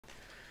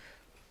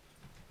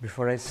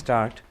Before I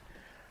start,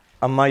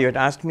 Amma, you had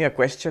asked me a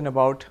question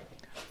about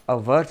a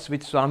verse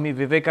which Swami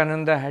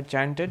Vivekananda had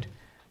chanted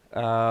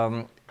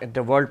at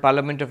the World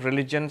Parliament of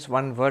Religions,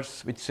 one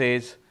verse which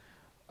says,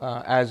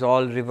 as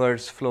all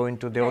rivers flow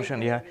into the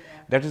ocean. Yeah,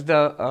 that is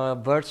the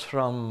verse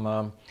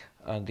from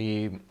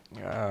the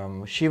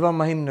Shiva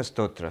Mahimna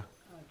Stotra.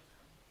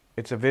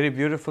 It's a very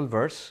beautiful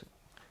verse.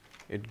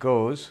 It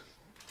goes,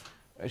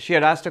 she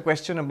had asked a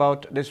question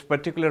about this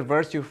particular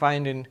verse you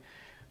find in,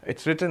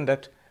 it's written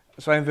that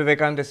Swami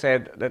Vivekananda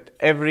said that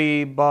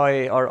every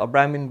boy or a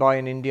Brahmin boy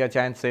in India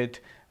chants it,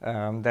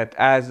 that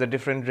as the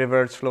different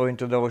rivers flow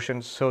into the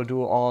ocean, so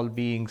do all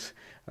beings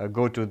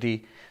go to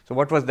thee. So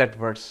what was that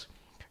verse?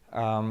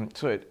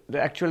 The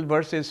actual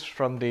verse is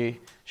from the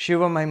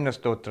Shiva Mahimna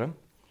Stotra,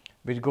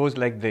 which goes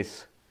like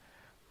this.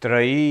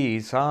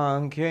 Trayi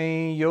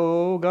Sankhya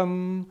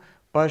Yogam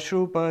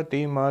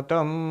Pashupati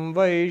Matam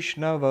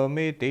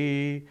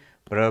Vaishnavamiti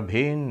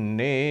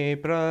Prabhinne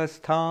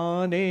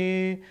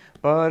Prasthane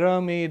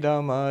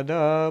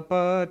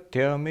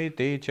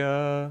Paramidamadapatyamiti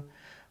cha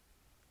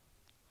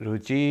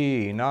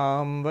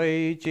Ruchinam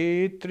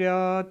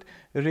Vaichitryat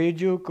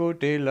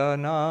Rijukutila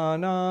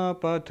Nana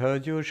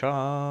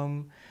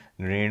Pathajusham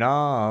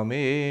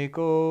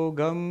Nrinameko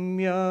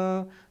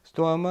Gamya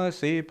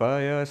Stvamasi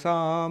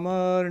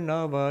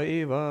Payasamarnava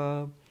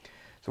iva.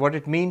 So what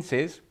it means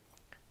is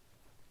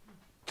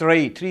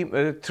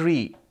the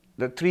three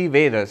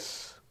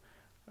Vedas,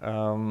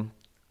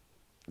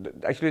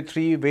 actually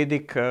three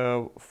Vedic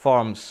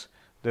forms,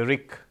 the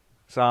Rik,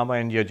 Sama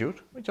and Yajur,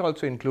 which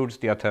also includes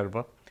the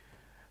Atharva.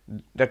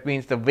 That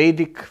means the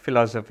Vedic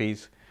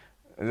philosophies,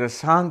 the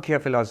Sankhya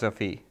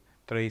philosophy,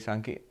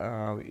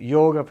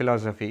 Yoga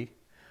philosophy,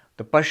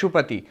 the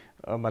Pashupati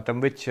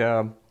Matam, which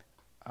our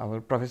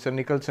Professor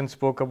Nicholson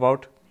spoke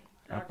about,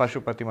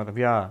 Pashupati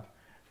Matam,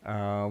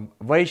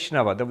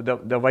 Vaishnava,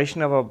 the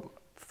Vaishnava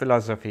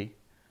philosophy,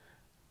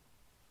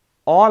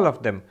 all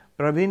of them,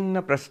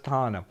 Prabhinna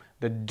Prasthanam,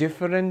 the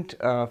different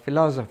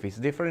philosophies,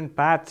 different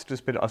paths to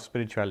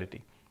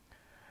spirituality,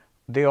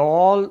 they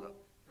are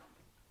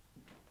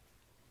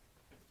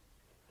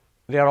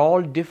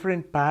all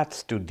different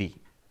paths to thee.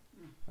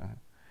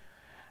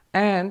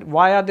 And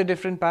why are they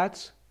different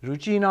paths?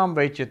 Ruchinam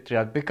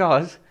Vaichitriyat,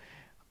 because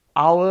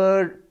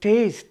our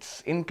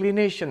tastes,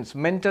 inclinations,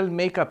 mental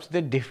makeups,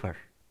 they differ.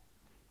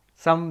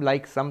 Some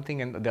like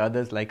something and the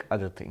others like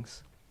other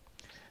things.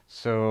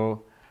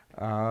 So,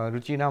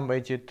 Ruchinam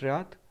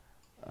Vaichitriyat,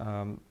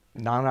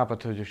 Nana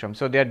Pathajusham.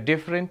 So, there are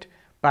different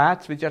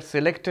paths which are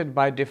selected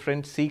by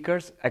different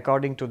seekers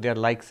according to their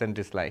likes and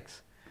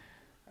dislikes.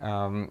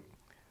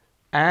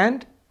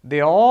 And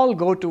they all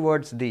go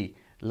towards thee,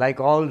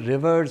 like all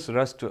rivers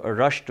rush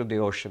to the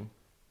ocean.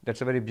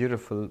 That's a very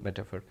beautiful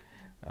metaphor.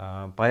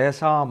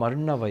 Payasam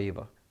Arnava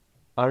iva.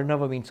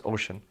 Arnava means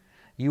ocean.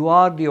 You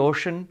are the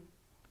ocean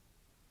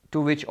to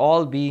which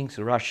all beings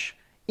rush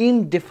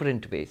in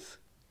different ways.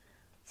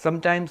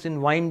 Sometimes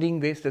in winding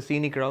ways, the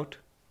scenic route,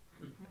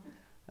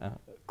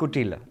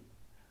 Kutila,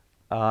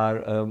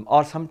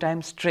 or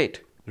sometimes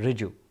straight,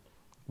 Riju.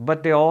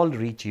 But they all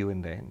reach you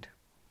in the end.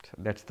 So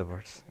that's the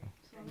verse.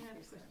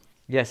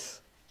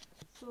 Yes.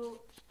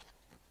 So,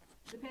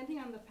 depending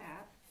on the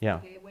path,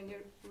 okay, when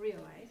you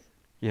realize,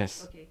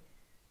 yes. Okay,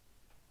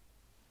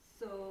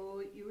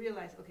 so you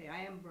realize, okay,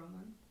 I am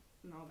Brahman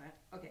and all that.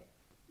 Okay,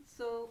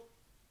 so,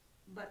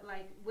 but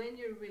like when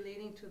you're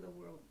relating to the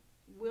world,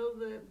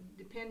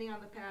 depending on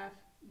the path,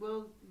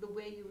 will the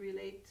way you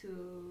relate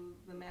to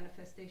the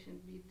manifestation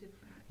be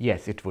different?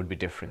 Yes, it would be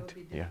different.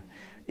 Yeah.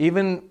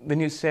 Even when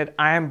you said,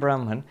 I am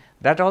Brahman,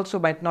 that also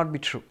might not be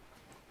true.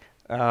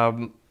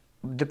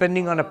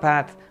 Depending on a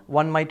path,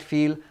 one might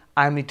feel,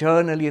 I am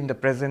eternally in the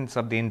presence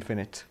of the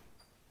infinite.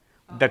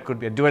 That could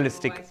be a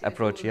dualistic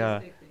approach.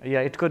 Yeah,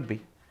 it could be.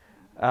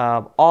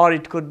 Or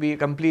it could be a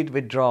complete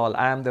withdrawal.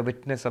 I am the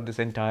witness of this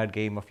entire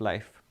game of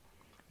life.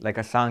 Like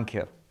a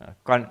Sankhya,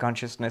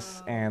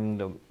 consciousness and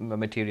the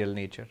material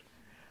nature.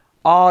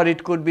 Or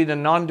it could be the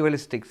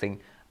non-dualistic thing.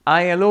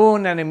 I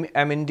alone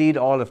am indeed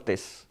all of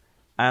this.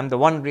 I am the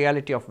one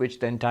reality of which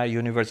the entire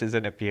universe is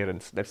an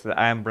appearance. That's the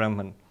I am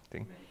Brahman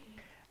thing.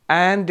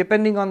 And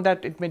depending on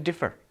that, it may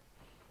differ.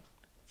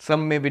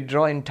 Some may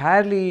withdraw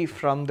entirely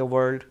from the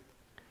world.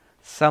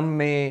 Some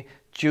may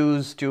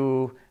choose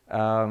to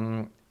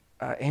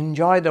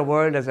enjoy the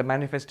world as a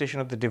manifestation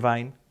of the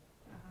divine.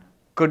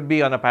 Could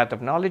be on a path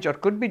of knowledge or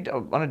could be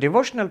on a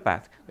devotional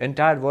path. The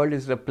entire world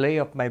is the play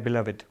of my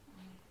beloved.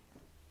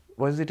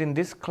 Was it in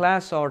this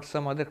class or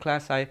some other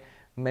class I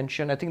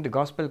mentioned, I think the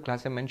gospel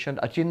class I mentioned,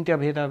 Achintya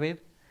Bheda Ved,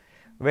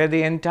 where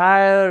the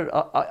entire,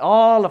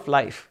 all of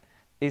life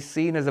is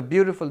seen as a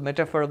beautiful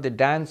metaphor of the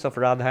dance of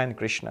Radha and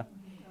Krishna,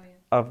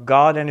 of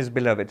God and his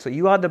beloved. So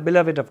you are the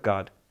beloved of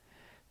God.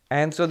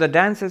 And so the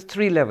dance has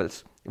three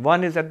levels.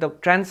 One is at the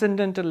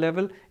transcendental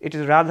level, it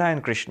is Radha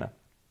and Krishna.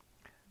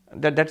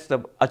 That's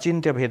the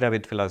Achintya Bheda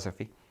Ved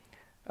philosophy.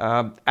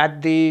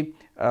 At the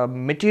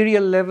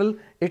material level,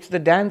 it's the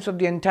dance of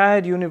the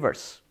entire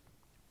universe.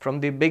 from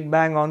the Big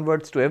Bang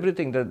onwards to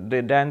everything,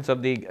 the dance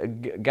of the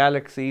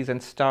galaxies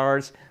and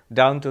stars,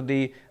 down to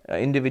the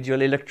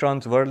individual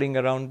electrons whirling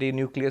around the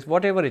nucleus,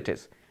 whatever it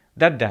is,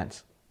 that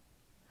dance.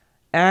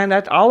 And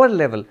at our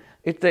level,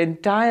 it's the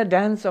entire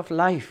dance of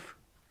life,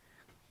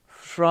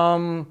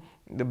 from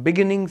the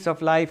beginnings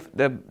of life,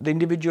 the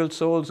individual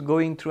souls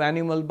going through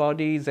animal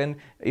bodies and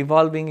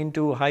evolving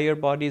into higher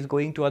bodies,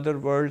 going to other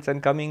worlds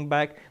and coming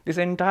back. This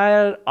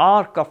entire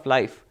arc of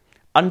life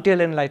until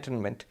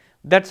enlightenment.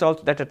 That's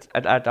also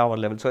at our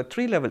level. So at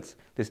 3 levels,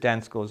 this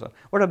dance goes on.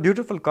 What a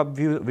beautiful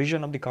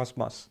vision of the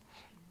cosmos.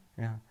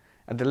 Yeah.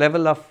 At the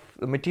level of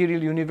the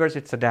material universe,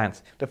 it's a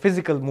dance, the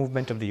physical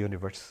movement of the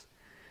universe.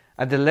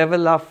 At the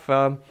level of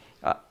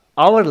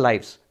our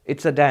lives,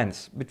 it's a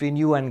dance between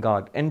you and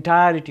God,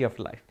 entirety of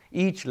life.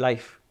 Each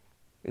life,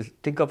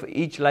 think of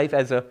each life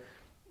as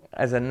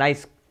a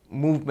nice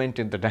movement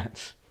in the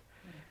dance.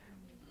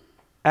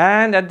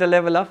 And at the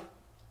level of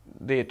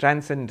the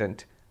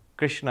transcendent,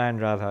 Krishna and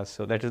Radha,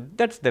 so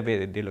that's the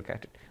way they look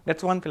at it.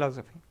 That's one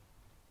philosophy.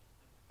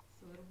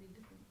 So it'll be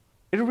different.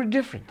 It will be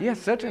different,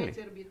 yes, certainly.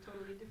 It'll be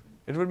totally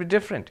different. It will be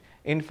different.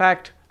 In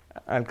fact,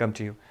 I'll come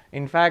to you.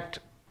 In fact,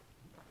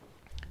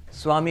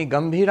 Swami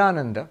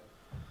Gambhirananda,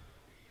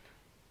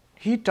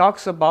 he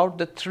talks about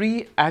the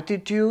 3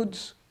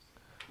 attitudes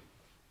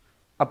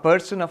a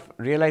person of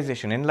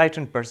realization,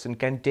 enlightened person,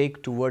 can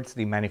take towards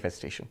the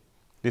manifestation,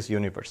 this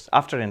universe,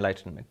 after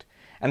enlightenment.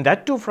 And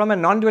that too from a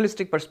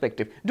non-dualistic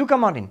perspective. Do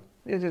come on in.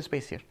 There's a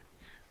space here.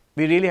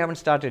 We really haven't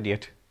started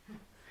yet.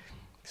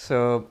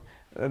 So,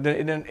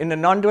 in a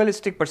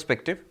non-dualistic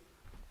perspective,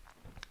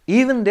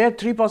 even there are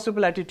 3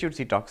 possible attitudes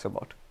he talks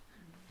about.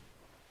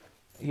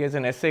 He has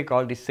an essay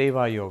called the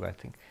Seva Yoga, I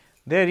think.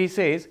 There he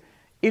says,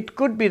 it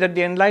could be that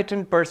the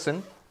enlightened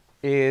person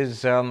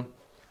is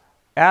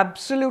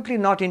absolutely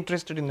not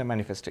interested in the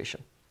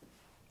manifestation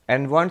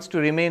and wants to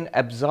remain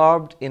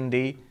absorbed in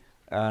the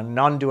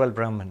non-dual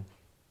Brahman.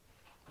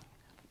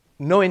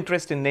 No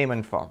interest in name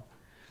and form.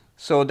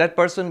 So that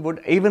person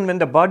would, even when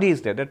the body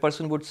is there, that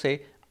person would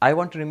say, I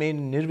want to remain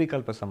in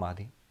nirvikalpa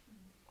samadhi.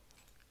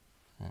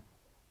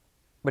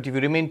 But if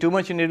you remain too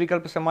much in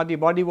nirvikalpa samadhi,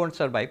 body won't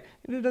survive.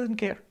 He doesn't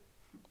care,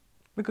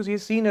 because he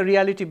has seen a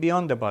reality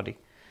beyond the body.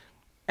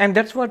 And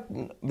that's what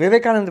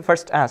Vivekananda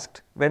first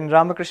asked. When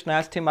Ramakrishna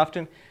asked him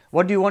after,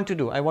 what do you want to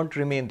do? I want to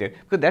remain there.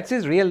 Because that's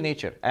his real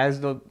nature,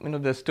 as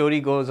the story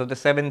goes of the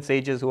 7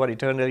 sages who are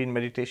eternally in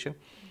meditation.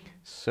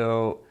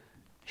 So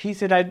he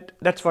said,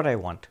 that's what I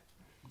want.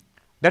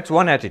 That's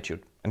one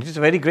attitude. And it is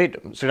very great.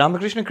 Sri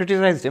Ramakrishna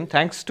criticized him.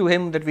 Thanks to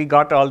him that we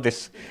got all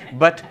this.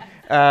 But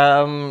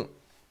from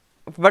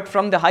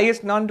the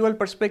highest non-dual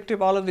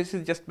perspective, all of this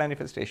is just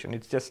manifestation.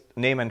 It's just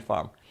name and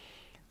form.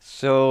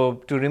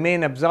 So to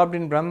remain absorbed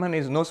in Brahman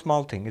is no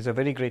small thing. It's a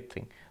very great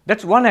thing.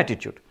 That's one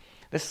attitude.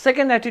 The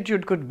second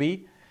attitude could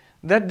be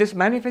that this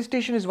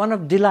manifestation is one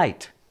of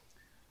delight.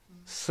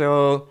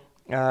 So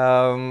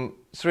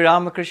Sri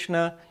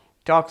Ramakrishna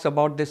talks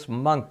about this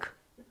monk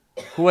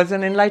who was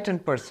an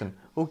enlightened person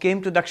who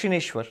came to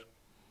Dakshineshwar.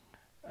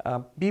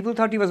 People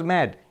thought he was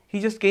mad. He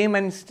just came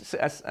and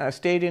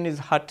stayed in his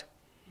hut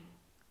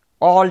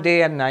all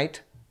day and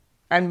night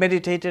and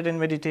meditated and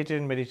meditated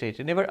and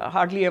meditated.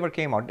 Hardly ever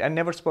came out and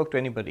never spoke to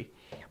anybody.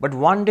 But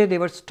one day there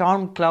were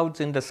storm clouds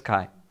in the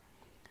sky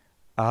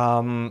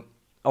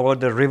over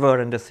the river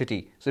and the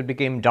city. So it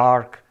became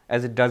dark,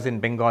 as it does in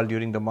Bengal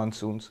during the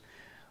monsoons.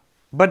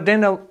 But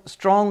then a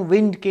strong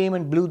wind came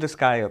and blew the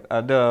sky,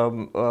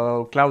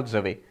 the clouds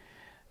away.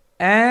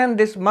 And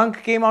this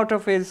monk came out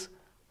of his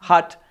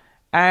hut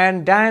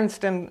and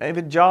danced and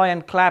with joy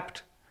and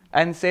clapped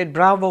and said,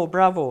 bravo,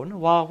 bravo,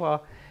 wow,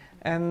 wow.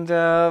 And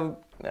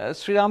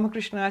Sri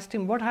Ramakrishna asked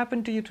him, what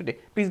happened to you today?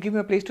 Please give me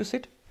a place to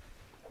sit.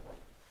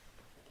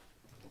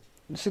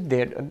 Sit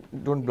there,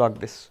 don't block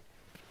this.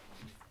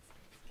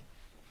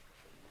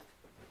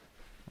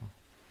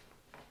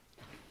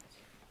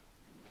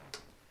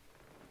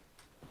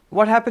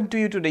 What happened to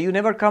you today? You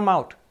never come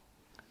out.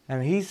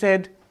 And he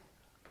said,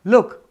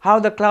 look how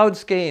the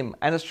clouds came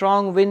and a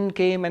strong wind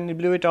came and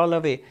blew it all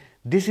away.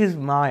 This is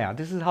Maya.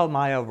 This is how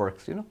Maya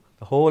works, The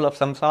whole of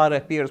samsara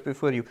appears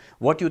before you.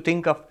 What you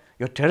think of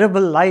your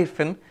terrible life,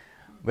 and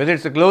whether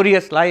it's a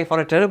glorious life or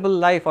a terrible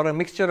life or a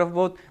mixture of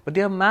both, but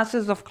there are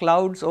masses of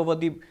clouds over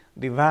the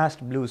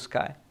vast blue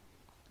sky.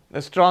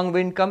 The strong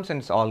wind comes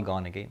and it's all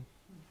gone again.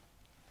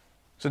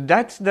 So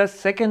that's the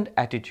second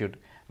attitude,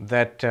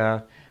 that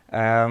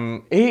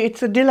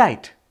it's a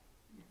delight.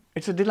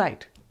 It's a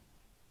delight.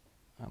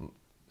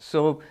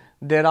 So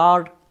there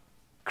are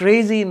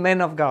crazy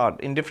men of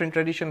God in different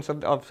traditions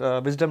of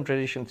wisdom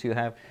traditions you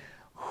have,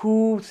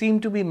 who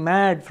seem to be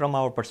mad from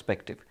our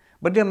perspective.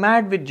 But they are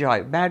mad with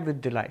joy, mad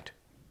with delight.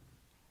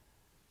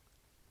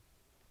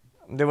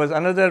 There was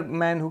another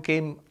man who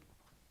came,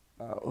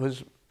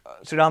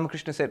 Sri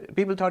Ramakrishna said,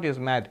 people thought he was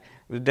mad.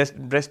 He was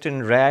dressed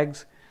in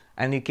rags,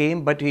 and he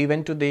came, but he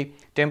went to the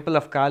temple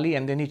of Kali,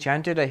 and then he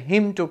chanted a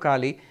hymn to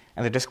Kali.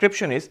 And the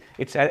description is,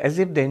 it's as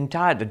if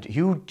the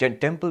huge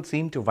temple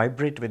seemed to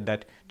vibrate with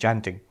that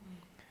chanting.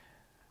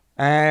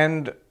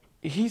 And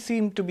he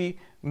seemed to be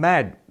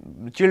mad.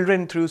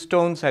 Children threw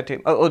stones at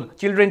him.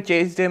 Children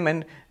chased him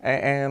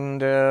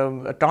and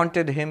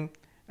taunted him,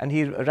 and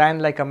he ran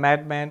like a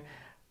madman.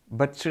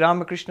 But Sri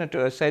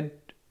Ramakrishna said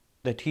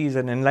that he is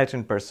an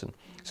enlightened person.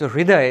 So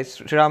Hridaya,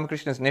 Sri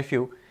Ramakrishna's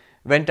nephew,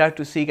 went out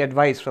to seek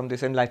advice from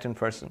this enlightened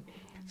person.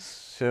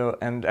 So,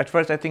 and at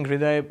first I think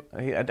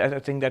I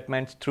think that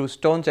man threw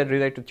stones at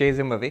Hridaya to chase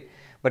him away.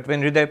 But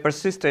when Hridaya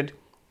persisted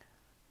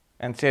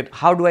and said,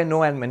 "How do I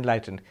know I'm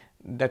enlightened?"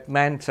 that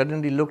man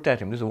suddenly looked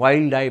at him, this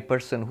wild-eyed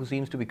person who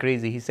seems to be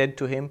crazy. He said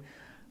to him,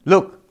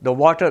 "Look, the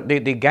water, the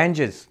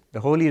Ganges,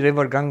 the holy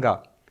river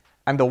Ganga,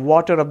 and the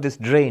water of this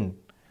drain,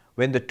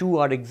 when the two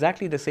are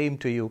exactly the same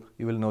to you,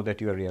 you will know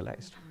that you are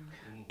realized."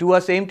 Two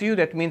are same to you,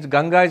 that means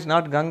Ganga is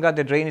not Ganga,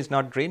 the drain is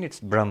not drain, it's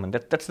Brahman.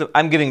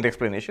 I'm giving the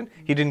explanation.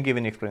 He didn't give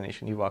any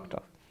explanation, he walked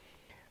off.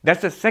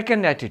 That's the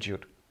second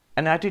attitude,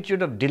 an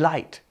attitude of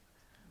delight,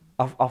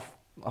 of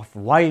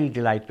wild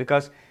delight,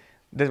 because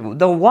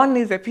the one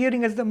is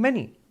appearing as the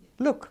many.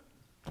 Look,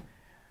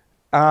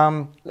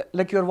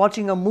 like you're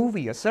watching a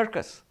movie, a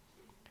circus.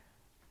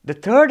 The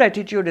third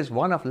attitude is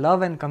one of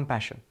love and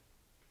compassion,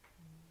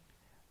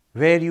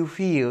 where you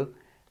feel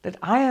that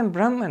I am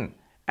Brahman,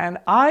 and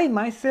I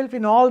myself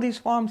in all these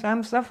forms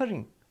am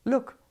suffering.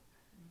 Look.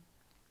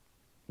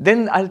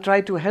 Then I'll try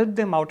to help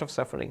them out of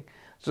suffering.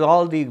 So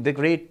all the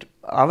great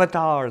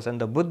avatars and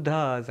the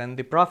Buddhas and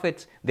the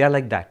prophets, they are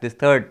like that, this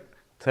third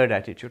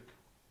attitude.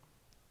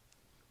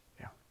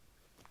 Yeah.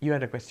 You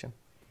had a question?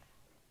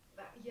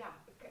 Yeah,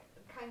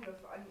 kind of.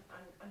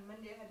 On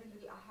Monday I had a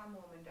little aha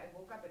moment. I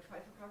woke up at 5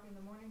 o'clock in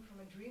the morning from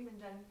a dream, and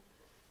then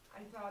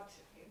I thought,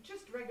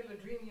 just regular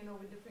dream,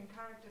 with different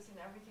characters and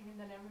everything, and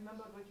then I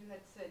remembered what you had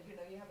said, you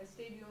have a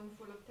stadium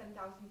full of 10,000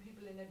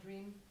 people in a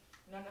dream,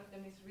 none of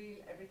them is real,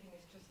 everything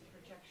is just a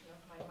projection of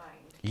my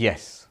mind.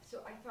 Yes.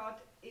 So I thought,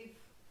 if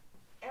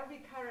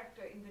every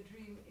character in the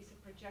dream is a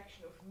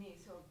projection of me,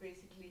 so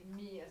basically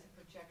me as a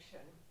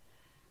projection,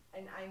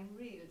 and I'm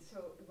real,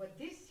 so what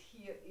this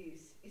here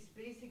is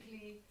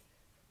basically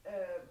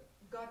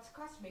God's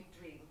cosmic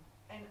dream,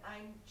 and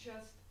I'm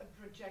just a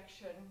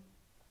projection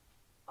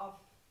of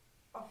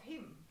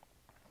Him,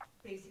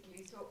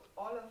 basically. So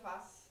all of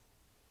us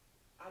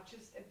are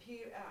just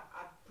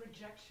are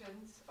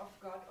projections of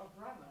God or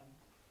Brahman.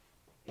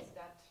 Is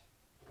that?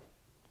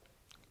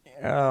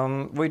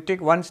 We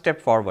take one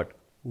step forward.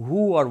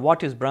 Who or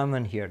what is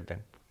Brahman here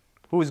then?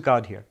 Who is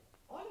God here?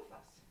 All of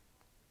us.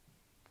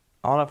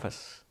 All of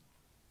us.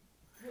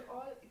 We're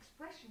all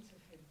expressions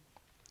of Him.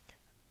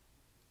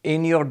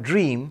 In your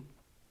dream,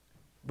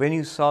 when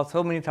you saw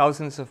so many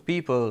thousands of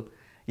people,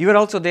 you were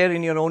also there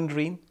in your own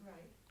dream. Right.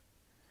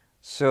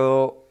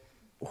 So,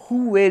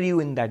 who were you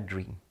in that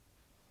dream?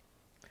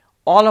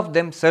 All of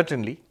them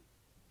certainly,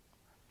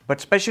 but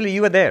especially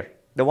you were there,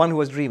 the one who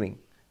was dreaming.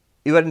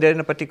 You were there in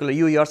a particular,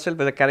 you yourself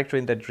were the character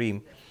in that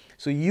dream.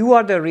 So you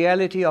are the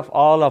reality of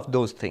all of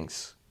those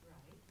things.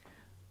 Right.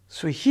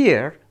 So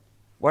here,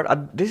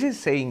 what this is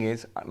saying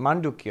is,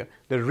 Mandukya,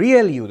 the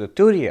real you, the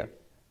Turiya,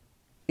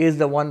 is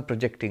the one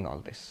projecting all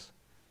this,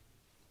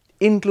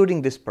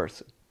 including this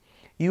person.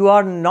 You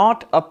are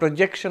not a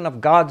projection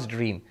of God's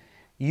dream.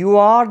 You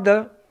are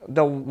the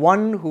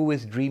one who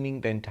is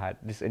dreaming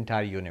this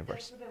entire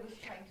universe. That's what I was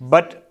trying to say.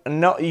 But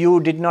no, you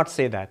did not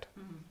say that.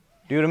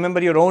 Do you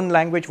remember your own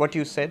language, what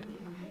you said?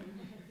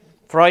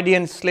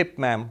 Freudian slip,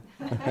 ma'am.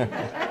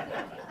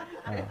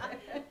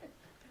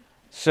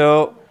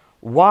 So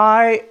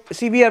why?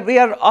 See, we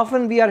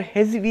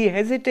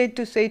hesitate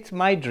to say it's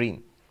my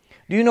dream.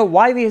 Do you know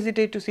why we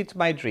hesitate to say it's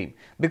my dream?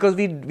 Because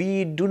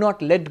we do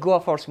not let go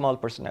of our small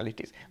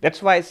personalities.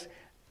 That's why,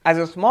 as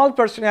a small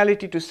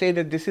personality, to say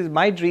that this is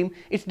my dream,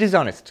 it's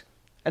dishonest.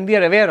 And we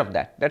are aware of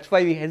that. That's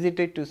why we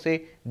hesitate to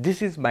say,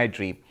 this is my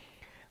dream.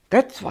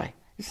 That's why.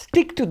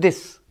 Stick to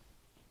this.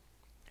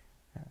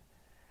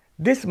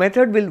 This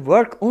method will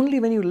work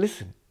only when you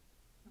listen.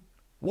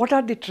 What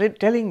are they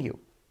telling you?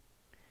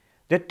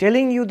 They're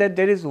telling you that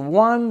there is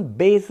one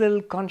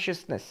basal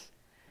consciousness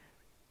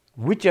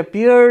which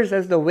appears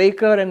as the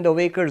waker and the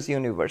waker's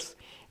universe,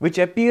 which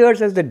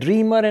appears as the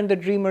dreamer and the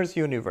dreamer's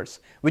universe,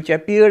 which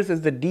appears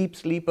as the deep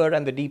sleeper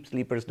and the deep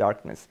sleeper's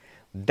darkness.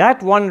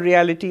 That one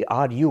reality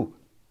are you.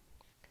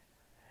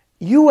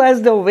 You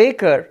as the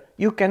waker,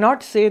 you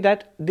cannot say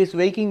that this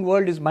waking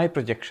world is my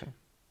projection.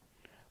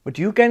 But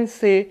you can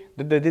say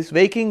that this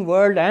waking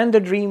world and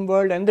the dream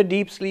world and the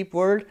deep sleep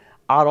world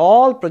are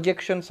all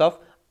projections of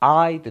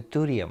I, the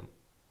Turiyam,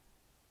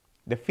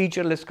 the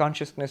featureless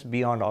consciousness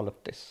beyond all of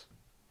this.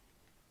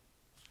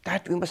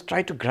 That we must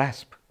try to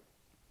grasp.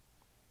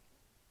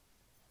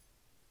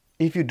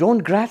 If you don't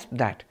grasp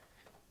that,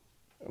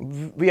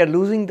 we are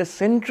losing the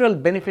central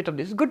benefit of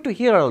this. It's good to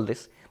hear all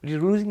this, but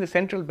you're losing the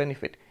central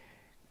benefit.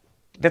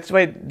 That's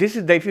why this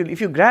is if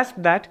you grasp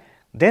that,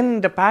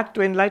 then the path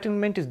to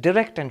enlightenment is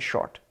direct and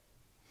short.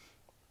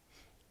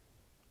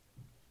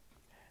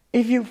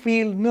 If you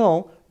feel,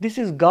 no, this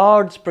is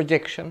God's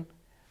projection,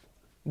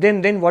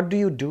 then what do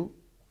you do?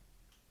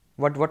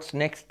 What's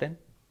next then?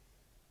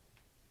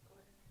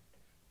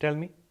 Tell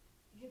me.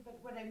 Yeah, but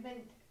what I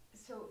meant,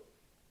 so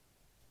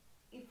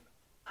if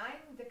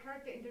I'm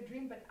character in the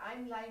dream, but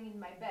I'm lying in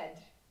my bed.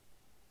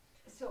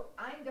 So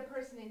I'm the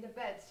person in the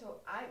bed.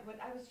 So what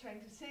I was trying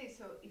to say,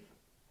 so if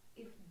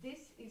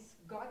this is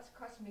God's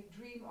cosmic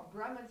dream or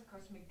Brahman's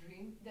cosmic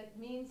dream, that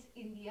means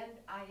in the end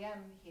I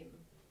am him.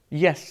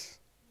 Yes.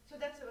 So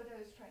that's what I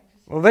was trying to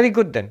say. Well, very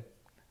good then.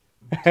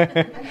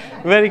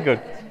 Very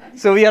good.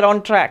 So we are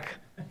on track.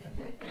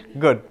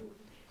 Good.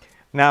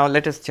 Now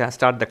let us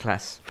start the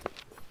class.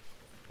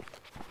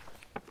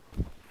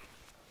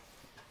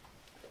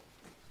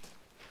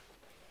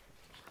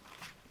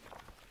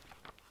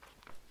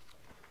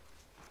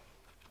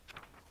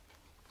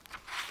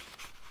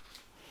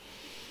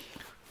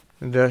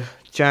 The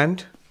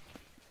chant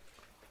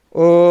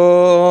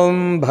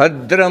Om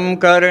Bhadram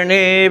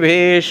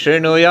Karnebhi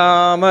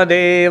Shrunuyama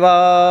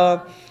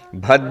Deva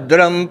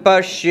Bhadram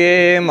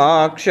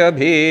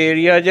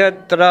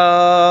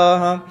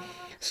Pashyemakshabhiryajatraha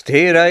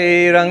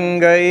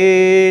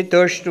Sthirairangai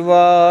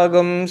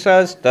Tushtvagum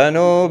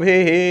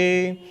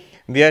Sastanubhihi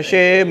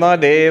Vyashema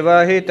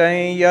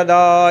Devahitai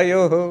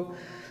Yadayuh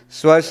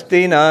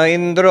Swasti na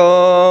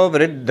Indro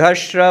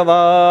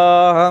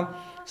Vriddhashravaha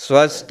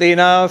Swasti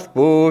na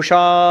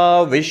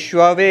Pusha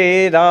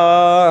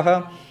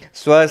Vishwavedaha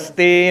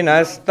Swasti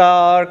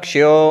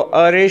nastarkshyo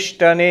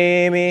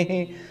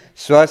arishtanemi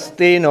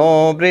Swasti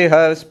no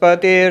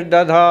brihaspati'r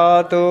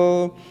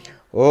dadhatu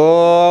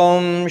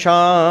Om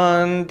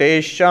Shanti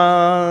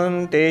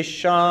Shanti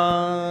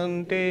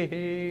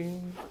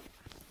Shanti.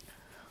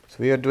 So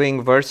we are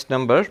doing verse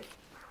number.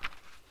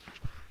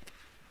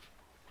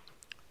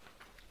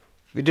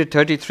 We did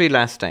 33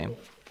 last time.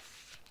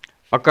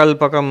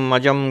 Akalpakam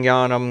ajam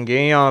jnanam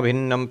gyeya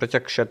bhinnam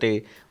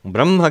prachakshate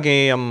brahma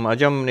geyam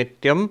ajam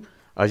nityam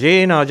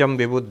ajena ajam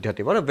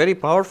vibudhyate. What a very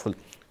powerful,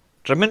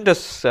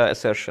 tremendous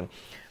assertion.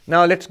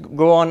 Now let's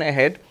go on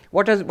ahead.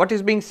 What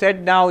is being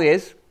said now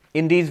is,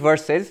 in these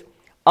verses,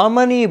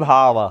 amani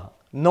bhava,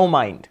 no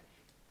mind.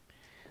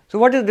 So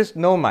what is this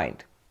no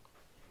mind?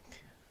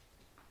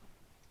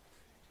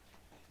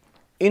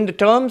 In the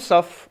terms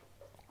of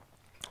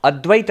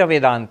Advaita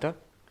Vedanta,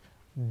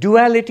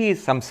 duality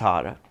is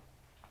samsara,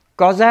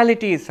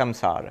 causality is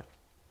samsara,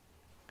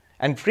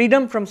 and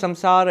freedom from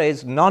samsara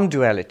is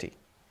non-duality.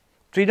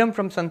 Freedom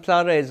from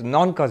samsara is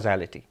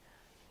non-causality.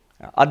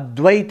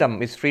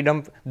 Advaitam is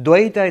freedom,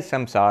 Dvaita is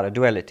samsara,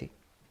 duality.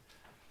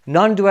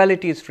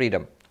 Non-duality is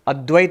freedom,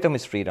 Advaitam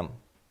is freedom.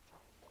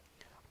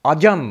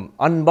 Ajam,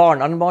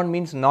 unborn, unborn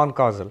means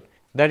non-causal,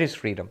 that is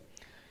freedom.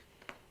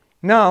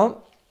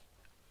 Now,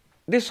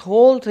 this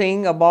whole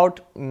thing about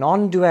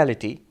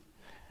non-duality,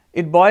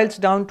 it boils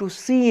down to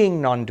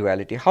seeing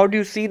non-duality. How do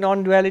you see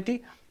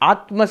non-duality?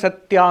 Atma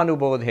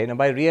satyanubodhena,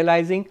 by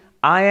realizing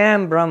I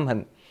am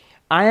Brahman.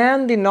 I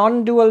am the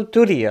non-dual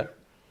Turiya,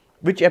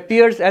 which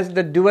appears as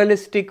the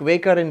dualistic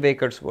waker and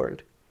waker's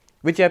world,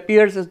 which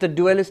appears as the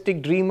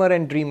dualistic dreamer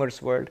and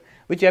dreamer's world,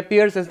 which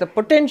appears as the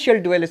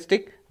potential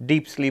dualistic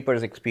deep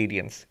sleeper's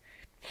experience.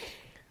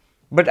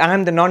 But I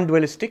am the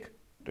non-dualistic.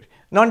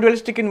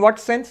 Non-dualistic in what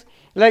sense?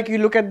 Like you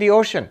look at the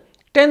ocean,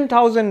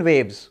 10,000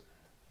 waves.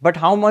 But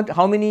how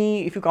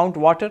many, if you count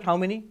water, how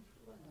many?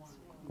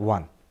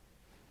 One.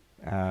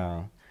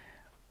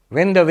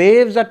 When the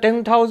waves are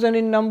 10,000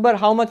 in number,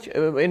 how much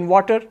in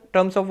water,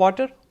 terms of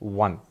water?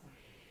 One.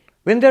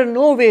 When there are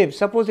no waves,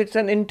 suppose it's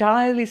an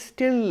entirely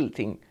still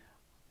thing,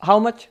 how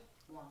much?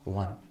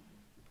 One.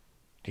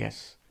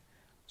 Yes.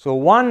 So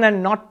one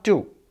and not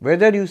two.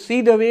 Whether you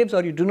see the waves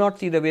or you do not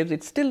see the waves,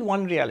 it's still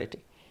one reality.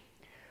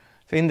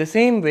 So in the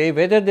same way,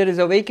 whether there is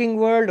a waking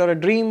world or a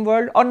dream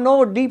world or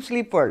no deep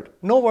sleep world,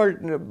 no world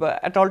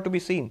at all to be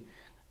seen,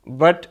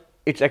 but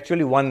it's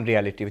actually one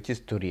reality, which is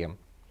Turiyam.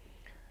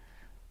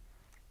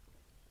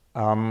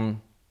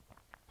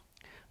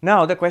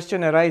 Now the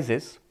question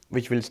arises,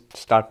 which will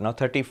start now,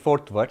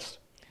 34th verse.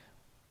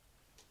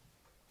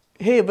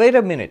 Hey, wait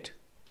a minute.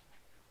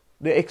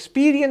 The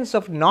experience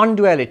of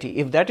non-duality,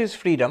 if that is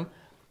freedom,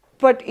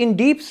 but in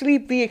deep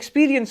sleep we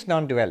experience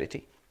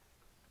non-duality.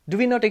 Do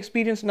we not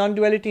experience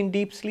non-duality in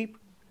deep sleep?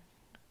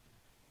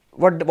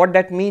 What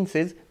that means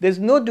is, there is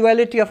no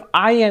duality of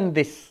I and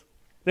this.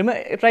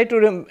 Try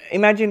to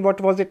imagine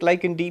what was it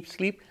like in deep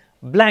sleep.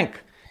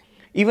 Blank.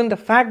 Even the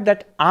fact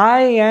that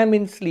I am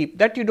in sleep,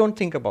 that you don't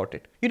think about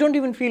it. You don't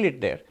even feel it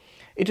there.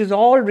 It is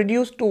all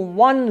reduced to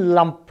one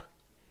lump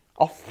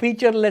of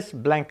featureless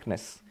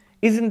blankness.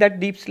 Isn't that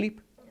deep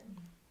sleep?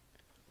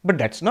 But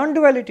that's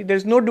non-duality. There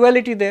is no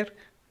duality there.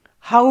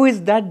 How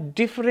is that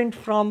different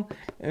from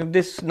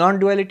this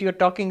non-duality you're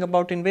talking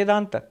about in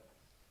Vedanta?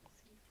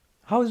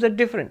 How is that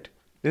different?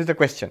 This is the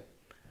question.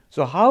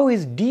 So how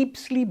is deep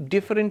sleep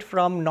different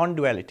from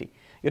non-duality?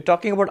 You're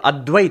talking about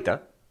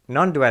Advaita,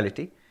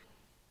 non-duality,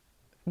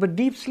 but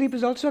deep sleep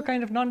is also a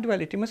kind of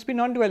non-duality. It must be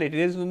non-duality.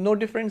 There's no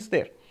difference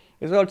there.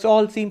 It also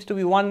all seems to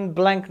be one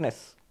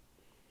blankness.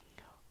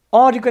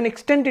 Or you can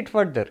extend it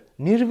further.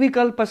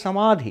 Nirvikalpa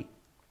samadhi,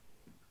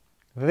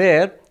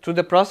 where through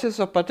the process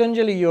of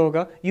Patanjali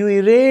Yoga, you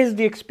erase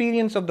the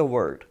experience of the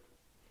world.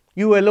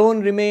 You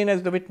alone remain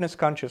as the witness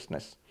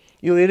consciousness.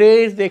 You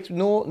erase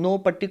no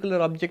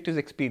particular object is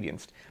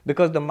experienced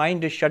because the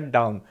mind is shut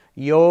down.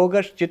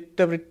 Yoga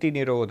chitta vritti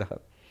nirodha.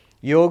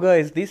 Yoga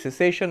is the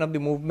cessation of the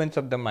movements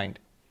of the mind.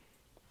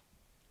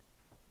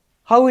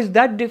 How is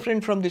that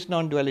different from this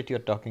non-duality you're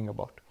talking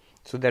about?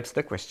 So that's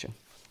the question.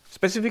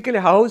 Specifically,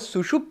 how is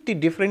sushupti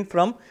different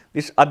from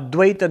this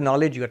Advaita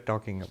knowledge you are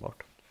talking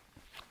about?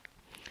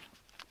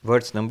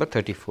 Verse number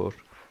 34.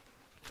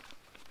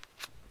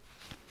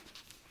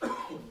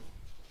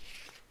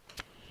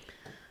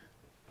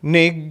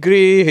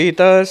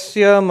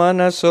 Nigṛhītasya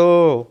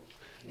manaso,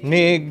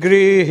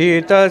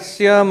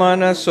 nigṛhītasya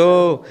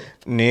manaso,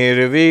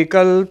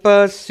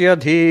 nirvikalpasya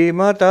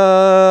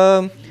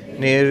dhīmataḥ,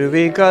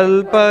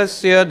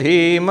 nirvikalpasya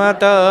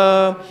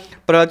dhīmataḥ,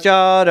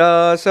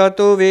 pracāraḥ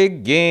satu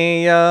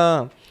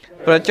vijñeyaḥ,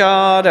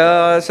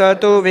 pracāraḥ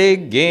satu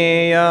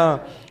vijñeyaḥ,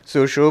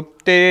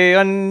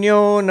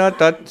 suṣupte'nyo na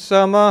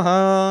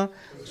tatsamaḥ,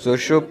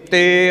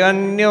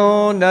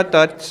 suṣupte'nyo na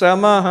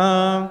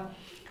tatsamaḥ.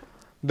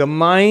 The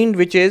mind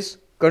which is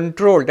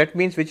controlled, that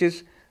means which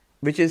is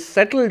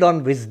settled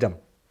on wisdom.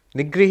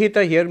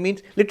 Nigṛhīta here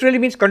literally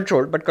means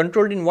controlled, but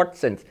controlled in what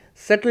sense?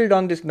 Settled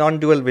on this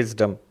non-dual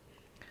wisdom,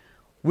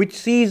 which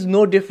sees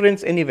no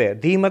difference anywhere.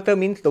 Dhīmataḥ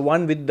means the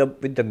one with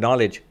the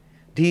knowledge.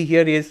 Dhi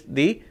here is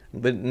the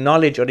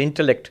knowledge or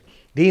intellect.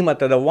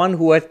 Dhīmataḥ, the one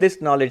who has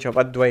this knowledge of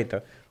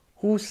Advaita,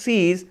 who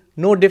sees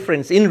no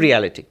difference in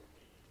reality.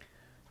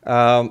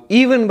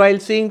 Even while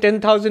seeing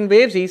 10,000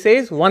 waves, he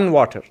says one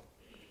water.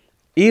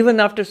 Even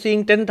after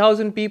seeing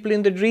 10,000 people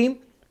in the dream,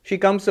 she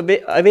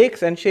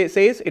awakes and she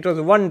says it was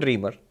one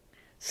dreamer.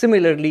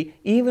 Similarly,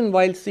 even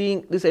while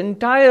seeing this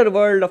entire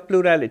world of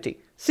plurality,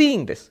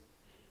 seeing this,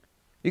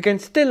 you can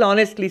still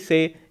honestly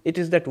say it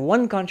is that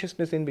one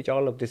consciousness in which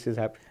all of this is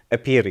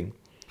appearing.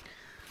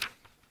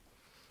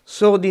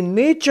 So the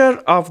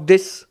nature of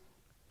this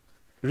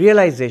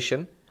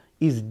realization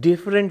is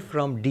different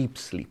from deep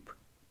sleep.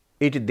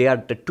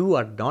 The two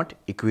are not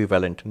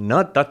equivalent.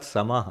 Na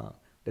tatsamaḥ.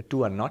 The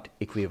two are not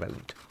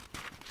equivalent.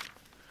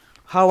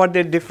 How are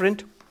they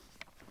different?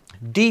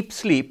 Deep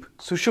sleep,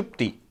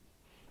 sushupti.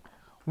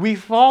 We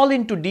fall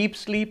into deep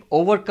sleep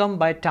overcome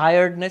by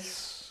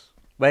tiredness,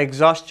 by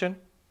exhaustion.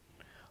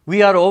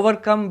 We are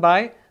overcome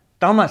by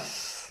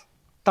tamas,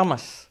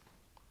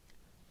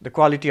 the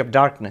quality of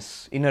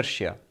darkness,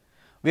 inertia.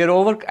 We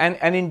are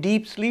and in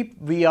deep sleep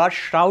we are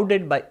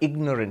shrouded by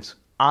ignorance.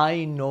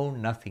 I know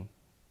nothing.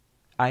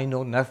 I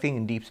know nothing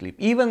in deep sleep.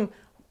 Even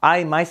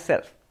I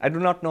myself, I do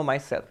not know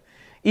myself.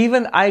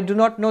 Even I do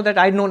not know that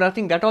I know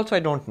nothing, that also I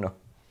don't know.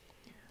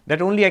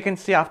 That only I can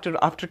say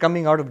after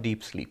coming out of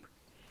deep sleep.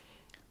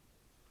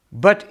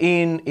 But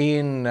in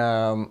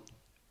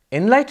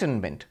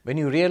enlightenment, when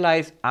you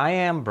realize I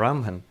am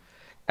Brahman,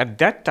 at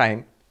that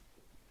time,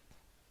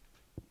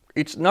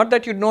 it's not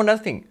that you know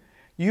nothing.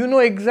 You know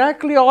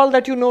exactly all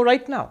that you know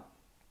right now.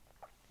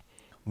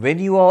 When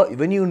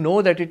you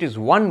know that it is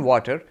one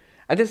water,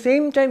 at the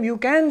same time you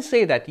can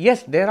say that,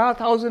 yes, there are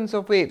thousands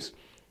of waves.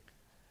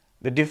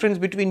 The difference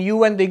between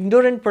you and the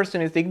ignorant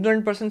person is the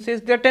ignorant person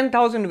says there are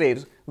 10,000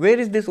 waves. Where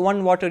is this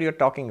one water you're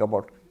talking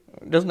about?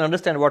 Doesn't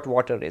understand what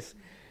water is.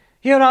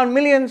 Here are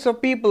millions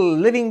of people,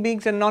 living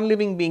beings and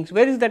non-living beings.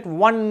 Where is that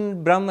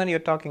one Brahman you're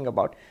talking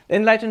about? The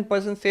enlightened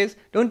person says,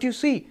 don't you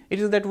see? It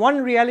is that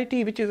one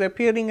reality which is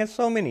appearing as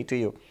so many to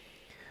you.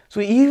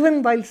 So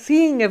even while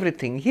seeing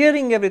everything,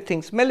 hearing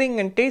everything, smelling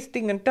and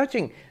tasting and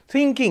touching,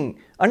 thinking,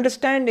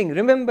 understanding,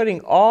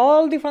 remembering,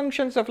 all the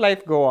functions of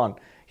life go on.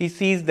 He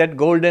sees that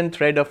golden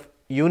thread of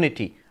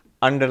unity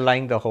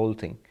underlying the whole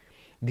thing.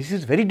 This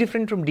is very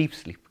different from deep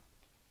sleep.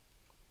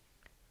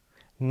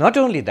 Not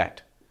only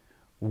that,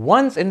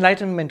 once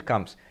enlightenment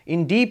comes,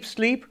 in deep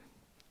sleep,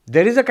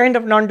 there is a kind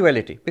of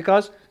non-duality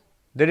because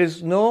there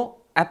is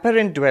no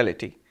apparent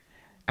duality.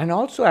 And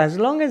also, as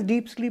long as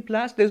deep sleep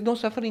lasts, there is no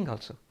suffering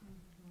also.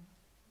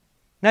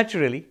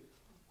 Naturally,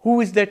 who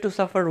is there to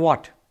suffer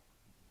what?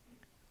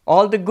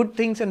 All the good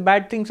things and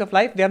bad things of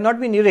life, they have not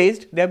been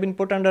erased, they have been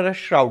put under a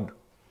shroud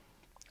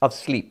of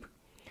sleep.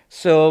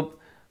 So,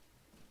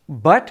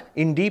 but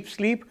in deep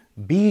sleep,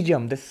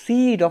 bijam, the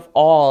seed of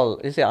all,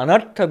 is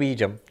anartha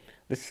bijam,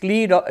 the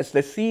seed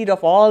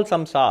of all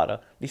samsara,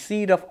 the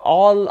seed of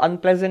all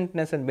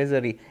unpleasantness and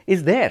misery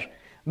is there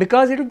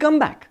because it will come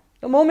back.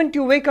 The moment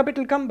you wake up, it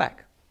will come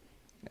back.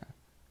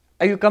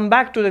 You come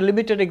back to the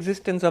limited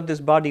existence of this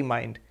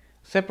body-mind,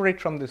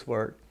 separate from this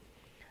world.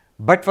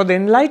 But for the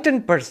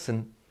enlightened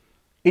person,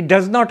 it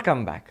does not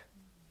come back.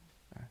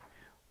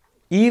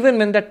 Even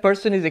when that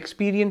person is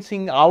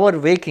experiencing our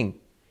waking,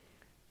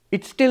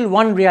 it's still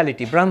one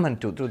reality, Brahman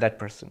to that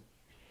person.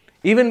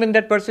 Even when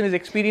that person is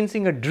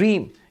experiencing a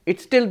dream,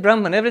 it's still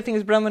Brahman, everything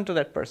is Brahman to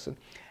that person.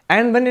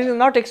 And when it is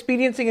not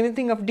experiencing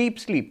anything of deep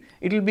sleep,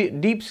 it will be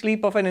deep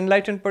sleep of an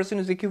enlightened person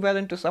is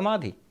equivalent to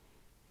samadhi.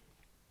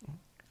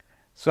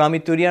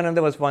 Swami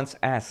Turiyananda was once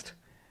asked,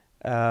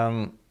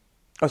 or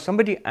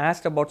somebody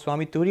asked about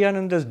Swami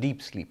Turiyananda's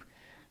deep sleep.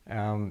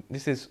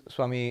 This is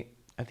Swami,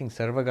 I think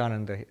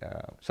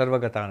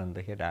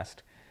Sarvagatananda he had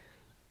asked.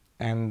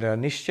 And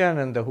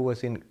Nishyananda, who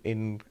was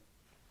in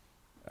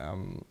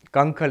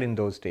Kankal in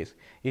those days.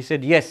 He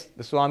said, yes,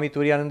 the Swami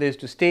Turiyananda used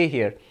to stay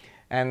here.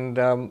 And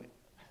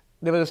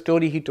there was a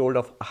story he told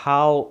of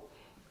how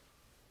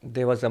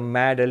there was a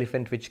mad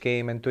elephant which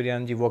came and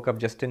Turiyananji woke up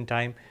just in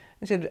time.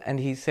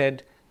 He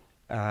said,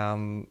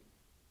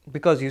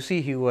 because you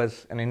see he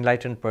was an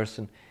enlightened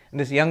person. And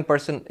this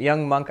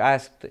young monk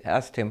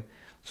asked him,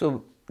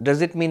 so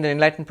does it mean an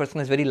enlightened person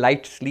has very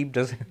light sleep?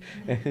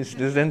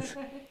 And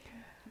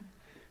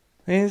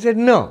he said,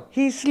 no,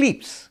 he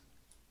sleeps,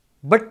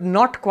 but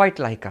not quite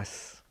like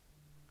us.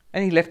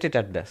 And he left it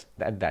at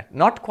that.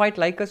 Not quite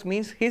like us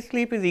means his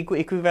sleep is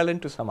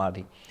equivalent to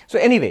samadhi. So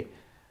anyway,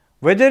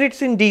 whether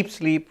it's in deep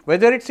sleep,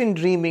 whether it's in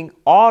dreaming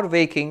or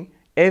waking,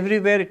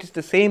 everywhere it is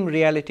the same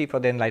reality for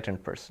the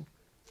enlightened person.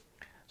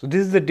 So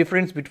this is the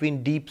difference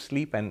between deep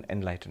sleep and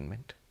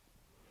enlightenment.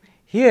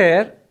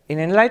 Here, in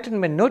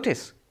enlightenment,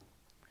 notice,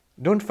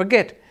 don't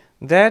forget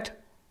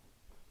that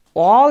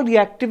all the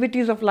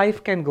activities of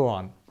life can go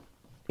on.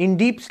 In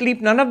deep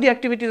sleep, none of the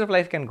activities of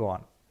life can go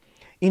on.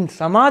 In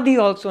samadhi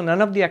also,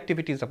 none of the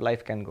activities of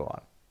life can go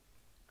on.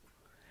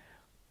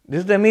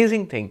 This is the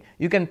amazing thing.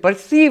 You can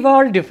perceive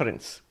all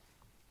difference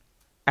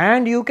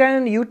and you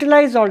can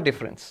utilize all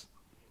difference.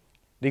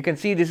 You can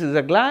see this is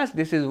a glass,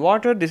 this is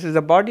water, this is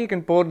a body, you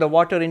can pour the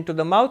water into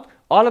the mouth,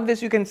 all of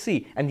this you can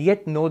see and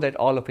yet know that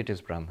all of it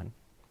is Brahman.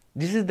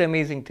 This is the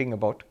amazing thing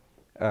about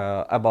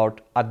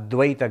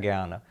Advaita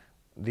Jnana,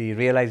 the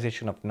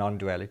realization of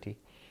non-duality.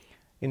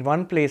 In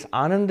one place,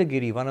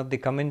 Anandagiri, one of the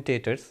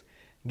commentators,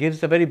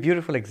 gives a very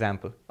beautiful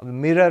example of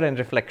mirror and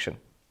reflection.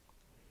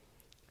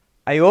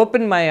 I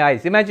open my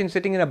eyes, imagine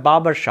sitting in a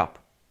barber shop,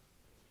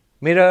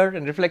 mirror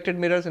and reflected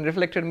mirrors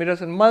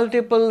and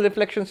multiple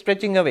reflections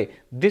stretching away.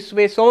 This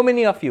way so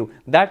many of you,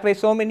 that way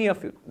so many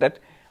of you.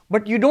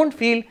 But you don't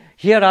feel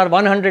here are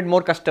 100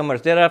 more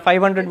customers, there are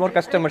 500 more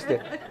customers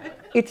there.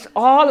 It's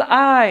all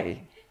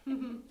I,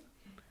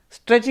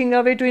 stretching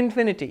away to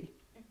infinity.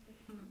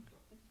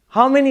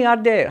 How many are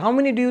there? How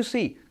many do you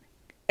see?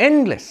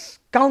 Endless,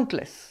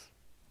 countless.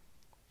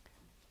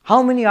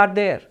 How many are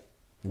there?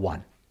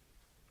 One.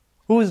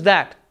 Who is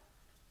that?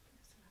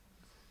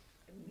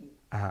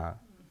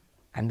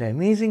 And the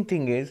amazing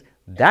thing is,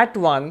 that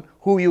one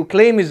who you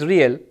claim is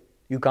real,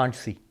 you can't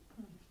see.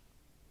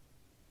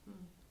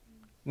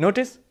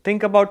 Notice,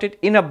 think about it,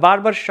 in a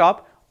barber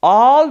shop,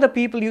 all the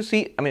people you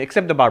see,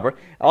 except the barber,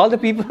 all the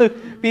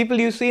people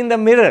you see in the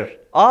mirror,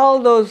 all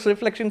those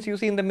reflections you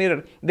see in the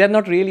mirror, they are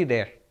not really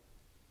there.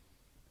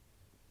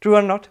 True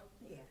or not?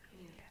 Yeah.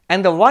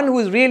 And the one who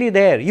is really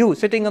there, you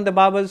sitting on the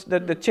barber's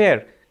the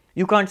chair,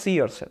 you can't see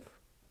yourself.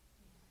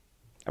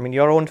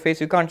 Your own face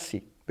you can't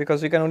see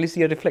because you can only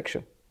see a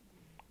reflection.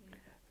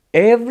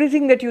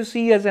 Everything that you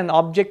see as an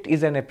object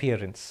is an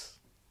appearance.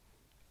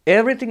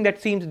 Everything that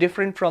seems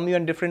different from you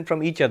and different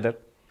from each other,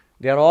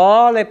 they are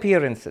all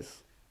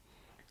appearances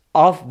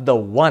of the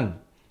one,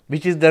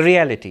 which is the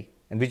reality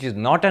and which is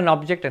not an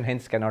object and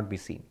hence cannot be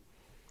seen.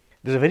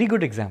 This is a very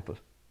good example.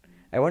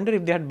 I wonder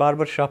if they had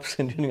barber shops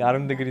during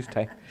Arundagiri's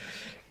time.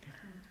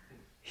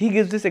 He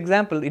gives this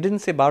example. He didn't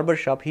say barber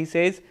shop. He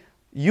says,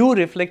 you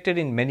reflected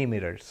in many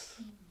mirrors.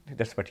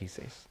 That's what he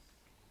says.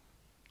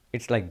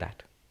 It's like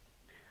that.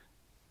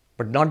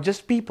 But not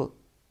just people.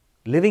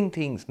 Living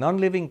things,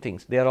 non-living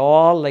things. They are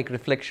all like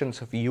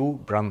reflections of you,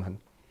 Brahman.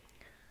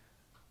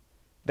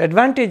 The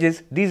advantage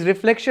is these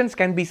reflections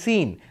can be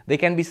seen. They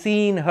can be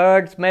seen,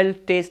 heard,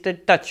 smelled,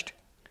 tasted, touched.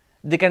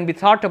 They can be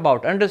thought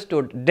about,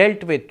 understood,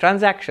 dealt with,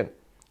 transaction.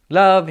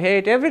 Love,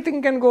 hate,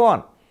 everything can go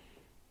on.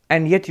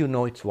 And yet you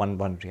know it's one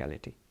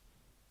reality.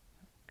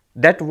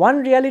 That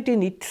one reality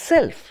in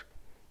itself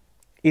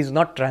is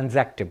not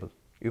transactable.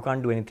 You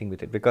can't do anything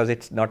with it because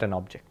it's not an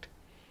object.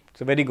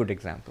 It's a very good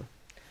example.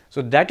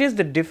 So that is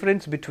the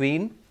difference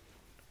between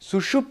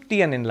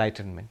suṣupti and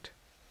enlightenment.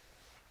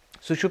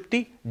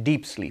 Suṣupti,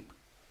 deep sleep.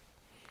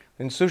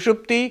 In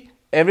suṣupti,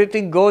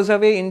 everything goes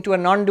away into a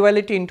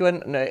non-duality, into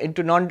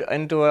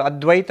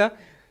Advaita.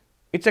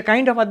 It's a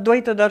kind of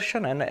Advaita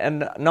darshan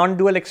and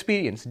non-dual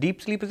experience.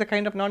 Deep sleep is a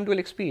kind of non-dual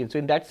experience. So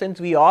in that sense,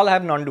 we all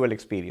have non-dual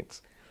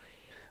experience.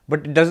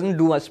 But it doesn't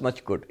do us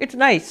much good. It's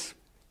nice.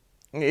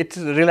 It's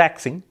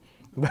relaxing.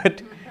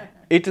 But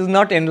it is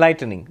not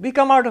enlightening. We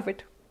come out of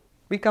it.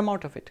 And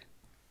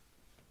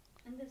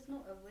there's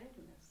no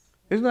awareness.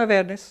 There's no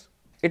awareness.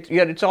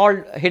 It's all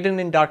hidden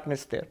in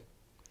darkness there.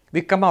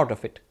 We come out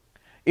of it.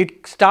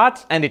 It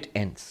starts and it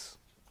ends.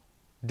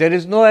 There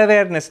is no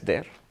awareness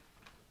there.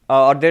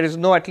 Or there is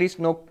at least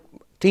no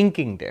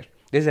thinking there.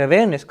 There's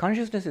awareness,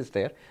 consciousness is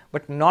there,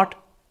 but not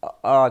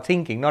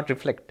thinking, not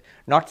reflect,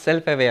 not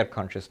self-aware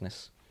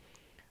consciousness.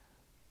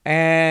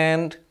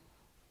 And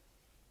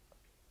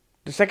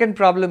the second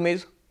problem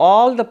is,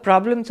 all the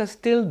problems are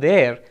still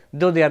there,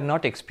 though they are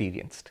not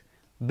experienced.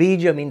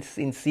 Bija means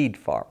in seed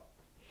form.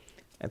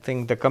 I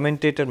think the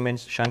commentator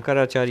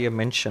Shankaracharya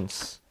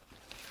mentions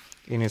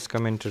in his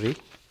commentary.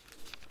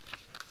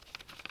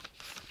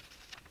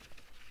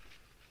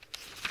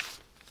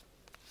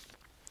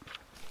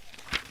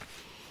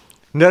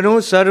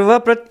 Nanu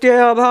sarva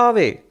pratyaya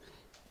bhave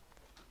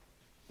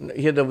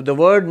Here the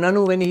word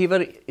nanu, whenever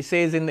he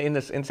says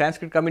in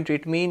Sanskrit commentary,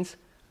 it means,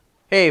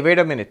 hey, wait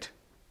a minute.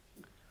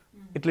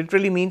 It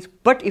literally means,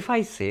 but if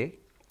I say,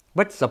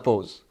 but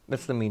suppose.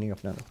 That's the meaning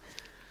of nanu.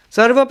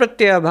 Sarva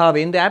pratyaya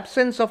bhave, in the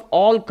absence of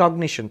all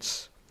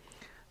cognitions.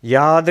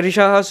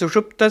 Yadrishaha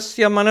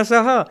suṣuptasya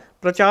manasaha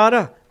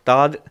pracāraḥ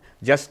tad,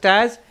 just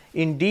as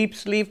in deep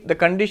sleep, the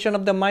condition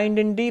of the mind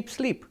in deep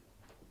sleep.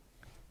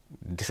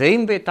 The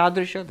same way,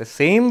 tadrisha, the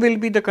same will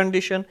be the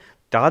condition.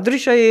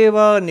 Tadrisha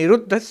eva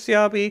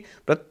nirvikalpasya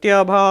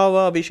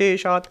pratyabhava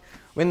visheshat,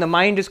 when the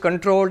mind is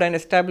controlled and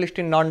established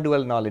in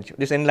non-dual knowledge.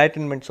 This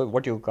enlightenment, so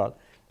what you call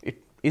it.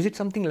 Is it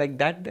something like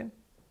that then?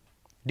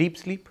 Deep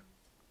sleep?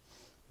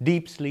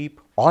 Deep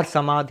sleep or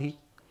samadhi?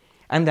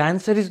 And the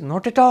answer is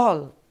not at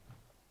all.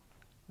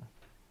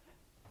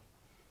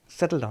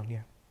 Settle down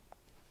here.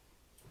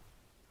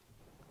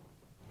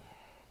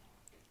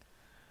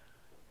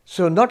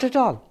 So, not at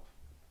all.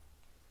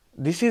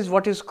 This is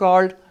what is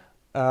called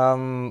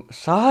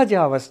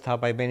sahajavastha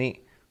by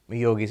many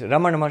yogis.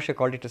 Ramana Maharshi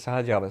called it a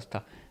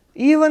sahajavastha.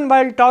 Even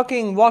while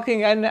talking,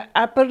 walking, and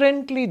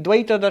apparently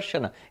dvaita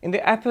darshana, in the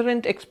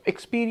apparent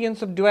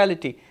experience of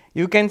duality,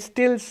 you can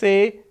still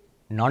say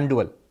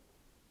non-dual.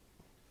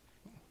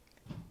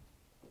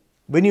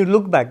 When you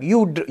look back,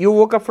 you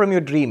woke up from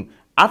your dream.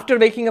 After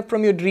waking up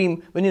from your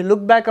dream, when you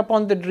look back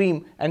upon the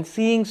dream and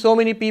seeing so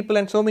many people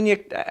and so many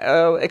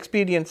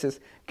experiences,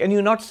 can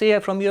you not say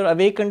from your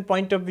awakened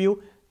point of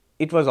view,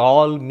 it was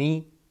all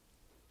me?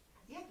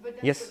 Yes, but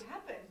that's Yes. what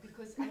happened,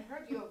 because I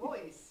heard your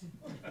voice.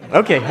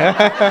 Okay.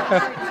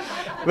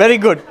 Very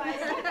good. I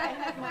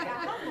had my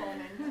aha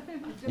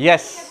moment. The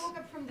Yes. moment I woke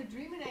up from the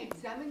dream and I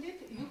examined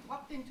it, you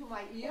popped into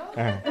my ear.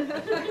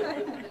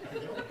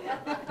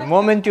 The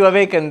moment you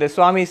awaken, the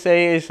Swami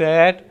says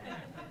that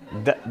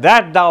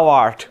thou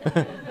art.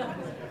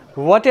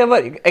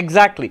 Whatever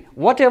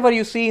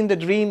you see in the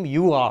dream,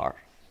 you are.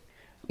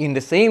 In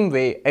the same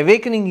way,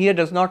 awakening here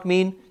does not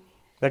mean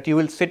that you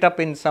will sit up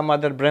in some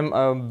other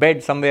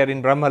bed somewhere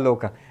in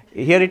Brahmaloka.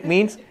 Here it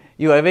means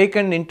you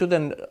awaken into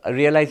the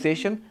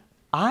realization,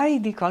 I,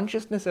 the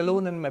consciousness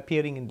alone, am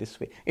appearing in this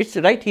way. It's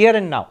right here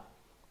and now.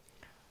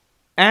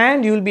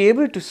 And you will be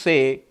able to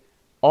say,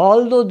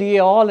 although they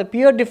all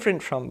appear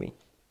different from me,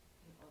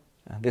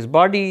 this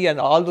body and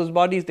all those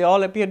bodies, they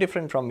all appear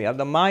different from me, or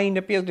the mind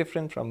appears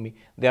different from me,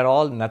 they are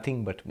all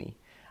nothing but me.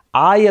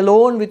 I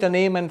alone with a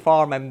name and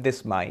form am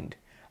this mind.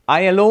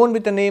 I alone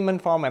with a name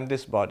and form am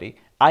this body.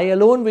 I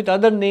alone with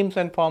other names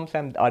and forms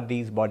are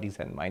these bodies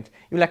and minds.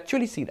 You will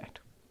actually see that.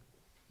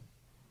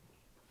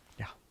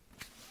 Yeah.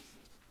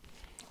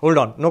 Hold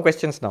on, no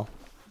questions now.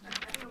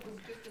 It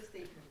was just a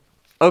statement.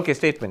 Okay,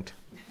 statement.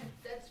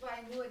 That's why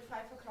I knew at 5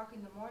 o'clock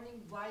in the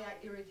morning why I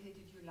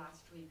irritated you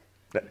last week.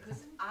 That-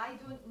 Because I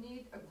don't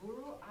need a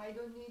guru, I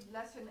don't need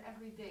lesson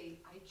every day.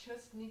 I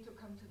just need to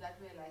come to that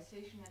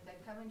realization and then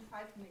come in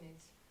 5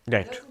 minutes.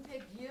 Right. It doesn't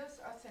take years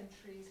or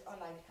centuries or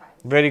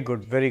lifetimes. Very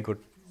good, very good.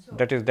 So-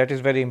 That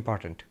is very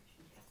important.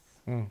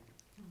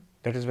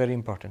 That is very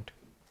important.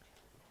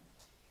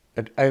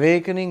 That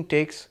awakening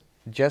takes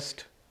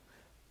just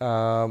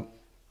an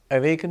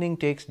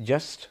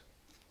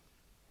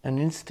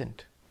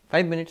instant.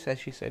 5 minutes, as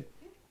she said.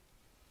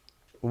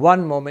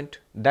 One moment,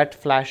 that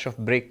flash of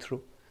breakthrough.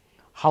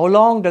 How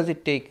long does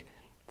it take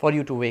for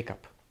you to wake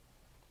up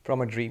from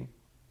a dream?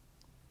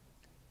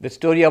 The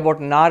story about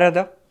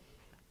Narada,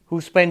 who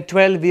spent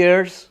 12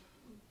 years,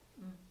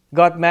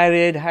 got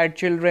married, had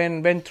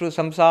children, went through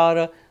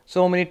samsara,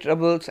 so many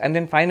troubles, and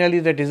then finally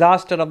the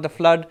disaster of the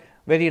flood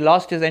where he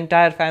lost his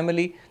entire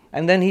family,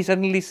 and then he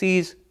suddenly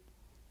sees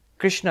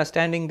Krishna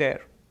standing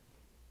there.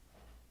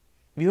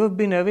 You have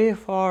been away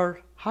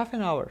for half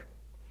an hour.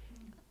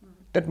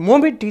 That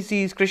moment he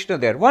sees Krishna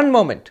there, one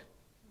moment.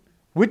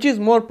 Which is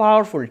more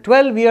powerful,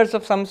 12 years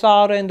of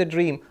samsara in the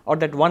dream, or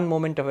that one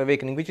moment of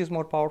awakening? Which is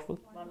more powerful?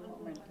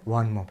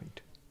 One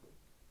moment.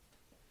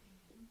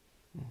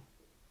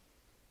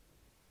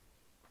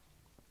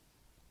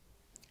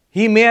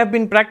 He may have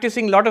been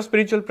practicing a lot of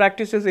spiritual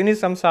practices in his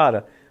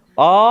samsara,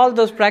 all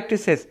those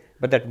practices,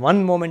 but that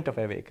one moment of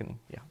awakening.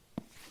 Yeah.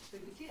 So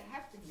you see, I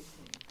have to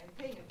listen. I'm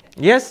paying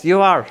attention. Yes, you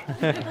are.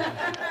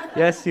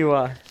 Yes, you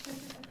are.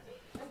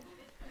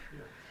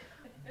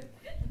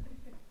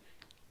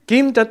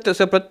 Kim tatra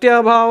sa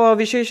pratyabhava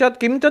visheshat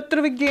kim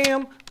tatra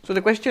vijñeyaḥ. So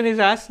the question is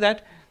asked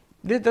that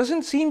there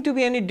doesn't seem to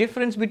be any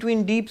difference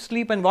between deep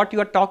sleep and what you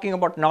are talking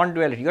about,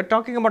 non-duality. You are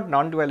talking about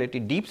non-duality.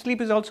 Deep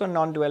sleep is also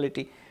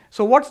non-duality.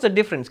 So what's the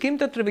difference? Kim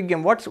tatra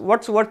vijñeyaḥ.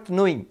 What's worth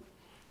knowing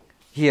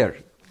here?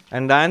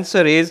 And the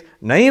answer is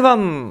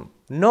naivam.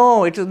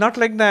 No, it is not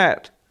like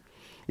that.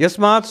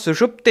 Yasmat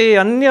suṣupte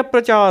anya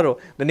pracāro.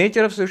 The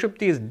nature of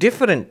suṣupti is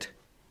different.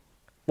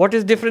 What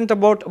is different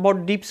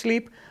about deep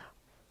sleep?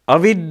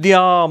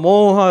 Avidya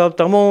moha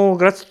tamo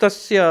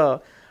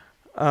grastasya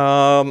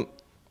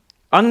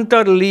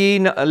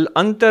antarlina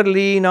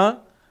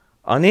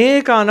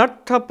aneka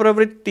anartha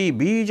pravritti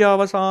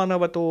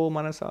bijavasānavato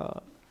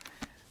manasa.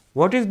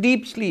 What is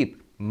deep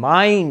sleep?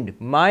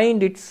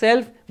 Mind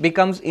itself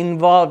becomes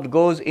involved,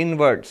 goes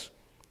inwards,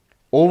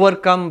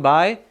 overcome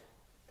by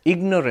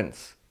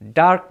ignorance,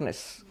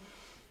 darkness,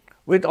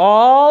 with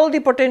all the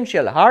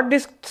potential, hard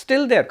disk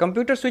still there,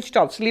 computer switched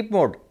off, sleep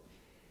mode,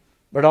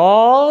 but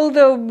all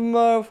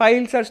the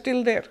files are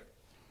still there.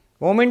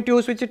 Moment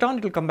you switch it on,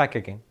 it will come back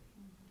again.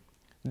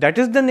 That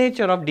is the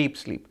nature of deep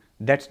sleep.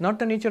 That's not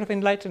the nature of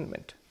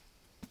enlightenment.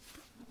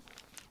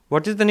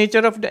 What is the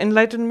nature of the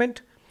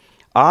enlightenment?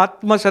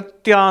 Atma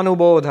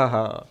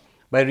satyanubodhaha,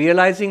 by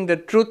realizing the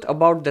truth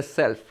about the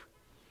self.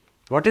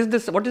 What is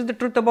this? What is the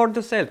truth about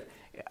the self?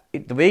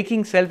 The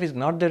waking self is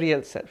not the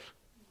real self.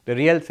 The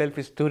real self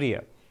is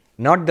Turiya,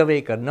 not the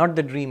waker, not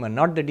the dreamer,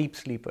 not the deep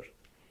sleeper.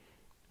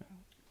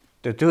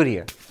 The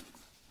Turiya.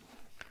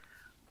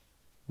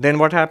 Then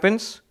what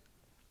happens?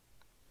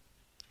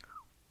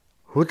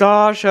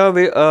 Hutasha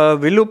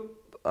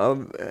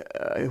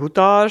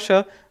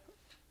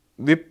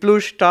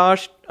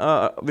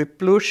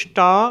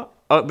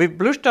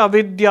viplushta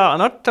vidya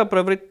anartha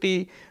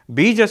pravritti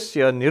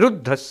bijasya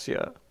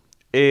niruddhasya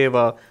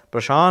eva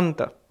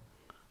prashanta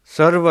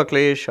sarva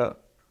klesha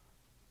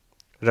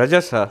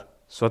rajasa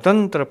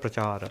swatantra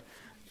pracāraḥ.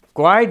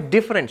 Quite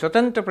different,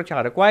 swatantra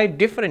pracāraḥ, quite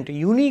different,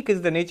 unique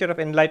is the nature of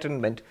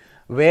enlightenment,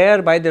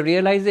 where by the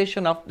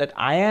realization of that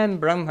I am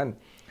Brahman,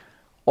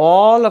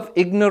 all of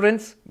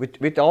ignorance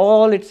with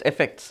all its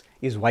effects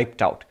is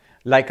wiped out,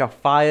 like a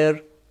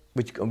fire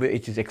which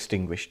is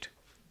extinguished.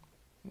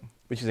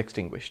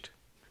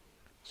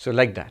 So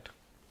like that.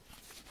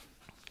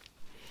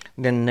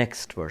 Then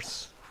next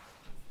verse.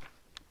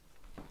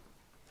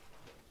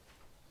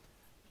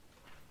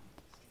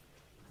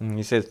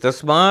 He says,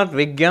 Tasmat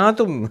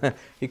vijñātum.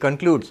 He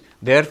concludes,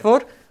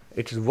 therefore,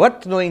 it is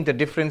worth knowing the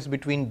difference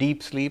between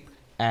deep sleep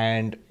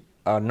and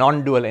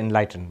non-dual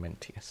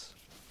enlightenment. Yes.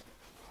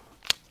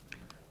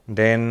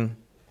 Then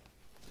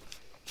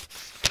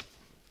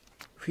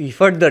he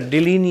further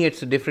delineates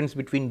the difference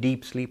between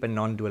deep sleep and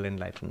non-dual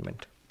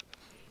enlightenment.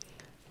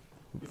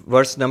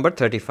 Verse number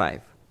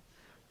 35.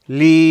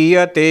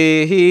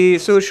 Līyate hi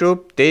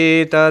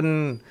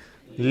suṣupte'tan,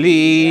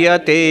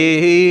 līyate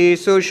hi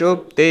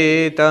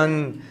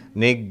suṣupte'tan,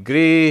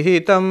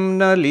 nigṛhītaṃ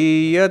na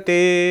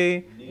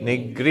līyate,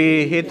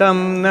 nigṛhītaṃ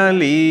na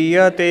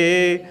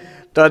līyate,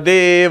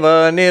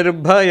 tadeva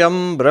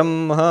nirbhayaṃ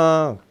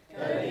brahma,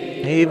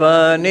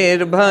 eva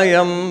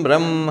nirbhayaṃ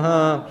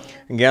brahma,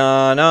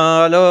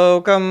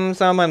 jñānalokaṃ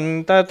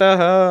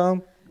samantataḥ,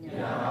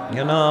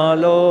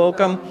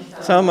 jñānalokaṃ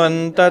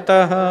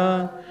samantataḥ.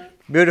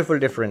 Beautiful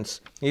difference.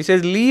 He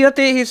says, līyate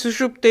hi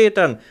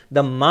suṣupte'tan.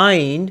 The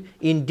mind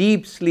in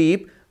deep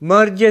sleep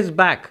merges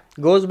back,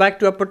 goes back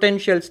to a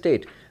potential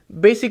state.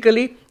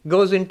 Basically,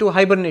 goes into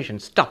hibernation,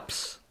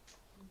 stops.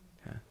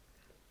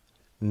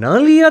 Na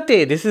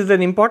līyate, this is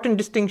an important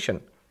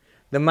distinction.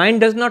 The mind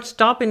does not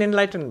stop in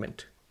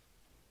enlightenment.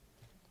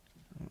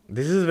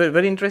 This is very,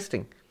 very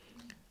interesting.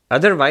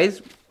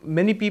 Otherwise,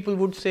 many people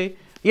would say,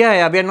 we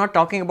are not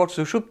talking about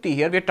sushupti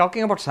here, we are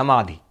talking about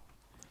samadhi.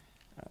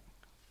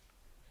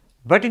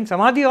 But in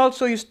samadhi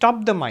also you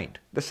stop the mind,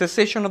 the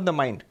cessation of the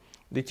mind.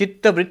 The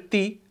chitta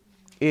vritti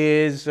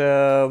is,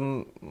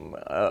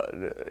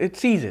 it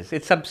ceases,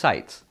 it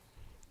subsides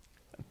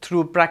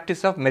through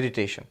practice of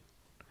meditation.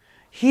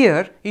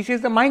 Here, he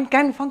says the mind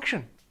can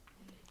function.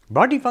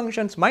 Body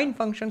functions, mind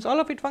functions, all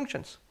of it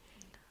functions.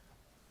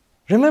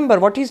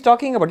 Remember what he is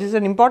talking about, this is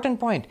an important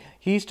point.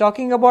 He is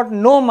talking about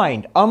no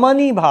mind,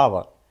 amani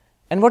bhava.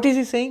 And what is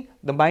he saying?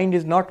 The mind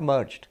is not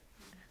merged.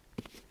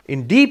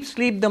 In deep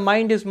sleep, the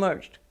mind is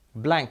merged.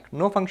 Blank,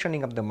 no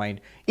functioning of the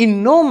mind.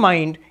 In no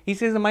mind, he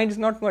says the mind is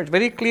not merged.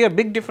 Very clear,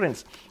 big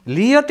difference.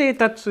 Līyate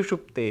tat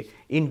suṣupte.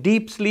 In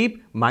deep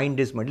sleep, mind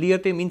is merged.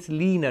 Līyate means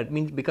leaner,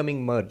 means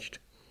becoming merged.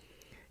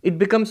 It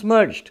becomes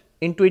merged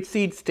into its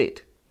seed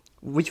state,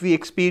 which we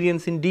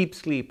experience in deep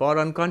sleep or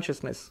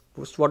unconsciousness,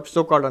 what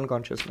so-called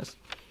unconsciousness.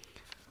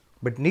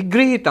 But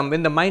nigṛhītaṃ,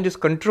 when the mind is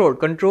controlled,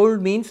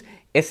 controlled means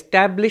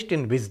established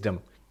in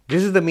wisdom.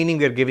 This is the meaning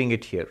we are giving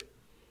it here.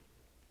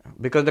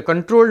 Because the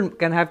control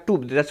can have two.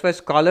 That's why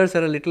scholars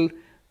are a little,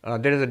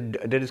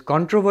 there is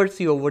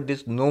controversy over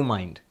this no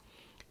mind.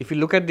 If you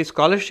look at the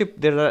scholarship,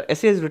 there are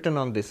essays written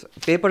on this.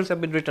 Papers have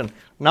been written.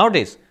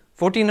 Nowadays,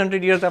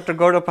 1400 years after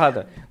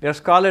Gaudapada, there are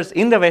scholars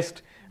in the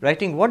West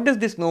writing what does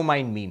this no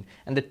mind mean.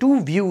 And the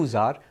two views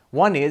are,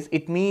 one is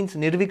it means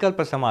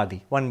nirvikalpa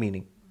samadhi, one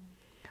meaning.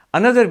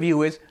 Another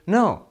view is,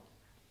 no,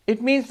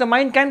 it means the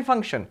mind can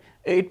function.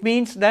 It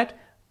means that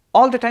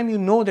all the time you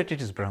know that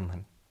it is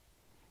Brahman.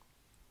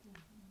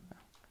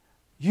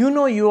 You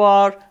know you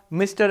are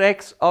Mr.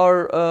 X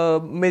or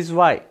Ms.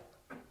 Y.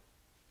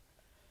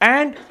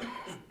 And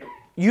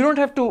you don't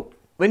have to,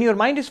 when your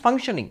mind is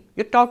functioning,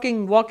 you're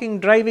talking, walking,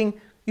 driving,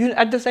 you,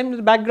 at the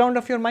same background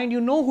of your mind,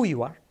 you know who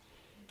you are.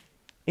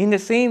 In the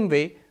same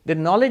way, the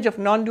knowledge of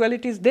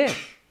non-duality is there.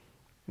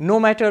 No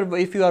matter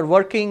if you are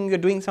working, you're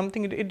doing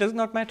something, it does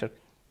not matter.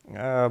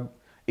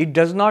 It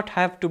does not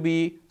have to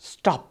be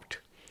stopped.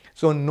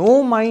 So,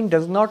 no mind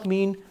does not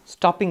mean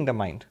stopping the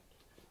mind.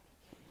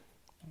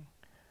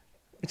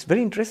 It's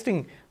very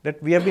interesting that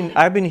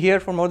I've been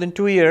here for more than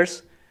 2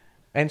 years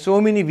and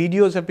so many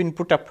videos have been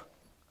put up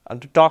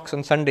on talks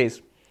on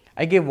Sundays.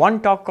 I gave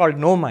one talk called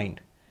No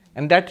Mind,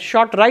 and that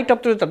shot right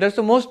up to the top. That's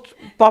the most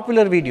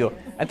popular video.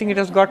 I think it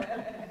has got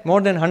more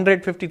than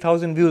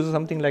 150,000 views or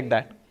something like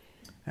that.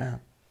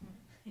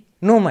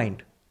 No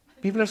mind.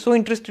 People are so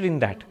interested in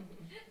that.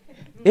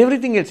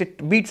 Everything else,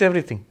 it beats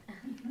everything.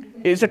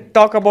 It's a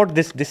talk about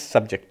this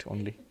subject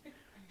only.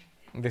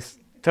 This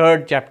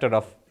third chapter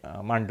of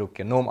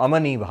Mandukya, no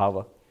amani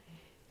bhava.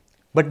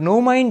 But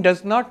no mind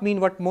does not mean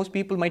what most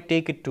people might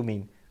take it to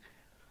mean.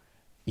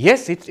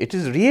 Yes, it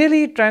is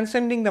really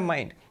transcending the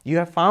mind. You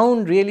have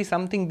found really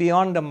something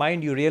beyond the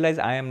mind. You realize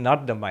I am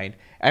not the mind.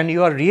 And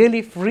you are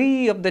really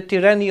free of the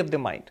tyranny of the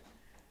mind.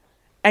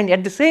 And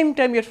at the same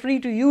time, you're free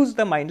to use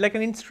the mind like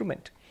an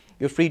instrument.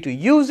 You're free to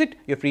use it,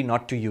 you're free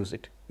not to use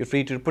it. You're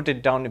free to put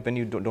it down when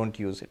you don't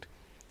use it.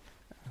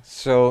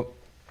 So,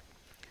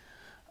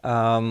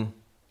 and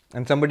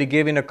somebody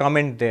gave in a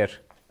comment there.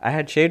 I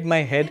had shaved my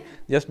head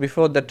just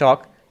before the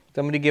talk.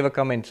 Somebody gave a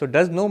comment. So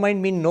does no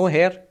mind mean no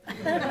hair?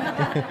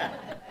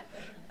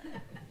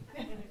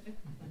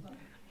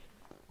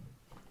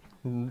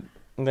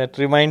 That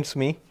reminds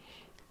me,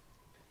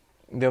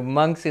 the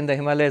monks in the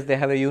Himalayas, they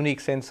have a unique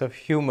sense of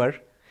humor.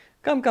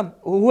 Come.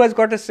 Who has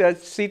got a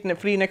seat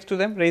free next to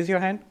them? Raise your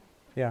hand.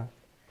 Yeah.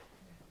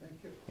 Thank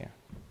you. Yeah.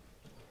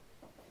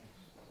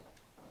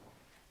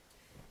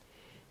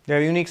 They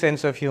have a unique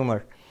sense of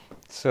humor.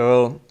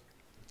 So,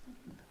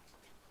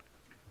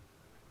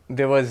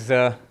 there was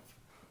a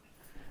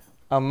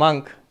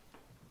monk.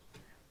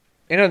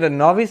 You know, the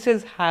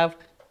novices have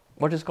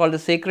what is called a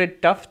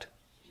sacred tuft,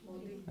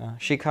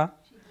 shikha.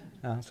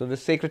 So the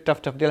sacred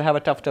tuft of, they'll have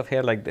a tuft of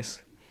hair like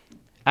this,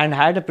 and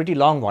had a pretty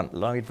long one.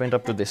 It went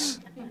up to this.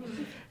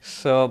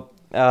 So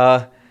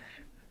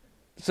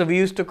we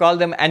used to call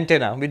them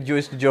antenna, with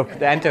Jewish joke,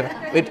 the antenna,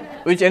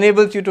 which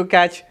enables you to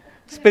catch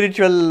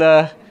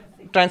spiritual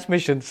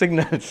transmission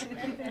signals.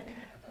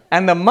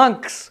 And the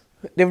monks,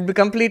 they would be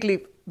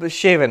completely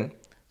shaven.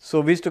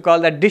 So we used to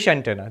call that dish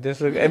antenna. This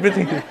is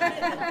everything.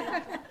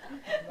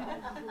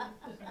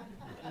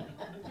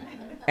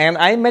 And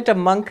I met a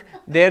monk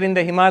there in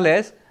the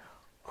Himalayas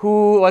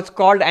who was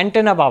called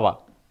Antenna Baba.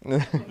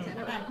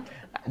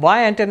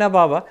 Why Antenna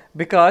Baba?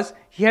 Because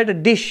he had a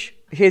dish,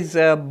 his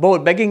bowl,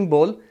 begging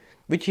bowl,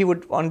 which he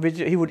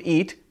would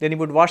eat. Then he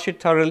would wash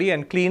it thoroughly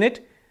and clean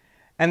it,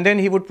 and then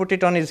he would put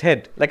it on his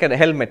head like a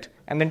helmet,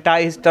 and then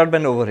tie his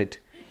turban over it.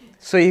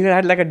 So he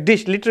had like a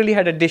dish, literally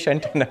had a dish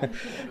antenna.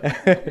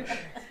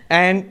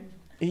 And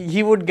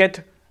he would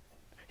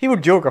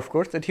joke, of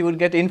course, that he would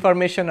get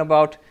information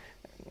about,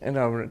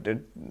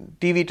 the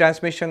TV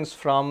transmissions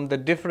from the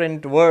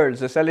different worlds,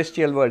 the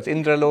celestial worlds,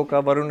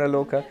 Indraloka,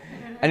 Varunaloka,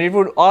 and it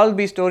would all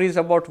be stories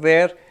about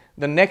where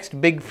the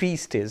next big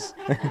feast is.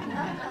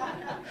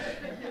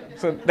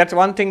 So that's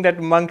one thing that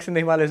monks in the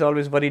Himalayas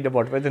always worried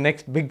about, where the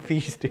next big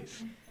feast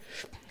is.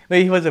 But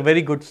he was a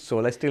very good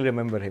soul. I still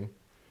remember him.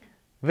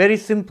 Very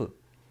simple.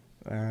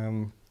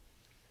 You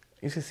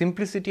see,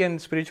 simplicity and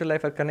spiritual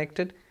life are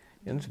connected.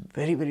 And it's a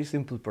very, very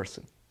simple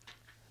person.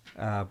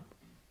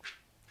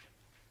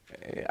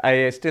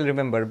 I still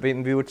remember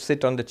when we would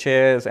sit on the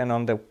chairs and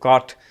on the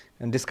cot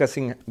and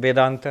discussing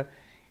Vedanta.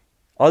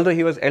 Although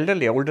he was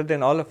elderly, older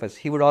than all of us,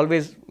 he would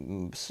always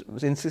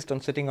insist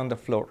on sitting on the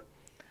floor.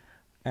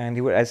 And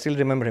I still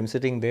remember him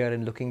sitting there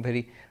and looking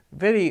very,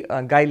 very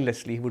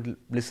guilelessly. He would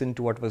listen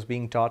to what was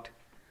being taught.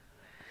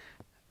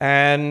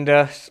 And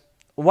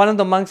one of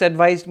the monks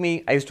advised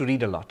me, I used to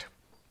read a lot,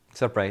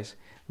 surprise.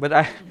 But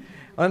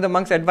one of the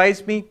monks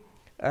advised me,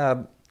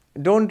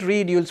 don't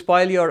read, you'll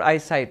spoil your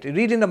eyesight.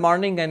 Read in the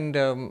morning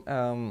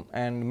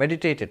and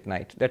meditate at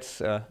night.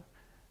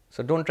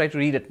 So don't try to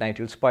read at night,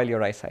 you'll spoil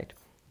your eyesight.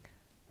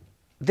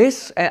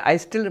 This, I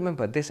still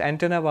remember, this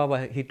Antenna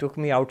Baba, he took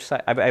me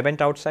outside. I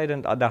went outside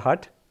in the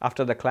hut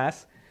after the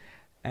class,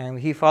 and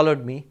he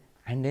followed me,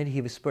 and then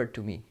he whispered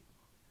to me,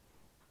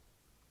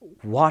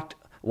 what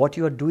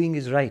you are doing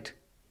is right.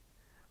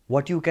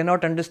 What you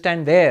cannot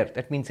understand there,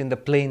 that means in the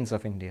plains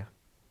of India,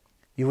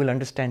 you will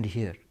understand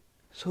here.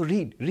 So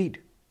read.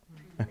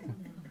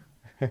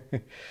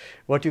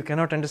 What you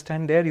cannot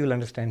understand there, you will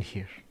understand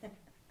here.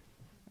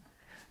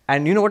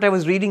 And you know what I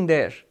was reading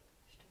there?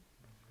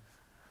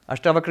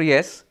 Ashtavakra,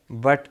 yes,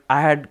 but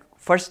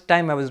first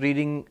time I was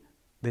reading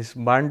this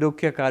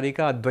Mandukya,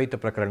 Karika, Advaita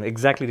Prakarana.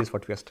 Exactly this is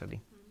what we are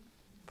studying.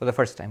 For the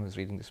first time I was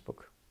reading this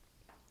book.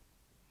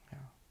 Yeah.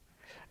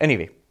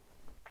 Anyway,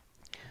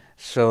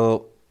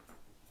 so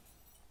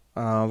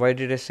why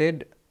did I say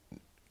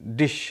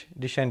dish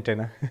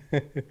antenna?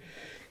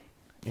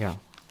 Yeah.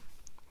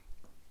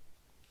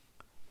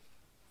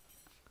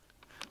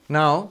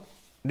 Now,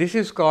 this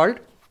is called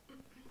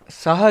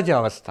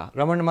Sahajavastha.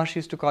 Ramana Maharshi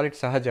used to call it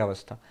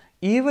Sahajavastha.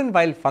 Even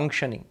while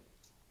functioning,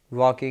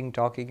 walking,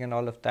 talking and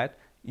all of that,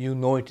 you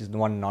know it is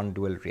one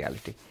non-dual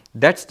reality.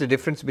 That's the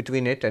difference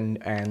between it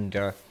and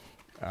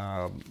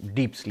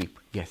deep sleep.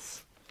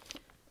 Yes?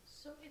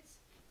 So it's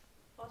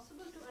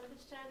possible to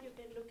understand, you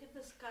can look at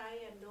the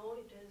sky and know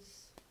it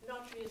is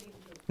not really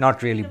blue.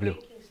 Not really In the blue.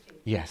 waking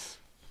state. Yes.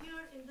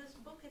 Here in this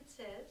book it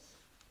says,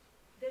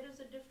 there is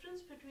a difference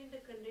between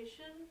the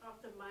condition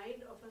of the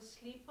mind of a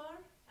sleeper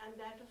and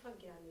that of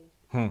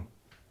Hmm.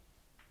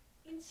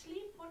 In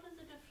sleep, what is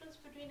the difference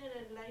between an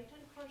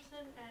enlightened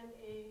person and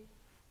a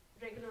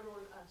regular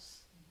old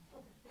us?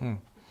 Hmm.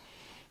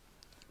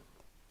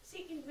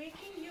 See, in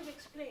waking, you've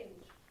explained.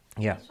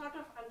 Yeah. We sort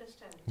of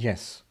understand.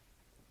 Yes.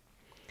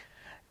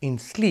 In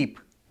sleep,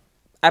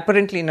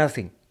 apparently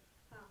nothing.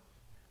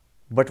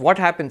 But what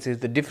happens is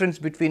the difference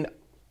between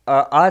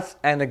us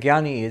and a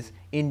jnani is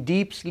in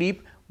deep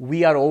sleep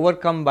we are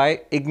overcome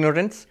by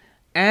ignorance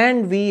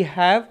and we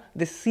have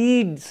the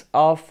seeds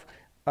of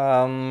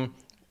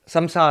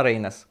samsara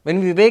in us. When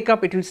we wake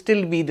up, it will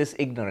still be this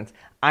ignorance.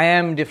 I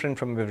am different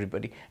from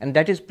everybody, and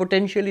that is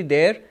potentially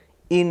there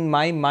in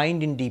my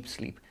mind in deep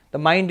sleep. The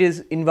mind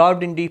is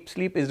involved in deep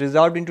sleep, is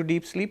resolved into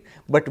deep sleep,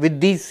 but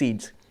with these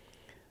seeds.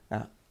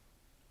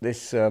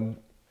 This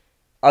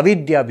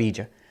avidya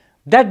bija.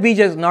 That bija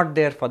is not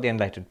there for the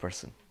enlightened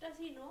person. Does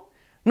he know?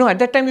 No, at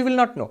that time he will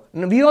not know.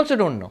 No, we also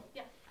don't know.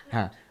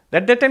 Yeah.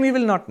 At that time he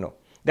will not know.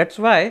 That's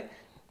why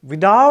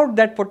without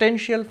that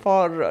potential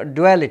for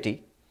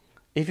duality,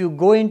 if you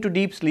go into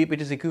deep sleep,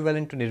 it is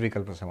equivalent to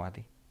nirvikalpa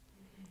samadhi.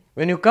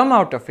 When you come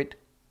out of it,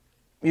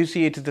 you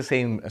see it is the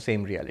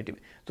same reality.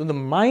 So the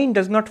mind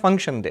does not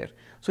function there.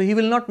 So he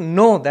will not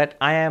know that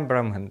I am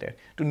Brahman there.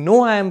 To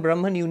know I am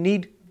Brahman, you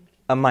need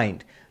a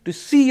mind. To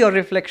see your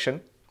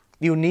reflection,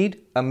 you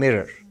need a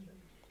mirror.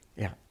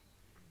 Yeah.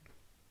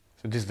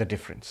 So this is the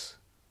difference.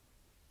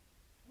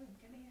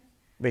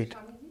 Wait.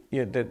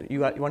 Yeah, you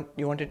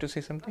wanted to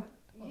say something?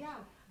 Yeah,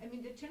 I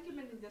mean, the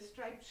gentleman in the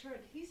striped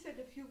shirt, he said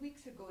a few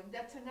weeks ago, and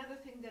that's another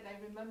thing that I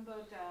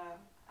remembered at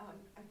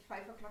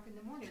 5 o'clock in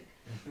the morning.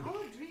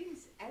 Our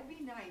dreams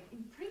every night,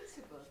 in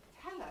principle,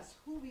 tell us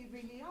who we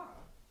really are.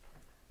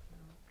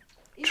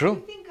 If True.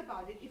 you think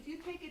about it, if you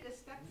take it a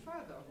step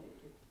further,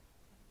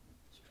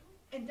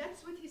 and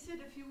that's what he said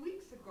a few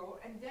weeks ago,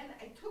 and then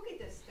I took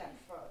it a step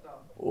further.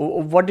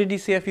 What did he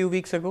say a few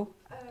weeks ago?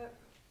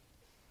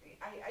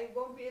 I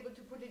won't be able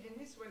to put it in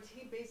his words.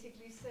 He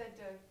basically said,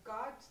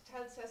 God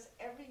tells us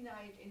every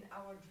night in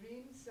our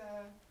dreams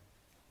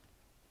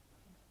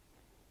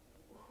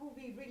who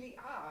we really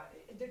are.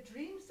 The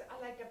dreams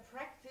are like a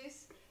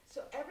practice.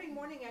 So every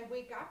morning I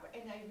wake up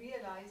and I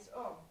realize,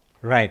 oh,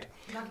 Right.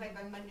 not like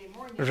on Monday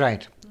morning.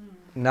 Right.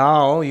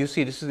 Now, you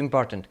see, this is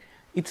important.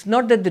 It's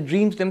not that the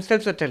dreams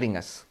themselves are telling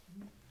us.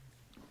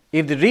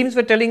 If the dreams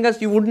were telling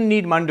us, you wouldn't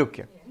need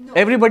Mandukya. No.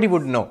 Everybody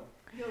would know.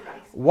 You're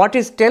right. What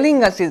is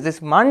telling us is this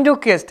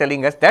Mandukya is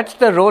telling us, that's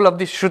the role of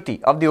the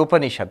Shruti, of the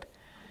Upanishad.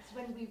 It's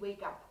when we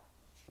wake up.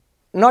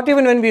 Not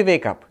even when we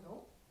wake up.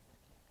 No?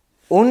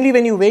 Only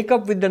when you wake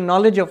up with the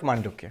knowledge of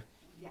Mandukya.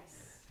 Yes.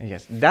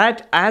 Yes.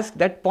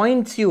 That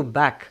points you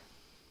back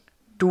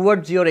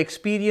towards your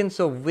experience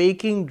of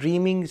waking,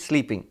 dreaming,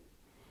 sleeping.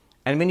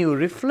 And when you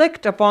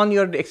reflect upon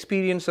your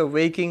experience of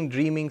waking,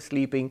 dreaming,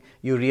 sleeping,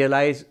 you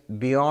realize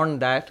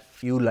beyond that,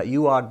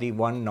 you are the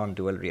one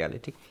non-dual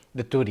reality,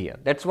 the Turiya.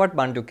 That's what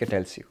Mandukya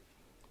tells you.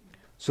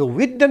 So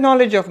with the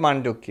knowledge of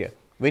Mandukya,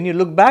 when you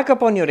look back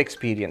upon your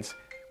experience,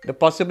 the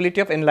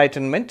possibility of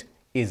enlightenment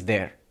is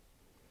there.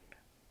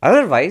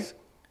 Otherwise,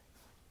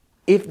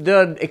 if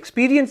the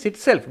experience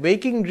itself,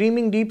 waking,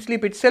 dreaming, deep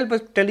sleep itself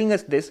was telling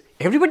us this,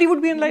 everybody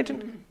would be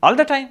enlightened all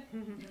the time.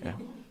 Yeah.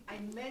 I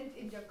meant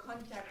in the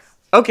context.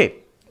 Okay.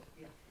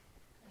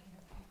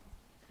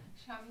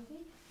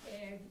 Swamiji,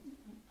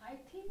 I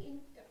think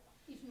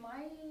if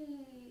my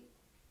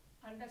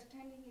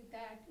understanding is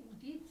that in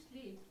deep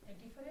sleep, the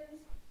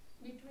difference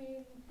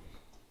between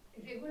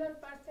regular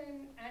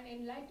person and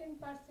enlightened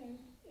person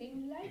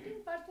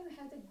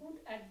has a good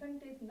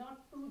advantage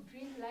not to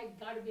dream like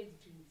garbage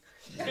dreams.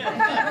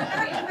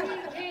 Every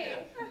day,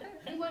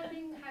 human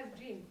being has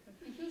dreamed.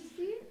 If you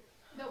see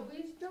the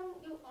wisdom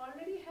you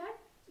already had,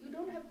 you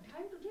don't have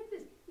time to dream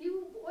this.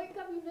 You wake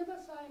up, you never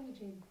saw any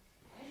dream.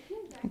 I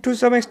think that To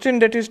some extent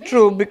that is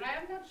true. maybe,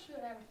 I am not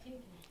sure, I am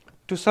thinking.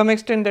 To some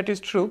extent that is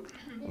true,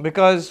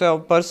 because a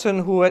person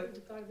who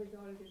Garbage all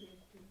the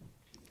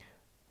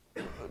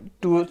day.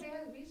 to They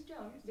have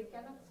wisdom, they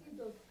cannot see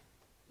those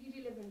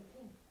irrelevant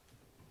things.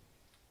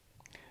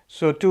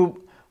 so to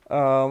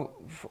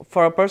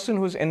for a person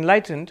who is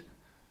enlightened,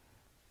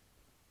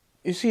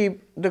 you see,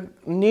 the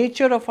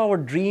nature of our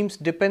dreams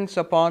depends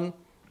upon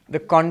the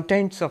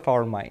contents of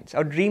our minds.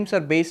 Our dreams are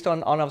based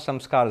on our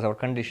samskaras, our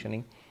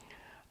conditioning.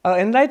 An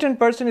enlightened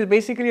person is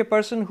basically a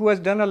person who has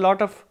done a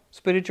lot of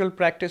spiritual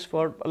practice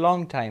for a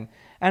long time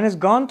and has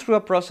gone through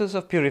a process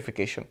of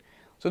purification.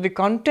 So the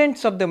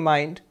contents of the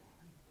mind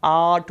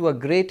are to a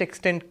great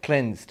extent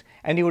cleansed,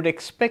 and you would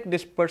expect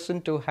this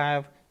person to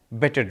have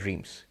better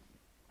dreams.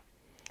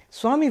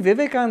 Swami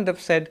Vivekananda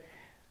said,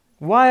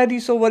 why are you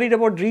so worried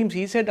about dreams?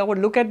 He said,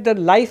 look at the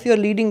life you are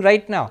leading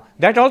right now.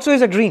 That also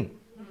is a dream.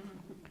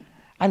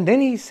 And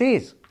then he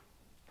says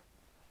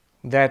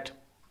that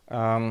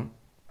in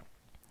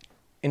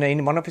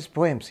one of his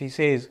poems, he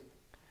says,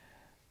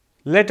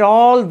 let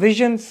all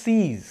vision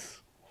cease.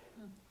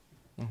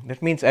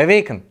 That means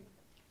awaken.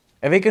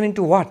 Awaken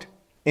into what?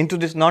 Into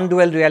this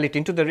non-dual reality,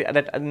 into the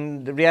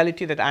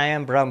reality that I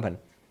am Brahman.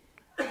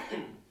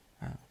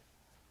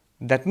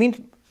 That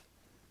means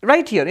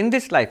right here in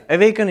this life,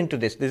 awaken into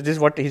this. This is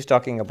what he's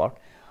talking about.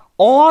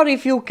 Or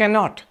if you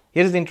cannot,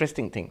 here's the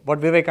interesting thing, what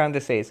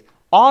Vivekananda says,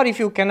 or if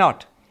you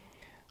cannot,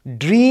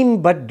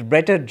 dream but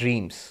better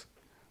dreams,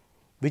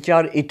 which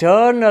are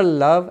eternal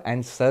love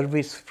and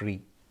service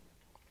free.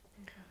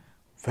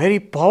 Very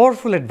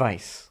powerful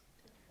advice.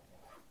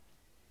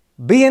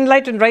 Be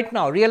enlightened right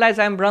now. Realize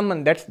I am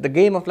Brahman. That's the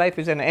game of life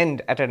is at an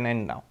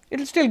end now. It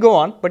will still go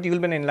on, but you will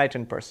be an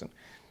enlightened person.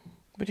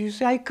 But you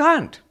say, I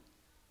can't.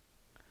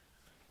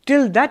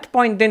 Till that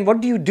point, then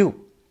what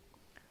do?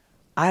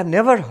 I have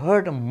never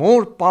heard a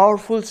more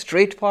powerful,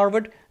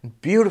 straightforward,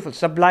 beautiful,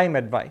 sublime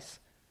advice.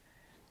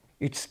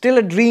 It's still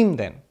a dream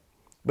then.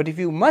 But if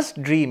you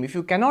must dream, if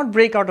you cannot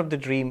break out of the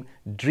dream,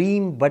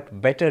 dream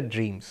but better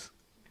dreams,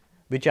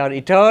 which are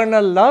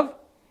eternal love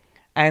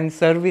and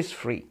service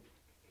free.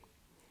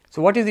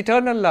 So what is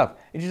eternal love?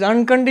 It is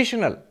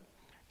unconditional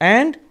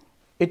and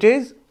it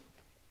is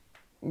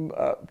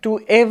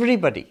to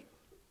everybody.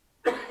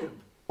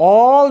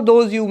 All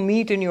those you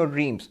meet in your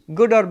dreams,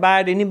 good or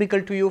bad,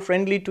 inimical to you,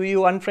 friendly to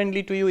you,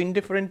 unfriendly to you,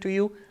 indifferent to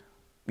you,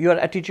 your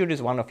attitude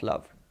is one of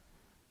love.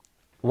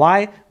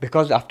 Why?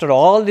 Because after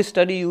all this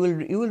study, you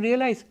will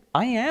realize,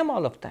 I am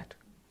all of that.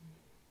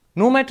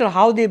 No matter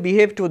how they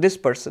behave to this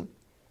person,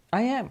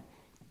 I am.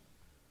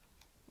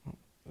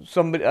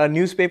 A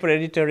newspaper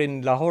editor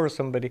in Lahore or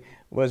somebody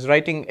was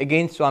writing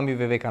against Swami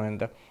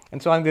Vivekananda.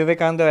 And Swami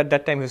Vivekananda at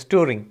that time was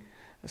touring.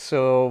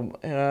 So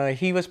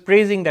he was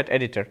praising that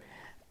editor.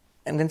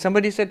 And then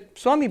somebody said,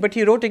 Swami, but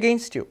he wrote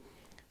against you.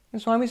 And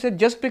Swami said,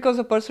 just because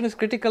a person is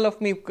critical of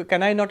me,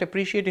 can I not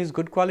appreciate his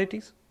good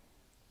qualities?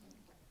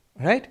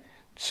 Right?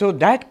 So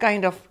that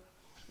kind of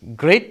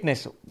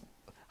greatness,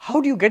 how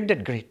do you get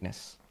that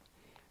greatness?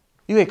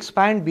 You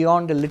expand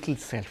beyond the little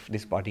self,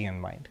 this body and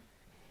mind.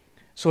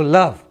 So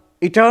love,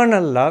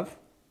 eternal love,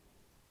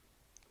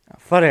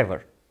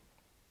 forever.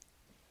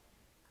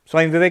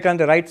 Swami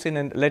Vivekananda writes in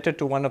a letter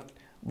to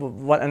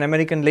an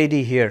American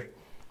lady here.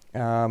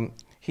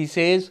 He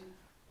says,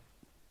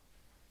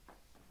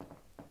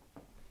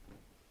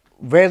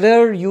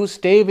 whether you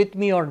stay with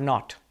me or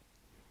not,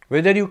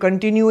 whether you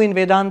continue in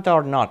Vedanta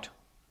or not,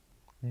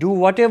 do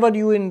whatever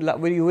you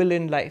will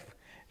in life,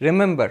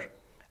 remember,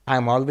 I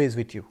am always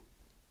with you.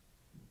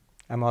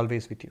 I am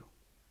always with you.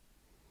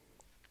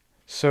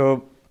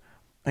 So,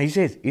 he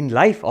says, in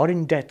life or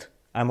in death,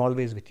 I am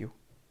always with you.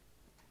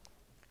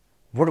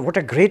 What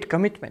a great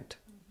commitment.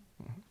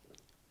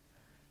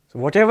 So,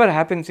 whatever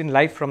happens in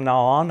life from now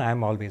on, I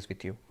am always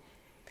with you.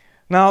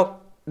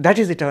 Now, that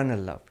is eternal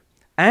love.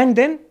 And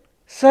then,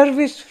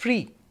 service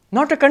free.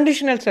 Not a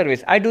conditional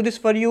service. I do this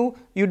for you,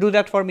 you do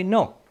that for me.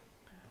 No.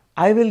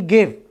 I will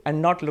give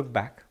and not look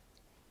back.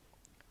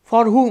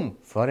 For whom?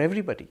 For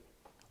everybody.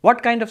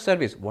 What kind of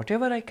service?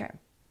 Whatever I can.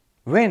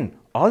 When?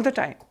 All the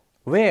time.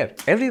 Where?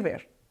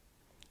 Everywhere.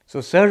 So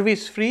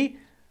service free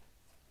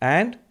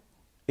and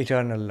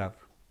eternal love.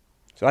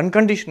 So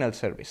unconditional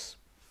service.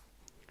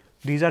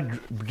 These are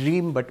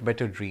dream but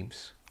better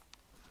dreams.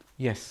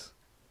 Yes.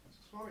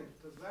 Swami,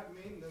 does that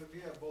mean there will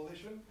be a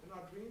volition in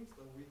our dreams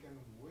that we can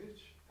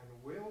wish and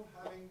will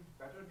having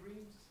better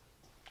dreams?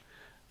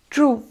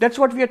 True, that's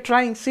what we are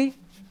trying. See,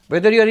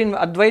 whether you are in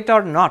Advaita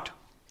or not.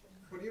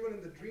 But even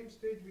in the dream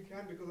stage we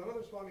can, because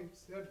another Swami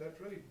said that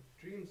really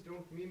dreams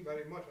don't mean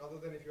very much other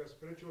than if you have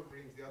spiritual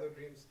dreams, the other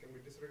dreams can be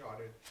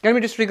disregarded. Can be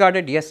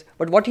disregarded, yes.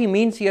 But what he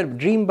means here,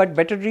 dream but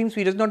better dreams,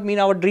 he does not mean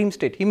our dream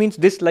state. He means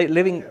this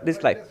living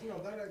this life. Yes,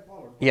 no, that I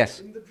followed.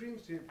 Yes. In the dream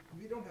state,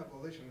 we don't have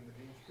volition in the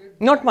dream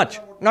state. Not much,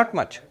 not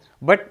much.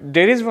 But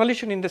there is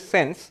volition in the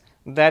sense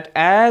that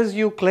as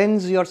you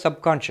cleanse your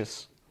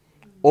subconscious,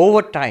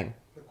 over time,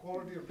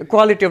 the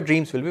quality of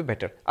dreams will be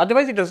better.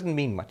 Otherwise, it doesn't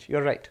mean much.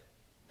 You're right.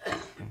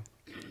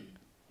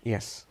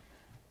 Yes.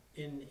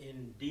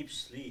 In deep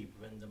sleep,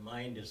 when the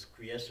mind is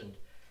quiescent,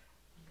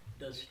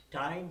 does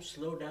time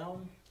slow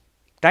down?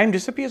 Time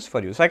disappears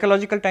for you.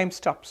 Psychological time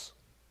stops.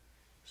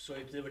 So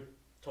if there were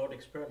thought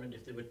experiment,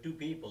 if there were two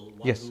people,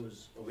 one Yes.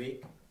 who's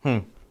awake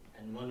and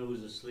one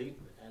who's asleep,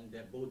 and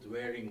they're both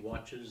wearing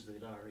watches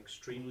that are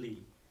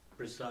extremely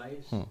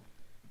precise,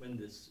 when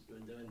the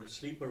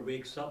sleeper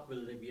wakes up,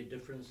 will there be a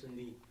difference in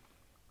the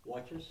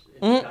watches?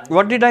 In time?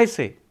 What did I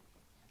say?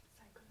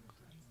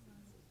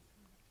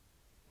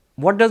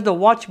 What does the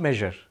watch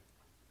measure?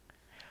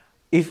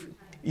 If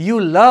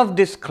you love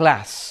this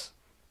class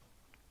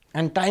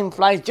and time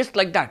flies just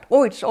like that,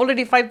 oh, it's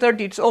already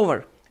 5:30, it's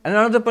over. And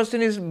another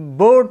person is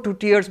bored to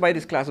tears by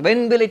this class.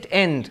 When will it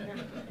end?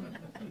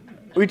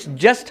 It's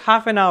just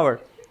half an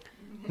hour.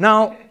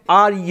 Now,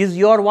 is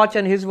your watch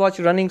and his watch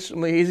running?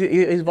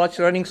 His watch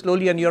running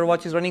slowly and your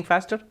watch is running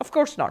faster? Of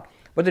course not.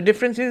 But the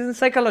difference is in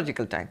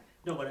psychological time.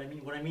 No, but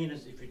what I mean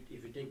is, if you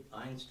take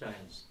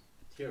Einstein's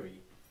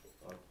theory.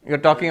 You're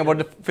talking about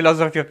the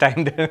philosophy of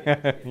time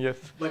there. Yes.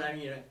 But I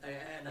mean,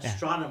 an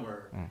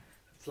astronomer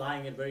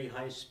flying at very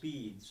high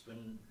speeds,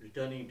 when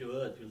returning to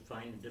Earth, will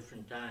find a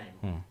different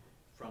time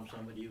from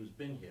somebody who's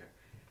been here.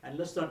 And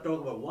let's not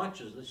talk about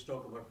watches, let's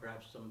talk about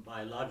perhaps some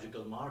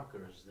biological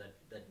markers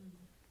that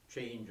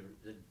change or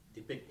that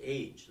depict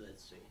age,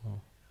 let's say.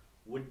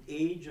 would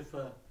age of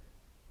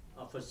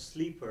a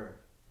sleeper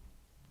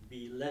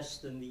be less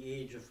than the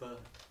age of a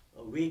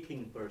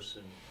waking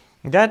person?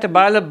 That a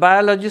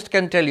biologist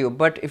can tell you,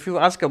 but if you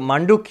ask a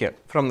Mandukya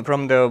from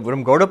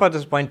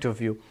Gaudapada's point of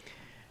view,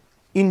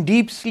 in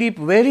deep sleep,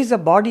 where is a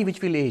body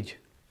which will age?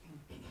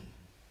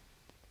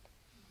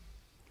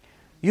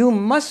 You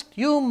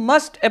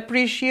must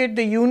appreciate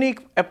the unique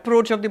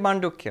approach of the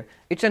Mandukya.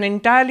 It's an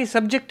entirely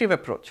subjective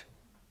approach.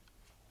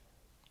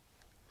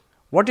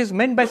 What is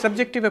meant by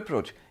subjective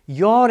approach?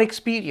 Your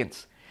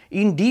experience.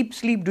 In deep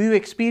sleep, do you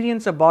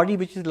experience a body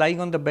which is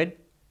lying on the bed?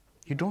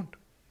 You don't.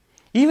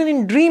 Even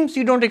in dreams,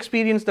 you don't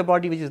experience the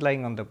body which is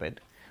lying on the bed.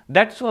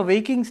 That's a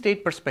waking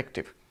state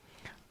perspective.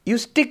 You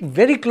stick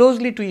very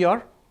closely to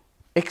your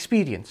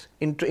experience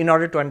in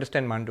order to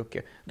understand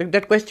Mandukya.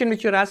 That question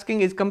which you're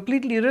asking is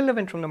completely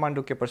irrelevant from the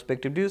Mandukya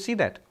perspective. Do you see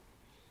that?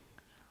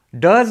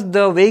 Does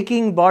the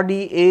waking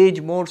body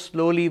age more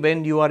slowly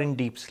when you are in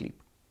deep sleep?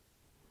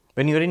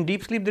 When you are in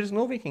deep sleep, there is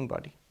no waking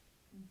body.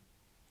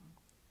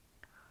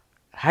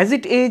 Has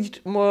it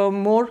aged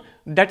more?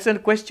 That's a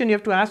question you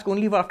have to ask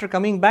only after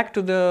coming back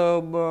to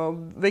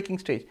the waking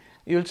stage.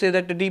 You'll say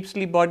that the deep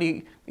sleep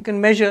body, you can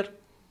measure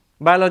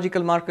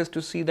biological markers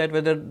to see that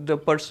whether the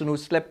person who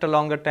slept a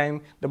longer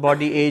time, the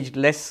body aged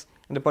less,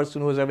 and the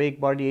person who was awake,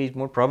 body aged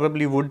more,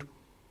 probably would.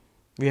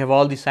 We have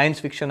all the science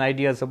fiction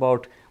ideas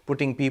about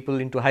putting people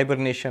into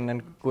hibernation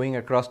and going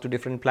across to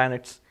different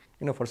planets,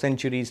 for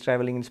centuries,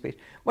 traveling in space.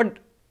 But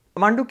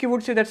Mandukya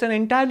would say that's an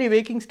entirely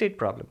waking state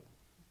problem.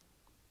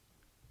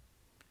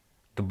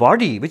 The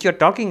body which you are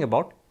talking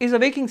about is a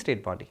waking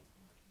state body.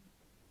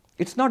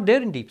 It's not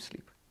there in deep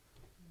sleep.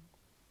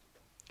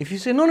 If you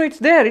say, no, it's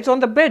there, it's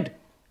on the bed,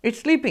 it's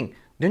sleeping,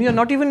 then you're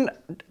not even,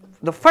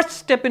 the first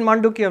step in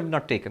Mandukya you have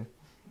not taken,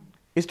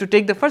 is to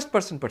take the first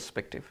person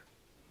perspective,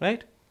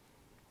 right?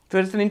 So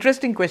it's an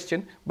interesting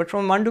question, but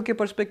from a Mandukya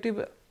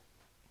perspective,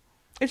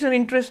 it's an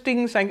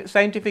interesting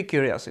scientific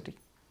curiosity.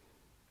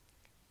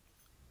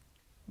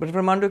 But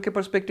from a Mandukya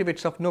perspective,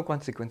 it's of no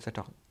consequence at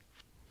all.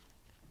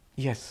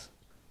 Yes?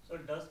 So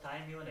does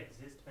time even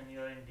exist when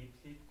you are in deep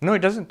sleep? No, it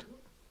doesn't.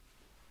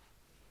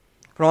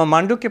 From a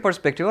Mandukya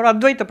perspective or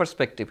Advaita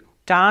perspective,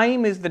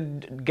 time is the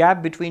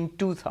gap between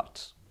two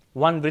thoughts,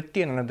 one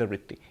vritti and another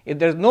vritti. If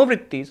there is no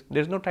vrittis,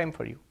 there is no time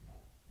for you.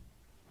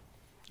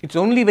 It's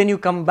only when you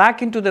come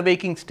back into the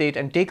waking state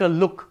and take a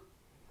look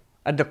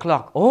at the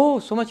clock. Oh,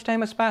 so much time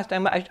has passed.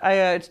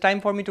 It's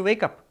time for me to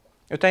wake up.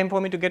 It's time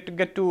for me to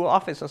get to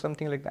office or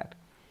something like that.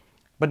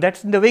 But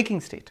that's in the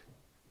waking state.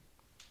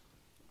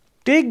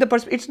 Take the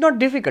perspective. It's not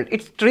difficult.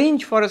 It's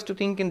strange for us to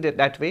think in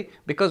that way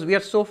because we are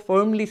so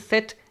firmly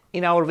set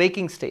in our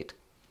waking state.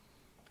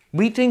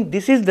 We think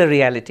this is the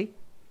reality.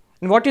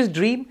 And what is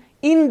dream?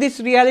 In this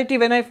reality,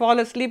 when I fall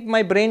asleep,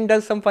 my brain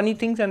does some funny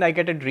things and I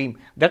get a dream.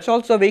 That's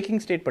also a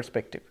waking state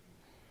perspective.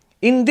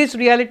 In this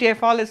reality, I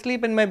fall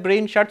asleep and my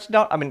brain shuts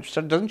down.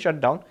 Doesn't shut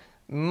down.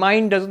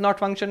 Mind does not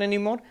function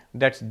anymore.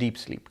 That's deep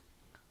sleep.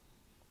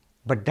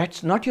 But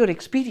that's not your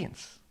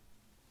experience.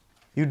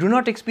 You do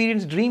not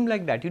experience dream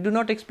like that. You do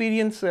not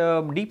experience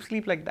deep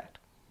sleep like that.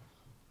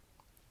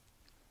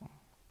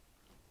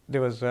 There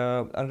was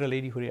another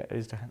lady who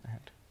raised her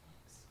hand.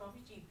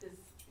 Swamiji, this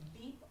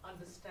deep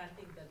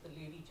understanding that the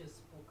lady just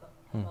spoke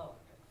about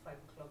at 5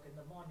 o'clock in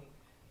the morning.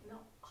 Now,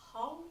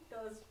 how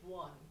does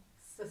one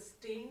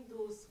sustain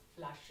those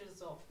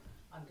flashes of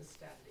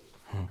understanding?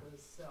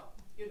 Because,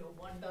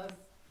 one does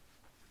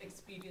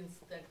experience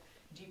that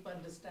deep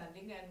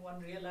understanding and one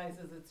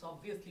realizes it's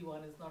obviously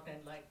one is not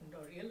enlightened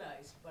or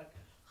realized, but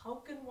how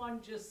can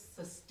one just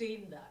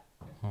sustain that?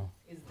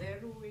 Is there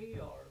a way,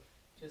 or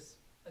just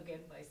again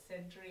by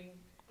centering,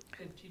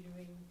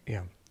 continuing the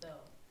Shravana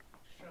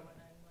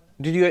and Manana?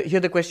 Did you hear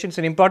the question? It's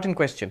an important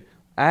question.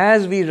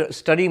 As we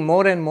study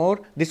more and more,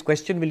 this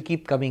question will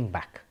keep coming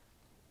back.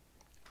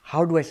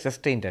 How do I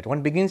sustain that?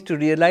 One begins to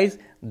realize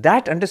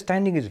that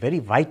understanding is very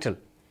vital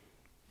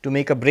to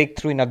make a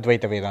breakthrough in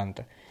Advaita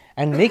Vedanta.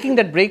 And making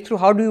that breakthrough,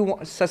 how do you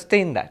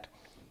sustain that?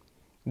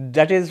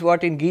 That is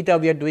what in Gita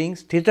we are doing,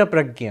 sthita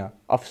prajña,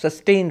 of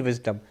sustained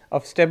wisdom,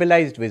 of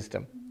stabilized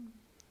wisdom.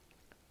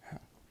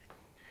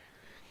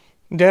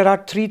 There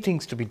are three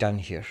things to be done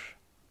here.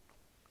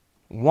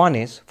 One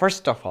is,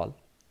 first of all,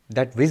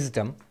 that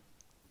wisdom,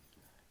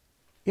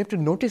 you have to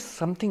notice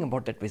something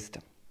about that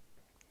wisdom.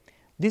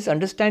 This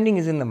understanding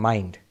is in the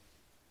mind,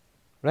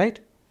 right?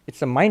 It's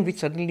the mind which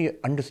suddenly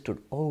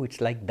understood, oh,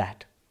 it's like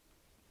that.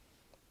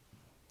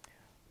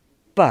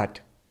 But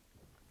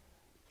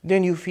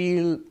then you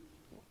feel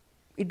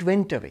it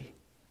went away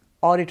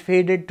or it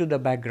faded to the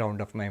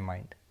background of my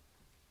mind.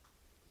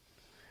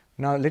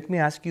 Now let me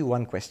ask you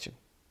one question.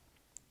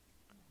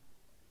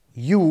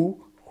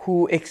 You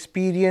who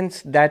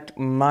experience that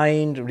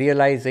mind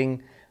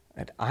realizing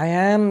that I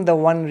am the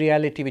one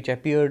reality which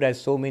appeared as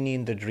so many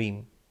in the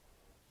dream,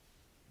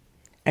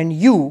 and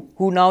you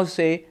who now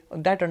say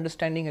that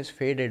understanding has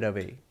faded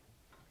away,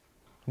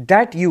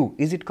 that you,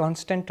 is it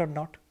constant or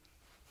not?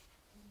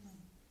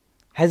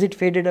 Has it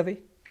faded away?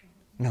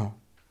 No.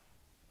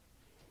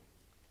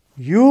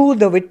 You,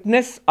 the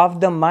witness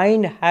of the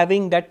mind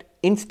having that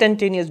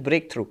instantaneous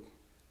breakthrough.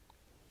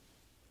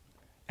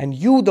 And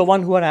you, the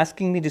one who are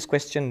asking me this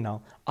question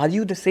now, are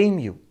you the same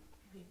you?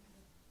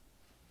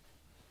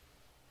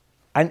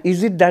 And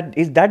is that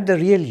the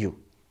real you?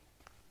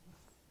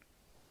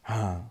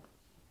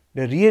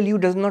 The real you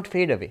does not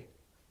fade away.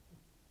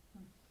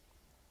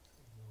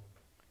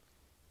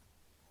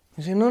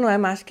 You say, no,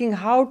 I'm asking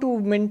how to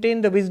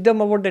maintain the wisdom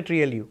about that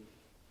real you.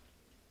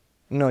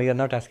 No, you're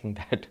not asking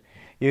that.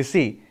 You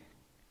see,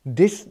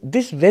 this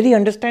very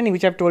understanding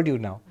which I've told you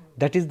now,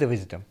 that is the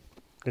wisdom.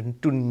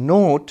 To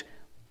note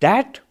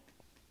that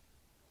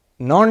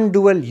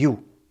non-dual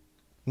you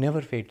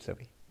never fades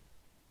away.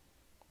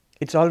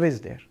 It's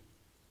always there.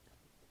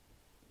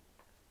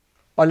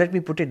 Or let me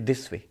put it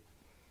this way.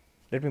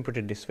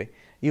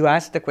 You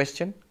ask the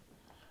question,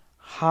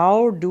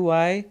 how do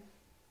I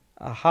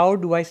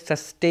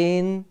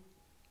sustain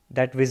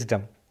that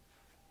wisdom?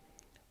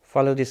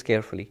 Follow this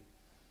carefully.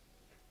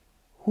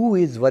 Who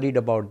is worried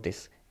about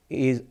this?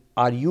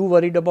 Are you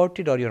worried about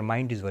it or your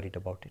mind is worried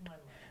about it?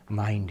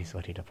 Mind is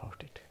worried about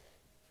it.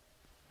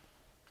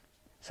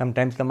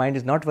 Sometimes the mind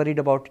is not worried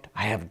about it.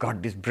 I have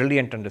got this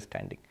brilliant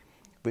understanding.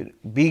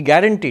 Be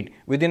guaranteed,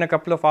 within a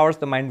couple of hours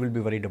the mind will be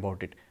worried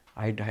about it.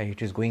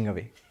 It is going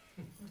away.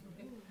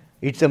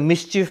 It's a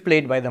mischief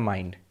played by the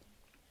mind.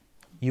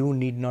 You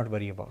need not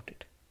worry about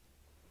it.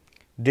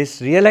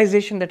 This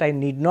realization that I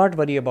need not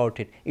worry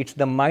about it, it's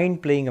the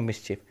mind playing a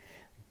mischief.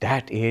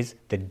 That is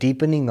the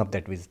deepening of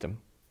that wisdom.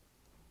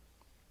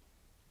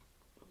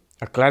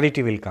 A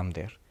clarity will come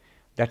there.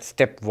 That's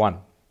step 1.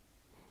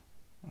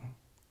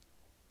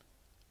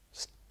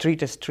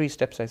 Three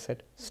steps I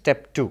said.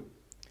 Step 2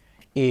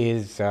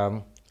 is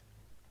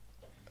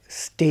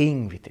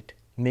staying with it,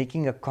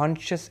 making a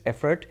conscious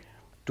effort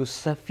to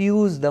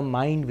suffuse the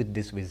mind with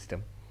this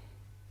wisdom.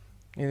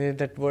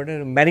 That word,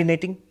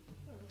 marinating,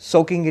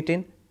 soaking it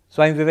in.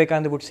 Swami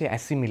Vivekananda would say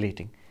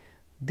assimilating.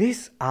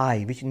 This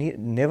I, which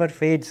never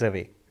fades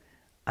away,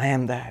 I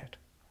am that.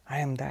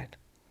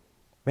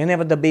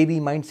 Whenever the baby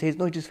mind says,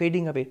 no, it is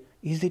fading away,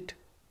 is it?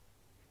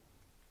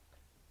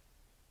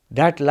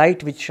 That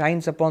light which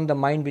shines upon the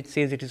mind which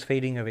says it is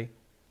fading away,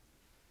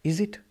 is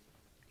it?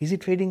 Is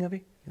it fading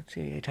away?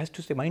 It has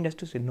to say, mind has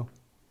to say, no.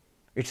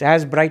 It's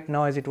as bright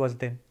now as it was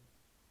then.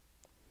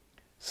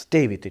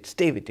 Stay with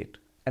it.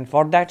 And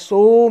for that,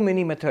 so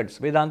many methods,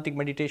 Vedantic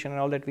meditation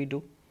and all that we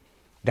do,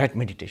 that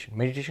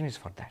meditation is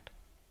for that.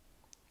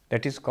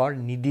 That is called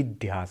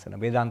nididhyasana,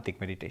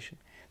 Vedantic meditation.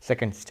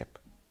 Second step.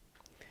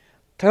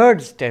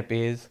 Third step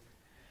is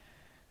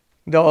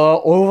the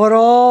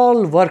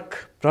overall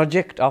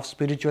project of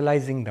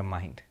spiritualizing the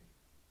mind.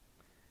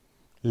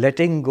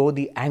 Letting go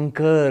the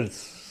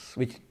anchors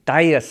which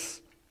tie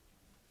us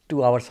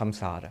to our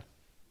samsara.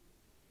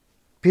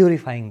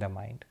 Purifying the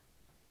mind.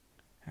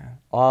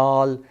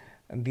 All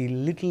the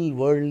little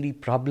worldly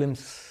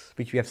problems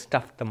which we have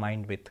stuffed the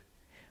mind with.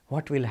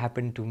 What will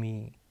happen to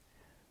me?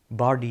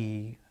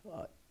 Body,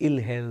 ill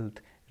health,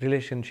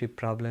 relationship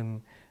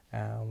problem,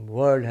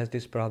 world has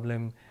this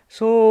problem.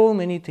 So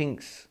many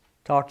things,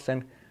 thoughts,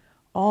 and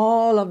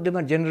all of them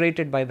are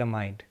generated by the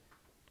mind.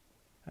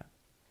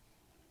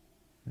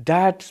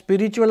 That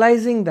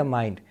spiritualizing the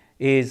mind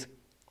is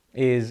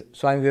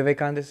Swami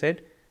Vivekananda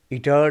said,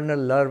 eternal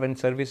love and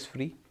service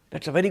free.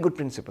 That's a very good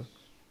principle.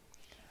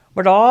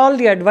 But all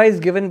the advice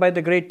given by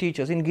the great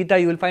teachers, in Gita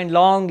you will find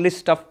long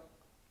list of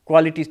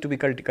qualities to be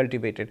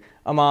cultivated.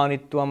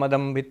 Amanitvam,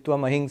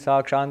 adambhitvam,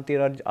 ahimsa,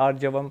 kshanti,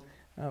 arjavam,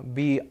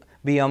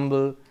 be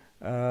humble,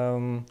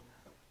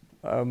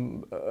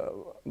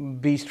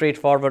 be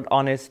straightforward,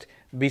 honest,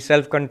 be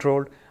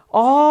self-controlled.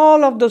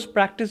 All of those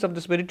practice of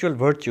the spiritual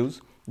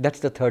virtues, that's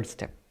the third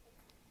step,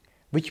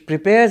 which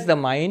prepares the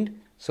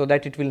mind so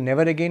that it will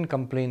never again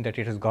complain that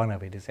it has gone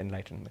away, this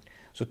enlightenment.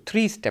 So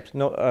 3 steps.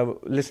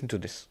 Listen to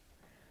this.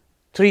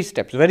 3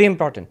 steps, very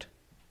important.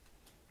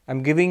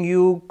 I'm giving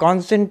you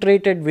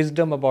concentrated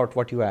wisdom about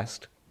what you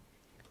asked.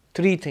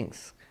 3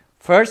 things.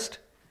 First,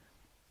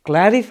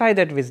 clarify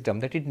that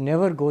wisdom, that it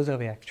never goes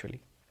away actually.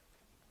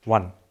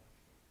 1.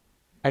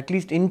 At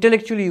least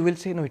intellectually you will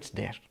say, no, it's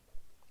there,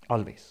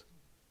 always.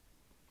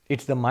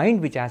 It's the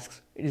mind which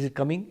asks, is it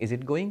coming? Is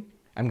it going?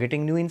 I'm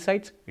getting new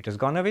insights. It has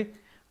gone away.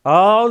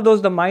 All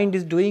those the mind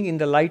is doing in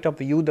the light of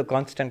you, the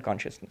constant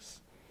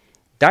consciousness.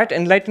 That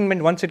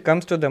enlightenment, once it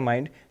comes to the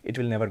mind, it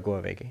will never go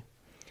away again.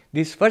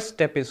 This first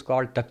step is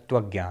called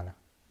tattva-jnana.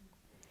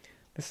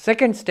 The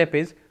second step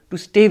is to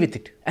stay with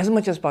it as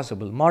much as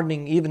possible,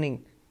 morning,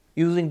 evening,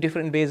 using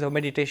different ways of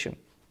meditation.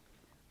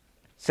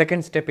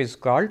 Second step is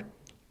called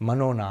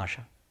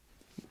manonasha.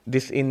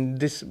 In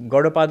this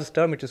Gaudapada's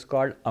term, it is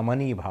called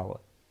amani-bhava.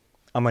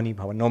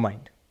 Amani-bhava, no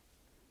mind.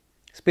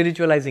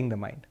 Spiritualizing the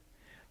mind.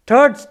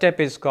 Third step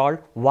is called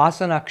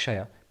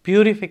vasanakshaya,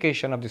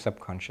 purification of the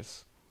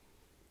subconscious.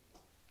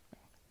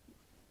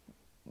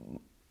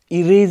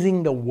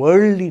 Erasing the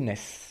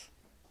worldliness.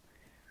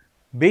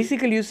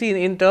 Basically, you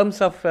see, in terms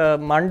of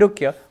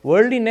Mandukya,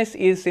 worldliness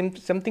is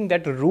something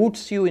that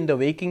roots you in the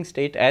waking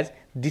state as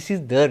this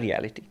is the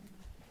reality.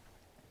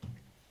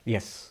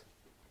 Yes.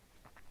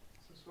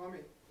 So, Swami,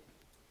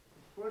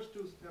 the first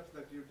 2 steps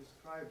that you described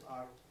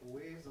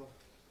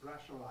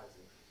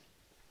rationalizing.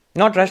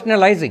 Not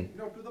rationalizing.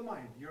 No, to the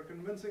mind. You're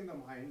convincing the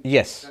mind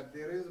Yes. that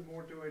there is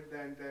more to it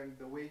than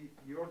the way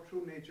your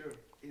true nature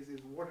is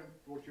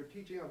what you're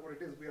teaching us, what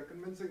it is. We are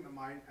convincing the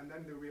mind, and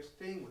then we are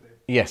staying with it.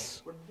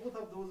 Yes. But both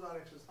of those are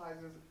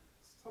exercises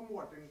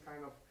somewhat in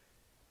kind of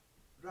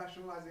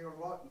rationalizing or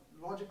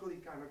logically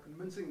kind of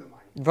convincing the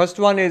mind. First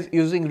one is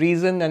using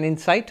reason and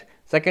insight.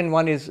 Second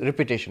one is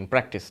repetition,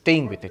 practice,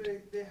 staying with it.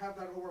 They have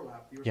that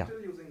overlap. You're Yeah.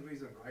 still using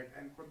reason, right?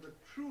 But the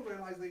true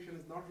realization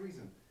is not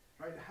reason,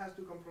 right? It has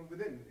to come from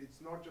within.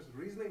 It's not just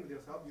reasoning with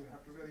yourself. You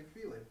have to really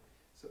feel it.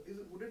 So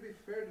would it be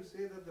fair to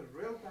say that the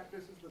real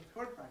practice is the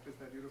third practice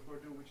that you refer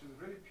to, which is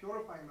really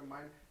purifying the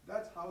mind?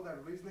 That's how that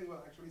reasoning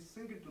will actually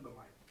sink into the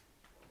mind.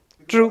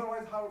 Because True.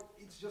 otherwise, how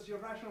it's just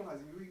you're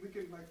rationalizing. We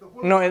can like the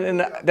whole. No,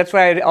 and that's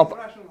why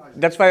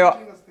that's why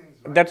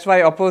that's why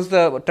I oppose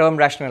the term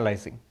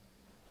rationalizing.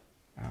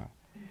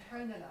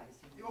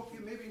 Internalizing. Okay,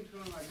 maybe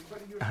internalizing,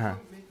 but you're Uh-huh.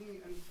 still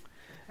making an.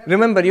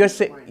 Remember,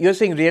 you're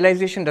saying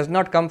realization does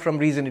not come from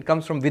reason; it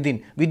comes from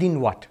within.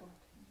 Within what?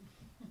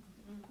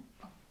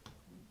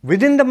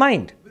 Within the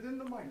mind. Within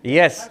the mind.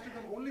 Yes. It has to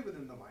come only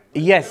within the mind.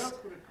 Yes. Where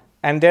else could it come?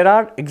 And there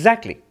are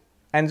exactly,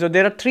 and so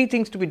there are three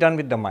things to be done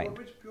with the For mind.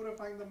 which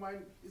purifying the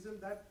mind,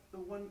 isn't that the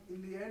one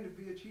in the end? If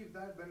we achieve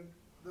that, then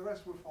the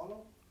rest will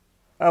follow.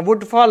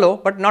 Would follow,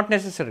 but not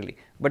necessarily.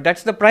 But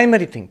that's the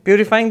primary thing: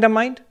 purifying the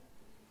mind,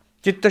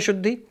 chitta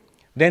shuddhi,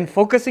 then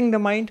focusing the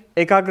mind,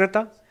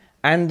 ekagrata,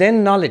 and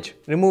then knowledge,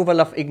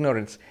 removal of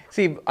ignorance.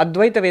 See,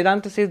 Advaita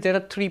Vedanta says there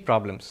are three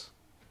problems: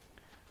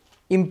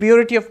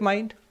 impurity of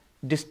mind,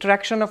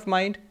 distraction of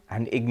mind,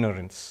 and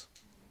ignorance.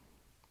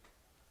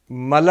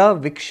 Mala,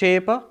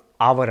 vikshepa,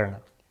 avarana.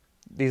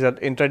 These are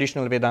in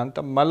traditional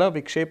Vedanta. Mala,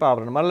 vikshepa,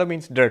 avarana. Mala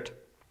means dirt.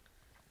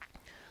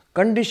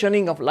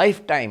 Conditioning of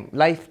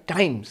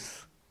lifetimes.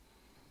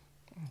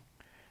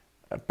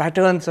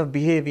 Patterns of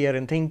behavior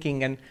and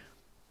thinking and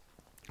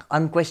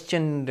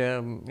unquestioned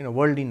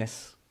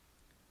worldliness.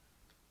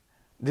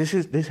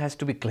 This has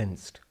to be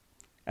cleansed,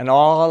 and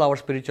all our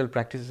spiritual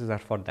practices are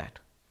for that.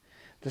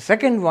 The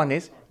second one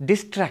is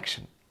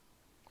distraction.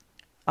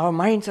 Our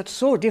minds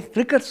are they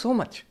flicker so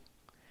much,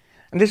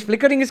 and this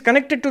flickering is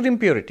connected to the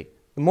impurity.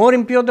 The more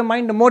impure the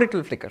mind, the more it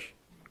will flicker.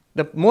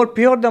 The more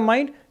pure the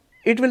mind,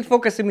 it will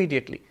focus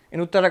immediately.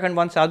 In Uttarakhand,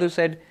 one sadhu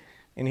said,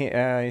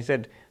 he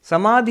said,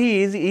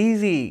 "Samadhi is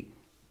easy.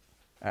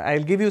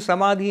 I'll give you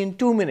samadhi in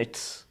 2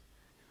 minutes.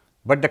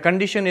 But the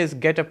condition is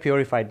get a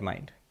purified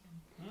mind.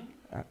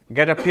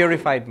 Get a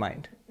purified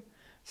mind.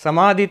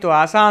 समाधि तो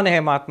आसान है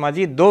Mahatma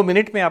ji, 2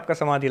 minute में आपका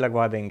समाधि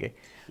लगवा देंगे.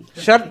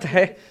 शर्त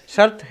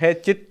है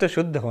चित्त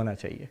शुद्ध होना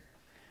चाहिए.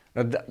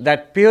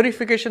 That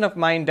purification of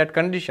mind, that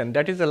condition,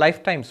 that is a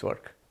lifetime's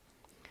work.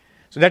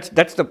 So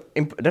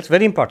that's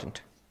very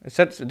important.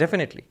 That's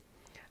definitely.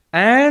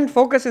 And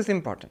focus is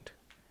important.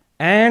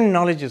 And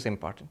knowledge is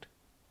important.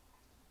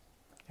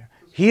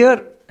 Here,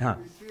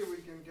 We see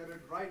we can get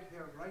it right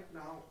here, right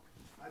now.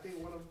 I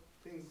think one of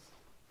the things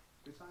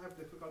which I have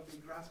difficulty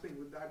grasping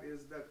with that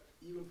is that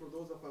even for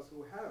those of us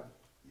who have,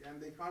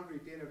 and they can't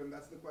retain it, and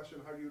that's the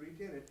question, how do you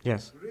retain it?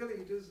 Yes. Really,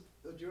 it is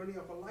a journey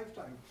of a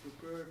lifetime to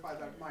purify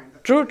that mind.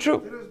 True.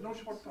 There is no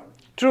shortcut.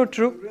 True.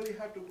 You really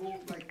have to go,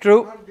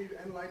 True. You can't be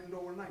enlightened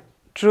overnight.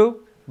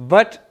 True,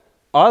 but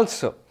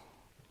also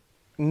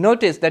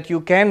notice that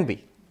you can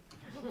be.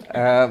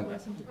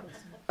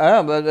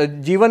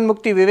 Jivan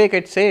Mukti Vivek,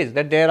 it says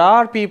that there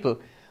are people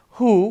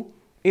who,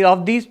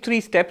 of these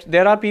 3 steps,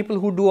 there are people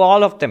who do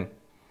all of them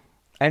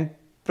and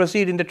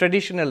proceed in the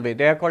traditional way.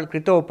 They are called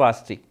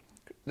Kritopasti.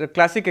 The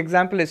classic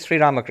example is Sri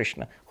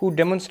Ramakrishna, who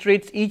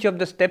demonstrates each of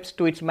the steps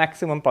to its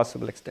maximum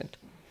possible extent.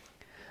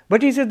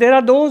 But he says there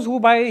are those who,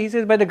 by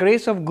the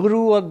grace of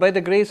Guru or by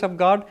the grace of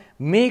God,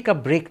 make a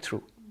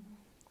breakthrough.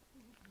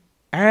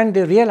 And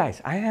they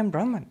realize, I am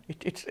Brahman.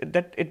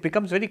 It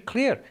becomes very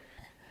clear.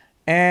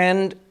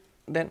 And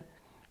then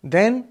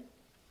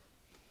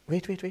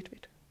wait.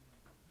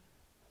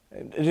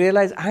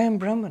 Realize I am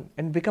Brahman,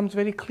 and becomes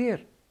very clear.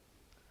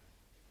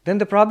 Then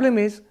the problem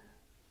is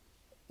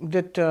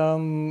that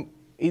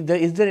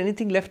is there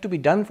anything left to be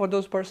done for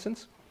those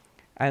persons?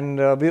 And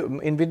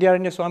in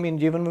Vidyaranya Swami in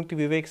Jivan Mukti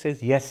Vivek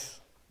says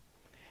yes.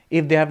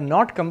 If they have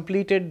not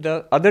completed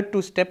the other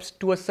 2 steps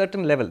to a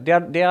certain level,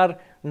 they are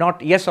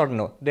not yes or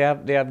no. They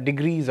have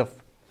degrees of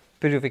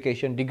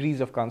purification, degrees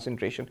of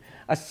concentration.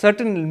 A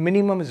certain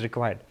minimum is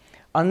required.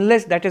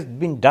 Unless that has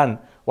been done,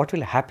 what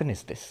will happen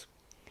is this.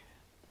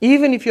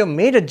 Even if you have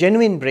made a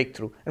genuine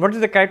breakthrough, and what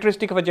is the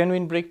characteristic of a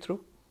genuine breakthrough?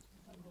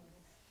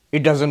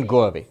 It doesn't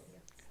go away.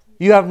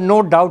 You have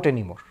no doubt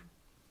anymore.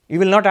 You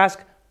will not ask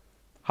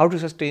how to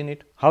sustain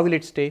it, how will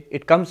it stay,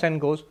 it comes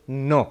and goes.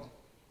 No.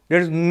 There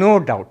is no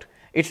doubt.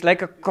 It's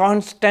like a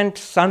constant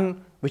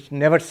sun which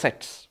never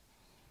sets.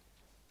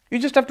 You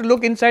just have to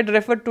look inside,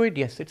 refer to it,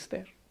 yes, it's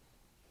there.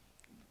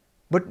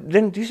 But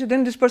then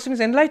this person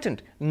is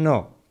enlightened.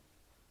 No.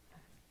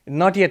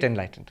 Not yet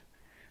enlightened.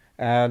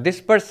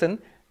 This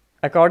person,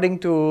 according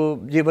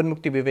to Jivan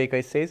Mukti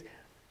Viveka, says,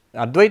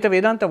 Advaita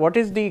Vedanta, what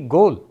is the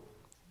goal?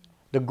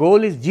 The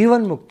goal is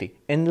Jivan Mukti,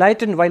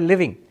 enlightened while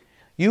living.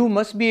 You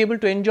must be able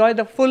to enjoy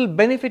the full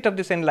benefit of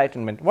this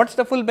enlightenment. What's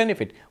the full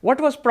benefit?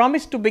 What was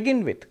promised to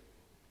begin with?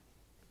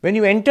 When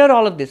you enter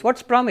all of this,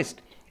 what's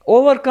promised?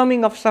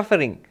 Overcoming of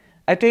suffering,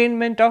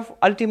 attainment of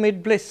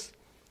ultimate bliss,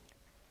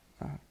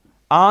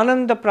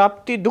 ananda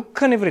prapti,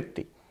 dukkha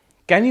nivritti.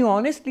 Can you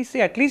honestly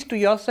say, at least to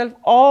yourself,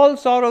 all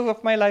sorrows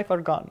of my life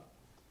are gone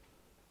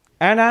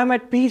and I am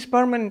at peace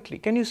permanently?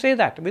 Can you say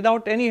that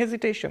without any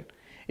hesitation?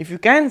 If you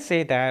can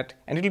say that,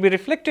 and it will be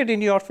reflected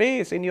in your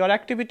face, in your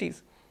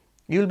activities,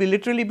 you will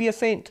literally be a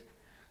saint.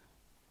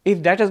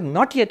 If that has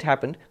not yet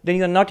happened, then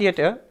you are not yet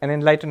an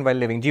enlightened while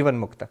living, Jivan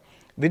Mukta.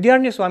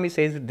 Vidyaranya Swami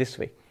says it this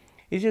way.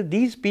 He says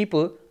these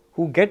people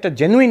who get a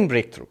genuine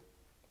breakthrough,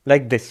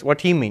 like this,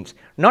 what he means,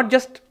 not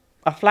just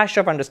a flash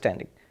of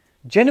understanding,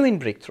 genuine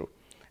breakthrough.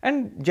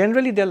 And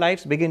generally their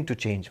lives begin to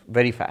change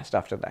very fast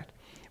after that.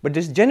 But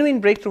this genuine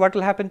breakthrough, what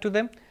will happen to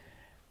them?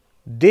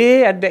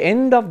 They, at the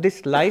end of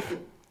this life,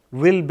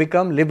 will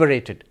become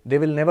liberated. They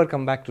will never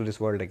come back to this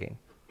world again.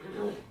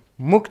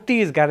 Mukti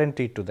is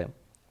guaranteed to them.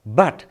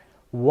 But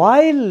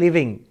while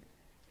living,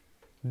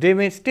 they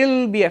may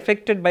still be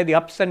affected by the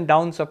ups and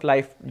downs of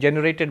life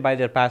generated by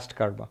their past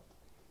karma.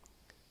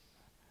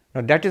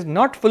 Now that is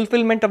not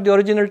fulfillment of the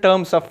original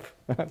terms of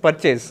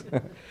purchase.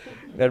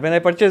 That when I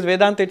purchased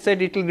Vedanta, it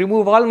said it will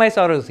remove all my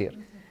sorrows here.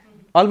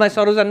 All my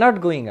sorrows are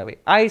not going away.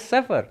 I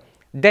suffer.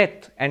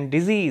 Death and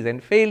disease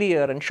and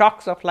failure and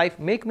shocks of life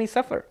make me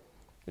suffer.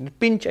 In the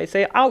pinch, I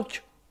say,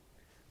 ouch.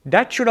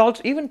 That should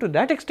also, even to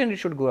that extent, it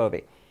should go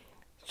away.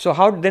 So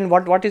how then,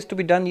 what is to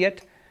be done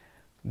yet?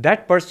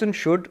 That person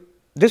should,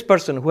 this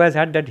person who has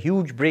had that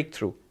huge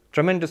breakthrough,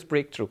 tremendous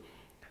breakthrough,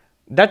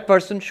 that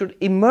person should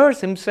immerse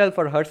himself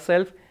or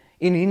herself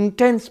in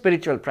intense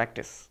spiritual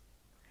practice.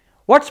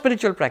 What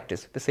spiritual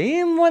practice? The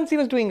same ones he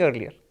was doing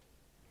earlier.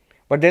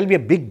 But there will be a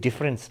big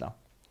difference now.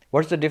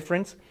 What's the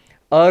difference?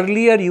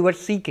 Earlier you were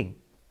seeking.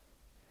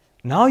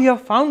 Now you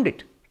have found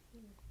it.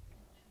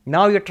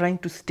 Now you are trying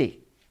to stay.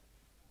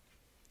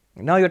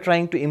 Now you are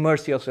trying to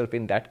immerse yourself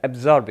in that,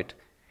 absorb it.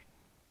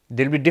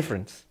 There will be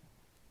difference.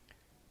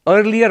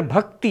 Earlier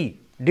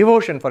bhakti,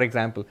 devotion for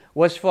example,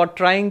 was for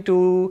trying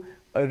to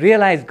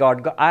realize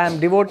God. I am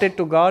devoted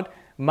to God.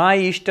 My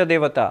Ishta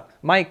Devata,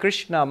 my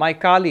Krishna, my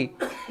Kali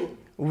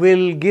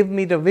will give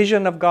me the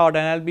vision of God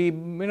and I'll be,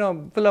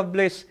 full of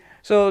bliss.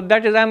 So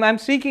that is, I'm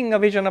seeking a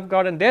vision of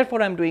God and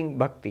therefore I'm doing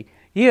bhakti.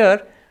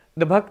 Here,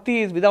 the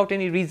bhakti is without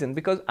any reason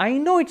because I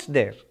know it's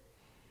there.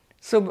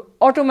 So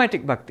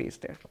automatic bhakti is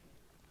there.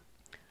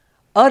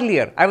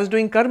 Earlier, I was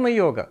doing karma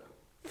yoga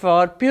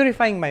for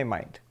purifying my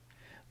mind.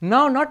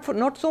 Now,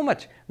 not so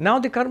much. Now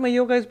the karma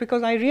yoga is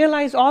because I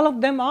realize all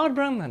of them are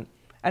Brahman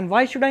and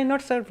why should I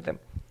not serve them?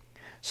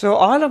 So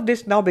all of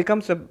this now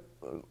becomes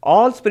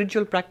all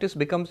spiritual practice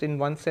becomes in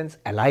one sense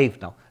alive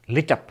now,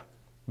 lit up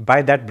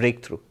by that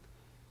breakthrough.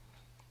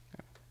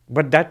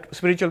 But that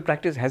spiritual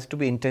practice has to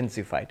be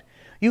intensified.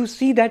 You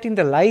see that in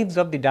the lives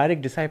of the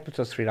direct disciples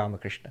of Sri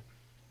Ramakrishna.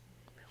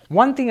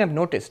 One thing I've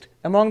noticed,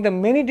 among the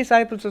many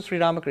disciples of Sri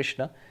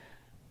Ramakrishna,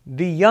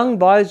 the young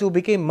boys who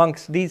became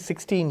monks, these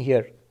 16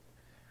 here,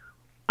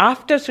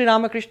 after Sri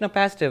Ramakrishna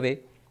passed away,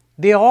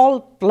 they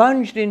all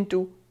plunged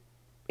into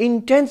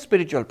intense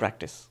spiritual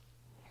practice.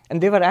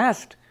 And they were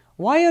asked,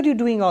 why are you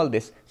doing all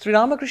this? Sri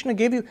Ramakrishna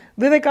gave you,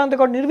 Vivekananda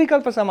got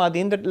nirvikalpasya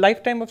in the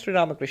lifetime of Sri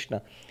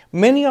Ramakrishna.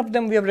 Many of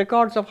them, we have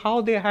records of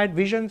how they had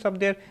visions of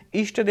their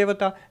Ishta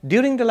Devata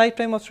during the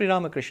lifetime of Sri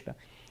Ramakrishna.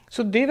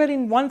 So they were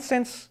in one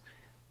sense,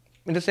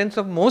 in the sense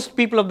of most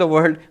people of the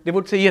world, they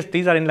would say, yes,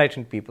 these are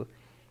enlightened people.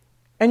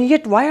 And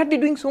yet, why are they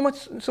doing so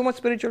much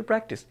spiritual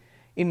practice?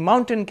 In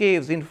mountain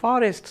caves, in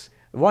forests,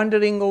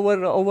 wandering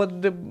over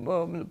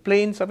the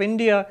plains of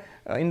India,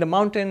 in the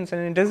mountains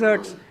and in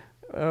deserts,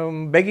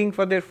 begging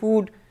for their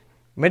food,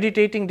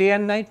 meditating day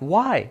and night.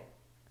 Why?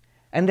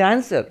 And the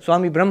answer,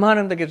 Swami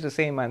Brahmananda gives the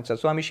same answer.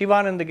 Swami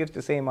Shivananda gives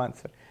the same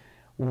answer.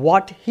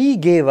 What he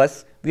gave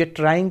us, we are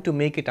trying to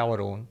make it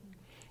our own.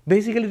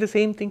 Basically the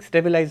same thing,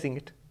 stabilizing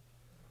it.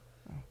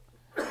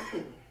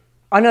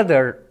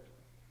 Another,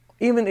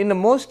 even in the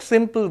most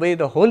simple way,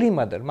 the Holy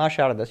Mother, Ma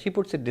Sharada, she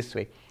puts it this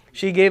way.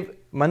 She gave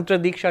mantra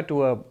diksha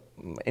to a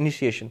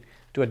initiation,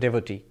 to a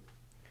devotee.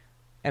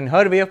 And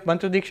her way of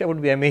mantra diksha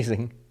would be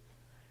amazing.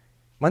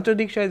 Mantra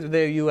diksha is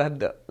there, you have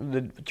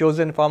the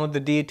chosen form of the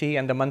deity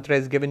and the mantra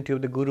is given to you,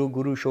 the guru.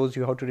 Guru shows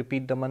you how to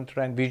repeat the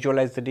mantra and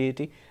visualize the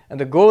deity. And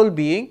the goal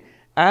being,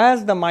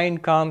 as the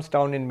mind calms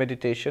down in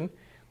meditation,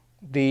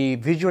 the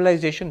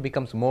visualization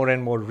becomes more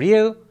and more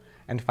real.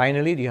 And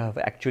finally, you have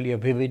actually a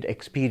vivid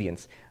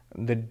experience.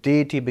 The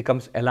deity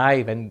becomes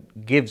alive and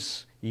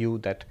gives you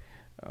that,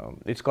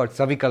 it's called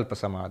savikalpa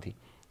samadhi,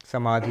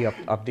 samadhi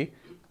of the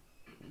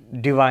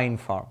divine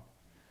form.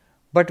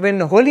 But when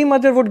the Holy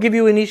Mother would give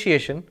you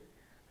initiation,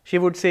 she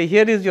would say,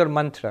 here is your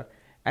mantra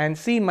and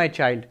see my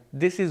child,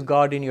 this is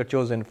God in your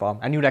chosen form.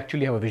 And you'd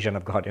actually have a vision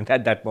of God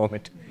at that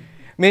moment.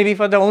 Maybe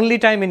for the only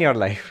time in your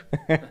life.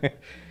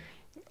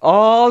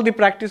 All the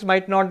practice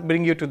might not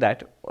bring you to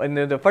that. And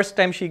the first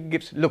time she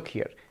gives, look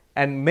here.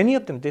 And many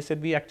of them, they said,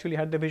 we actually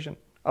had the vision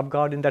of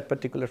God in that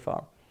particular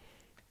form.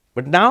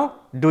 But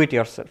now, do it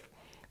yourself.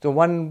 So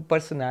one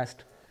person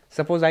asked,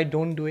 suppose I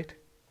don't do it.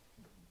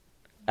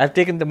 I've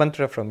taken the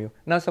mantra from you.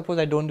 Now suppose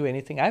I don't do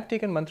anything. I've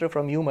taken mantra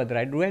from you,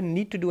 mother. Do I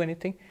need to do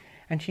anything?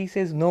 And she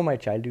says, no, my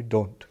child, you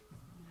don't.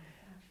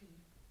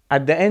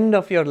 At the end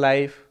of your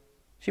life,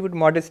 she would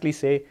modestly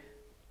say,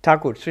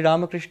 Thakur, Sri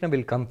Ramakrishna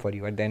will come for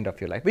you at the end of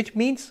your life, which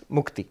means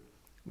mukti,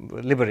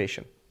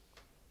 liberation.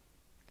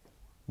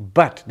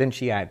 But, then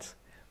she adds,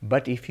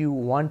 but if you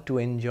want to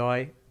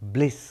enjoy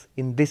bliss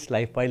in this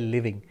life while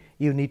living,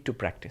 you need to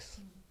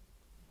practice.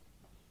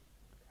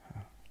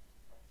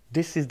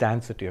 This is the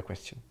answer to your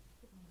question.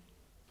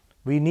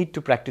 We need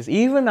to practice.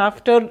 Even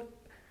after,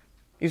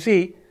 you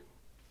see,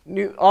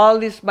 all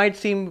this might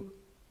seem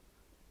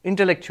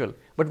intellectual,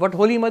 but what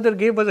Holy Mother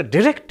gave was a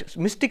direct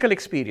mystical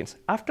experience.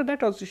 After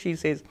that also she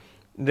says,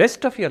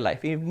 rest of your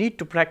life you need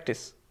to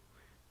practice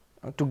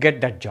to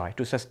get that joy,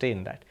 to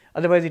sustain that.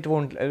 Otherwise it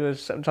won't,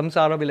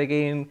 samsara will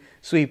again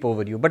sweep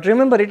over you. But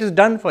remember, it is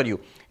done for you.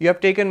 You have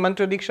taken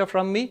mantra diksha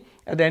from me,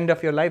 at the end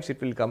of your lives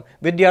it will come.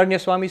 Vidyaranya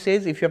Swami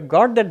says, if you have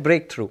got that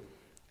breakthrough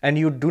and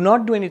you do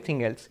not do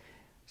anything else,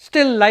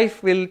 still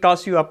life will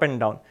toss you up and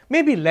down.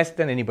 Maybe less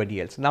than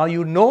anybody else. Now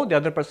you know, the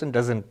other person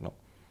doesn't know.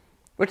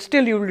 But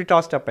still you will be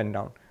tossed up and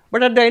down.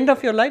 But at the end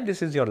of your life,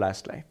 this is your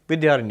last life.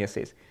 Vidyaranya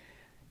says.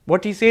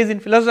 What he says in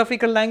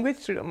philosophical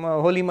language,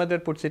 Holy Mother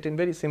puts it in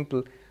very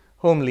simple,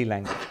 homely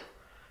language.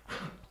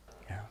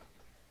 Yeah.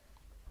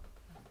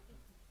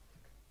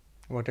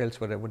 What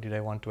else? What did I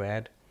want to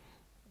add?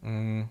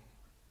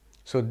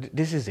 So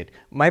this is it.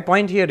 My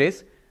point here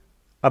is,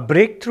 a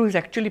breakthrough is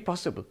actually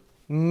possible.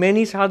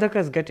 Many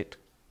sadhakas get it.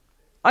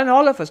 And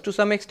all of us, to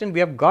some extent, we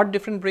have got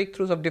different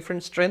breakthroughs of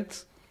different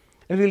strengths,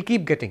 and we will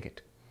keep getting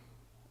it.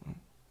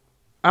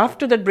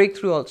 After that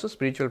breakthrough also,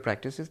 spiritual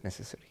practice is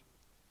necessary.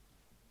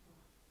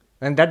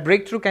 And that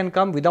breakthrough can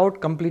come without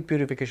complete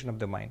purification of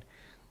the mind.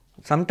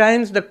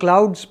 Sometimes the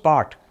clouds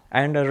part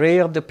and a ray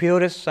of the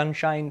purest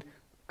sunshine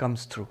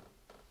comes through.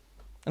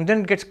 And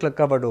then it gets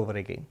covered over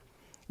again.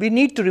 We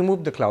need to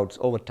remove the clouds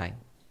over time.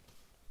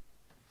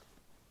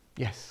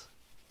 Yes.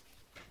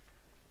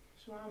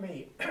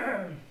 Swami,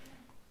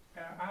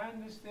 I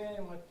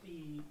understand what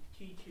the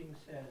teaching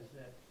says,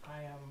 that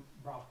I am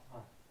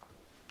Brahma,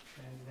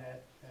 and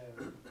that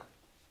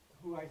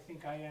who I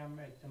think I am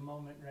at the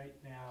moment right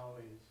now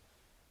is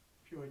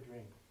pure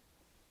dream.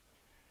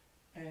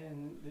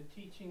 And the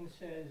teaching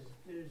says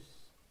there's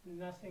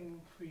nothing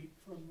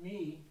for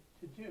me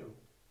to do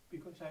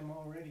because I'm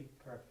already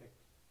perfect.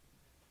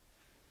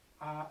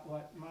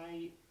 What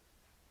my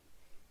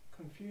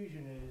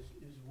confusion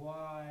is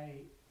why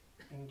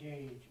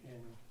engage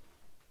in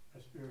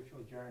a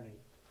spiritual journey?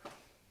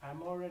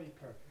 I'm already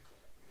perfect.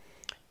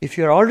 If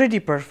you're already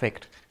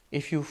perfect,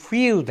 if you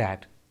feel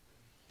that,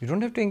 you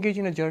don't have to engage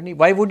in a journey.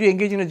 Why would you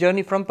engage in a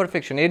journey from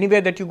perfection?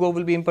 Anywhere that you go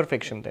will be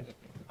imperfection then.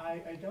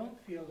 I don't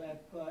feel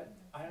that, but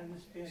I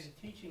understand the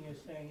teaching is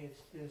saying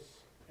it's this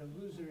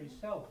illusory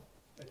self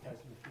that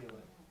doesn't feel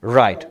it.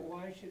 Right. So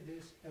why should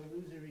this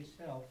illusory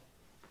self,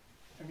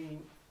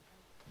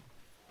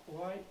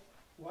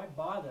 why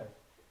bother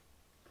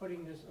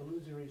putting this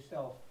illusory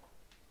self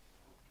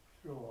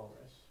through all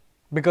this?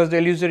 Because the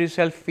illusory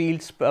self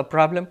feels a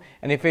problem,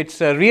 and if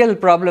it's a real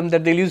problem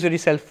that the illusory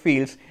self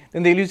feels,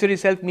 then the illusory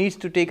self needs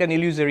to take an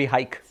illusory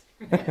hike.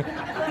 So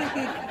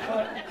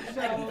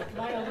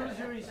my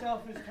illusory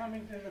self is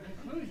coming to the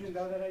conclusion,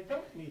 though, that I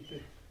don't need to.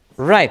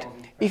 Right.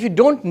 If you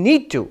don't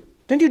need to,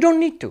 then you don't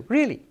need to,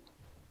 really.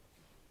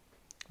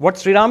 What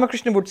Sri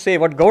Ramakrishna would say,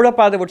 what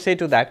Gaudapada would say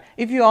to that,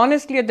 if you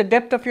honestly at the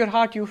depth of your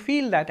heart you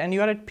feel that and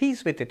you are at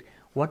peace with it,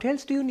 what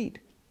else do you need?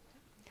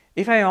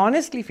 If I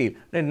honestly feel,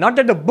 not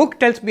that the book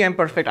tells me I'm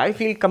perfect, I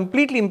feel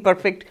completely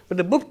imperfect, but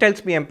the book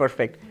tells me I'm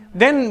perfect,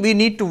 then we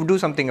need to do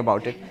something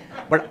about it.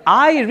 But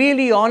I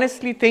really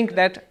honestly think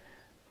that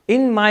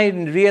in my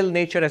real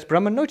nature as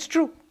Brahman, no, it's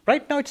true.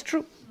 Right now it's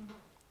true.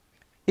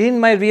 In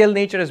my real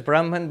nature as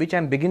Brahman, which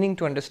I'm beginning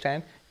to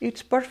understand,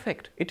 it's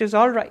perfect. It is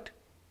all right.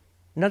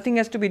 Nothing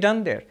has to be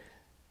done there.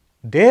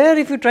 There,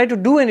 if you try to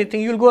do anything,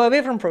 you'll go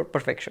away from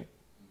perfection.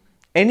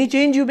 Any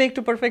change you make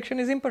to perfection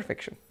is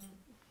imperfection.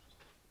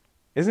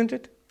 Isn't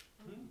it?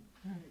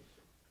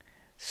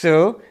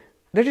 So,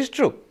 that is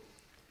true.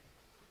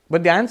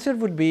 But the answer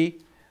would be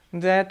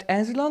that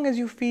as long as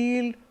you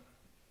feel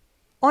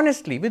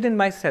honestly within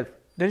myself,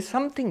 there is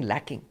something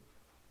lacking,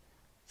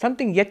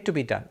 something yet to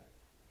be done.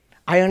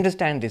 I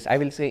understand this, I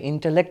will say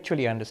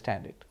intellectually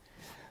understand it.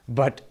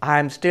 But I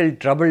am still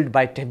troubled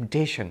by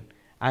temptation.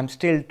 I am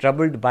still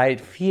troubled by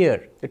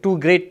fear. The two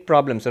great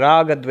problems,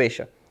 raga,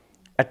 dvesha,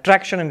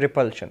 attraction and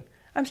repulsion.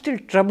 I am still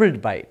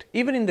troubled by it,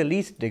 even in the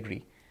least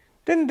degree.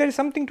 Then there is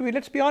something to it.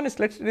 Let's be honest.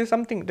 There is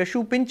something. The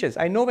shoe pinches.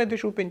 I know where the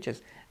shoe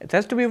pinches. It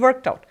has to be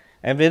worked out.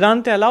 And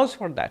Vedanta allows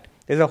for that.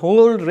 There is a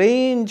whole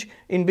range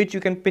in which you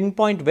can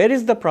pinpoint where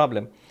is the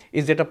problem.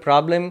 Is it a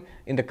problem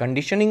in the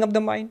conditioning of the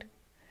mind?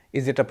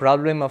 Is it a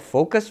problem of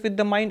focus with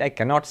the mind? I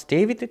cannot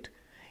stay with it.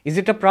 Is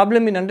it a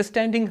problem in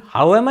understanding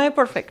how am I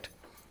perfect?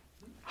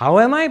 How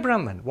am I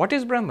Brahman? What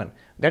is Brahman?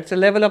 That's a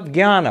level of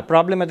jnana,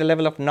 problem at the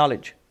level of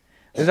knowledge.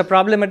 There's a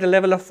problem at the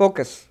level of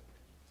focus.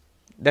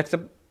 That's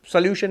a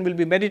solution will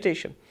be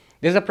meditation.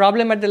 There's a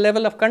problem at the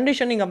level of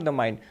conditioning of the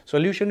mind.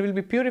 Solution will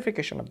be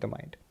purification of the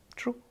mind.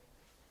 True.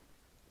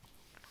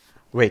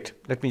 Wait,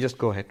 let me just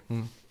go ahead.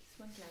 Just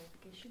one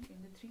clarification.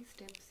 In the 3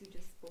 steps you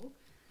just spoke,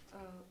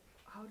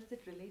 how does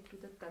it relate to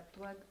the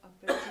tattvad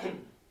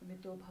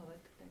apratyuto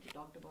bhavat that you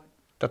talked about?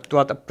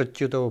 Tattvat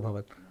apratyuto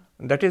bhavat.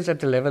 That is at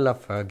the level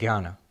of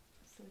jnana.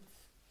 So it's,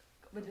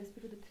 with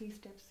respect to the 3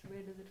 steps,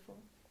 where does it fall?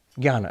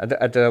 Jnana,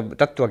 at the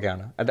tattva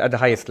jnana, at the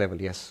highest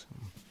level, yes.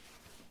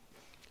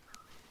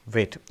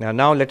 Wait,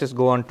 now let us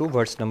go on to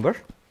verse number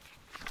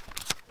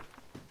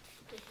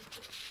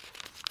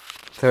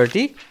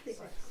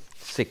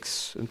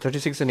 36.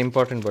 36 is an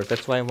important verse,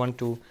 that's why I want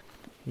to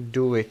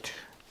do it.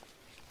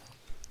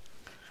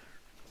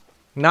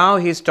 Now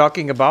he is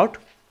talking about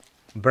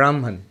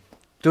Brahman,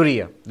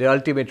 Turiya, the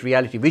ultimate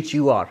reality, which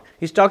you are.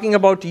 He's talking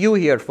about you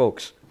here,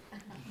 folks.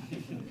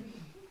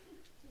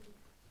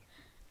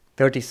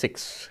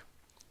 36.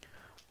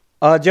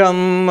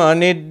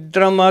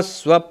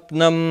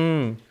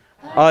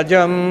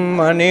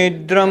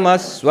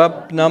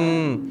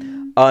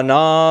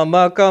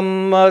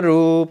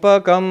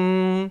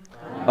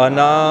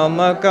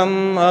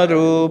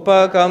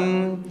 anāmakamarūpakam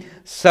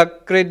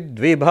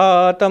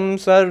sakṛdvibhātaṃ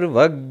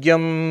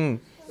sarvajñaṃ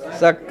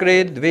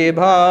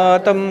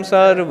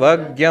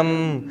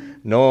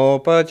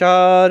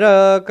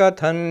nopacāraḥ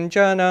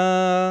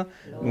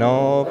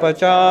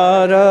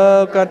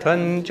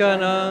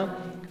kathaṃcana.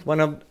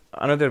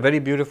 Another very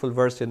beautiful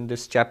verse in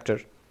this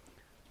chapter.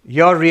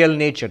 Your real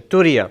nature,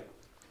 Turiya.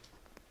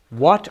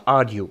 What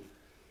are you?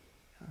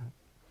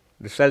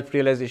 The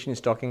self-realization is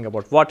talking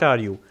about what are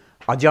you?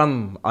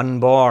 Ajam,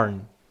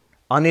 unborn.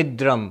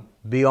 Anidram,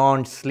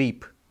 beyond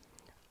sleep.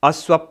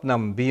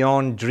 Asvapnam,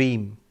 beyond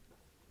dream.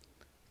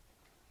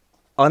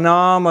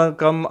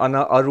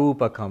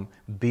 Arupakam,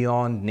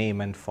 beyond name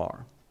and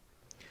form.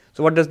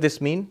 So what does this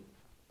mean?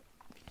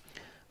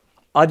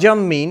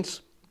 Ajam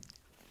means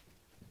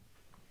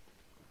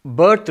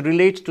birth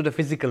relates to the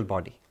physical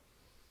body.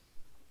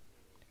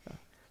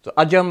 So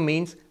ajam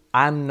means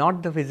I am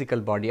not the physical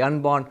body,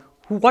 unborn.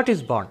 What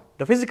is born?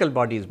 The physical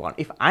body is born.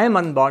 If I am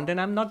unborn, then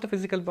I am not the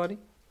physical body.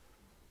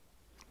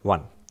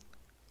 1.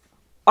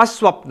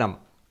 Asvapnam,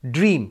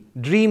 dream.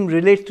 Dream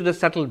relates to the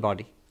subtle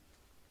body.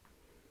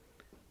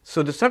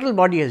 So the subtle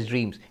body has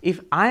dreams.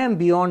 If I am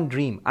beyond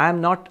dream, I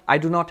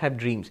do not have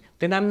dreams,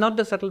 then I am not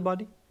the subtle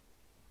body.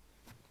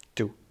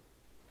 2.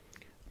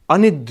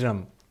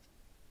 Anidram,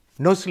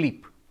 no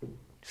sleep.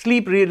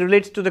 Sleep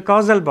relates to the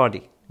causal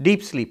body,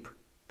 deep sleep,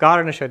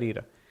 karana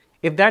sharira.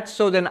 If that's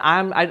so, then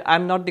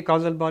I'm not the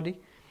causal body.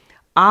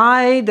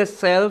 I, the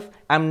self,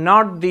 am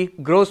not the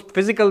gross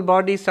physical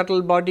body,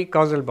 subtle body,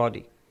 causal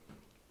body.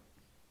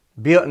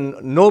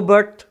 No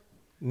birth,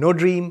 no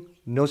dream,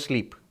 no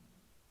sleep.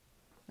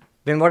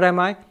 Then what am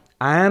I?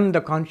 I am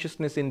the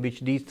consciousness in which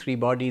these 3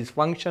 bodies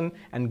function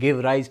and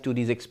give rise to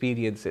these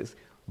experiences.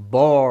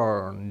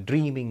 Born,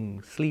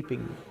 dreaming,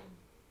 sleeping.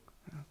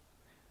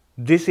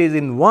 This is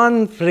in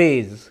one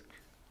phrase.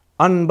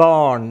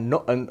 Unborn,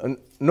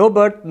 no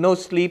birth, no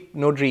sleep,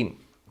 no dream.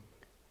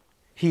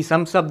 He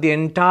sums up the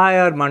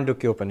entire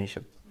Mandukya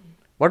Upanishad.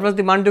 What was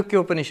the Mandukya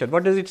Upanishad?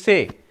 What does it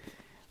say?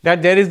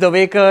 That there is the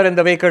waker and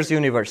the waker's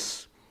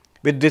universe.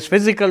 With this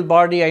physical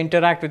body, I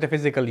interact with the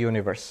physical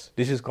universe.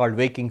 This is called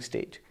waking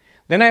state.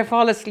 Then I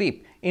fall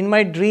asleep. In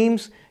my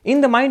dreams,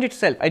 in the mind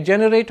itself, I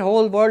generate a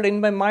whole world. In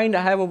my mind,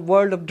 I have a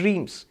world of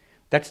dreams.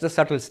 That's the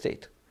subtle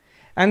state.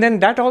 And then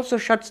that also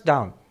shuts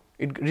down.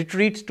 It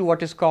retreats to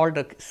what is called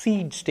a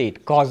seed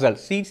state, causal.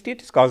 Seed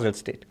state is causal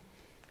state.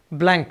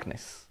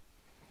 Blankness.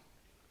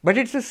 But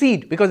it's a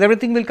seed because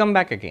everything will come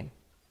back again.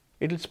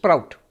 It will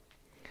sprout.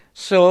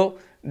 So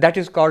that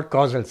is called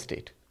causal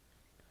state.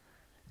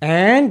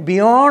 And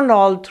beyond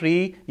all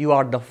 3, you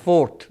are the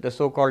 4th, the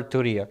so-called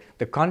Turiya,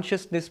 the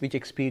consciousness which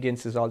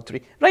experiences all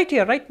 3. Right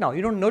here, right now,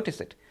 you don't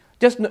notice it.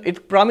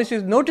 It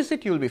promises, notice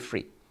it, you will be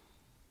free.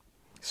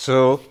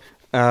 So,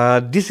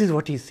 this is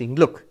what he's saying.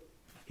 Look,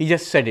 he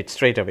just said it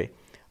straight away.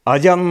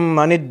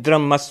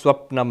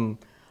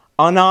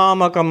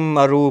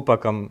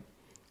 Ajamanindramasvapnamanāmakamarūpakam.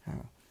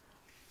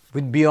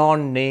 With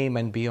beyond name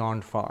and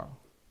beyond form.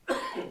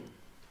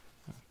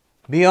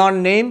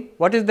 Beyond name,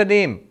 what is the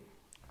name?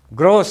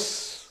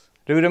 Gross.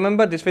 Do you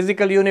remember this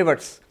physical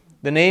universe?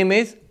 The name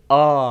is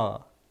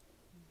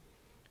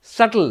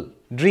subtle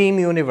dream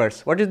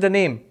universe. What is the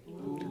name?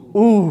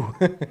 Ooh.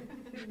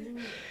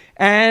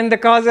 And the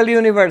causal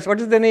universe,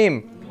 what is the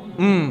name?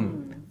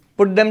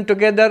 Put them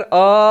together.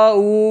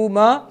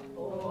 Ma,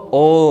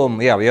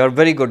 Om. Yeah, you are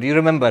very good. You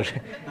remember.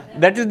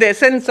 That is the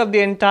essence of the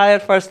entire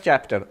first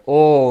chapter.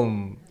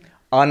 Om.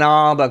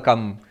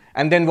 Anābakam.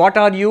 And then what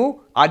are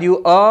you? Are you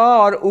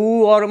or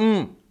oo or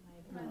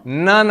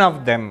None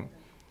of them.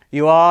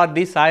 You are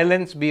the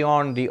silence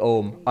beyond the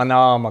Om,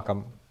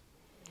 Anāmakam.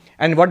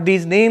 And what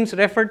these names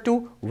refer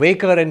to?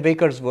 Waker and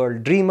waker's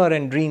world, dreamer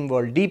and dream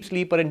world, deep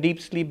sleeper and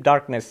deep sleep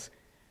darkness.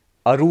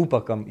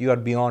 Arupakam, you are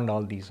beyond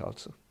all these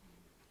also.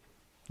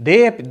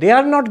 They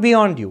are not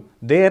beyond you.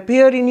 They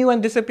appear in you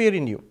and disappear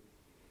in you.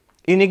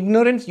 In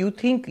ignorance, you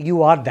think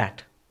you are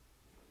that.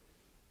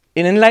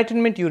 In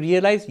enlightenment, you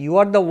realize you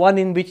are the one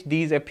in which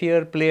these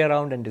appear, play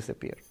around and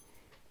disappear,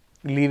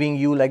 leaving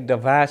you like the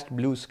vast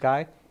blue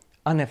sky,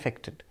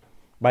 unaffected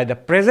by the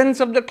presence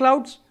of the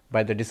clouds,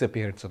 by the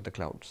disappearance of the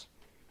clouds.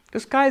 The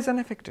sky is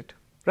unaffected,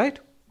 right?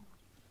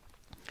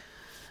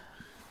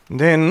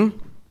 Then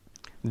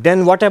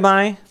what am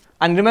I?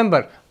 And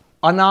remember,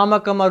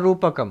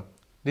 anāmakamarūpakam.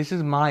 This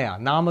is Maya.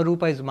 Nama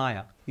Rupa is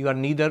Maya. You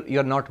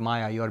are not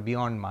Maya, you are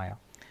beyond Maya.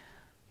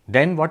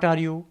 Then what are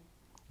you?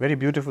 Very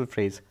beautiful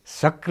phrase.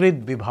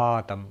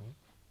 sakṛdvibhātaṃ.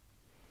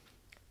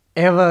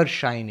 Ever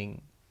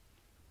shining.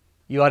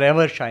 You are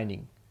ever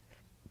shining.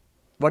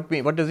 What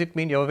does it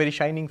mean? You have a very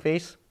shining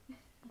face?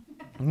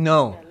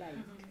 No.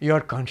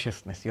 Your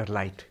consciousness, your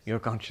light, your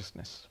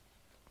consciousness.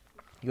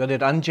 You are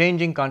that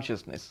unchanging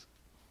consciousness.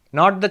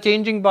 Not the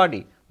changing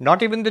body,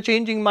 not even the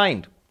changing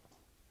mind,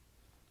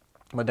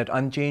 but that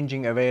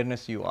unchanging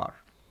awareness you are.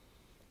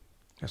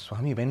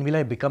 Swami, when will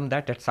I become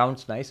that? That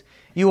sounds nice.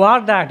 You are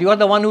that. You are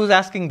the one who is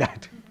asking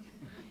that.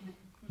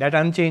 That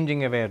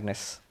unchanging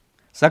awareness.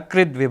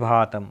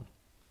 sakṛdvibhātaṃ.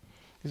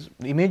 This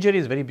imagery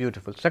is very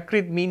beautiful.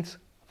 Sakrid means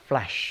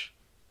flash.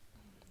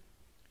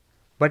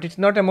 But it's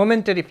not a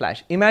momentary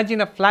flash.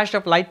 Imagine a flash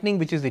of lightning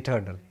which is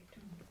eternal.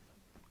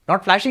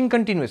 Not flashing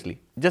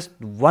continuously, just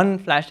one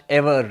flash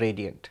ever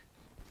radiant.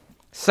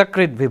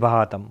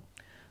 sakṛdvibhātaṃ.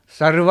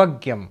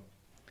 Sarvajñaṃ.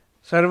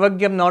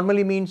 Sarvajñaṃ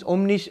normally means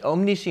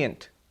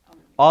omniscient,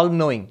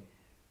 all-knowing.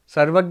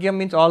 Sarvajñaṃ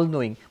means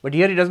all-knowing. But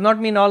here it does not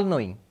mean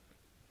all-knowing.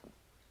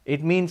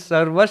 It means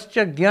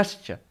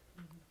sarvajñaṃ.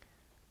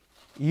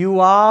 You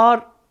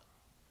are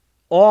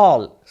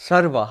all,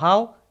 sarva.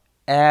 How?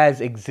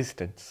 As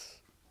existence.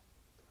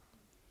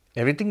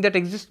 Everything that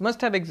exists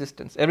must have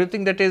existence.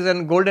 Everything that is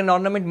a golden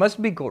ornament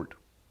must be gold.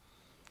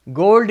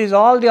 Gold is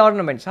all the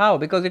ornaments. How?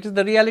 Because it is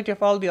the reality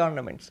of all the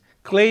ornaments.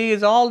 Clay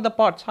is all the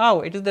pots. How?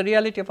 It is the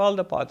reality of all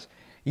the pots.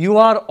 You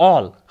are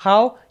all.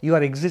 How? You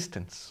are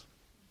existence.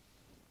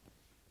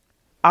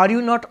 Are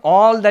you not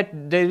all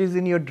that there is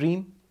in your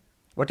dream?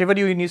 Whatever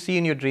you see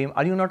in your dream,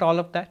 are you not all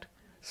of that?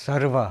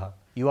 Sarva.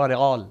 You are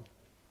all.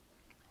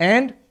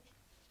 And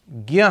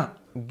Gya.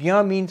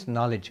 Gya means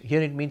knowledge.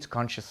 Here it means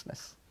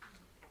consciousness.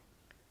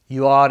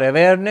 You are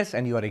awareness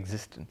and you are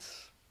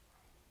existence.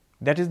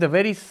 That is the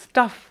very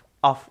stuff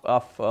of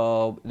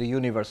the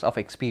universe, of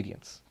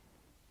experience.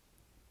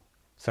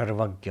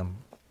 Sarvajñaṃ.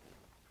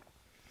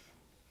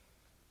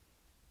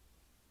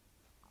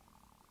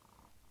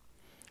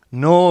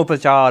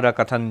 Nopacāraḥ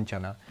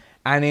kathaṃcana.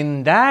 And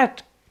in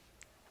that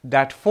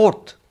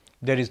fourth,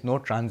 there is no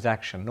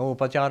transaction. No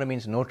upachara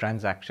means no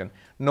transaction.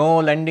 No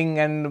lending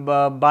and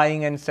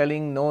buying and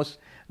selling, no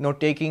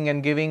taking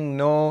and giving,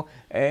 no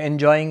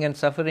enjoying and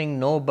suffering,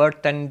 no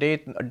birth and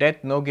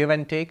death, no give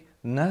and take,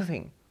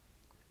 nothing.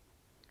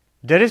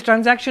 There is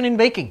transaction in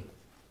waking.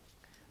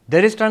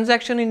 There is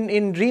transaction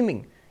in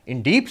dreaming.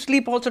 In deep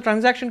sleep also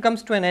transaction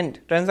comes to an end.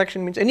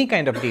 Transaction means any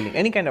kind of dealing,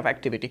 any kind of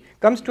activity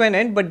comes to an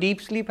end, but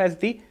deep sleep has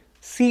the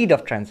seed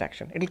of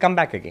transaction. It will come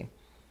back again.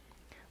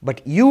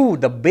 But you,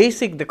 the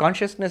basic, the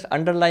consciousness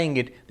underlying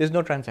it, there is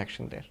no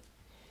transaction there.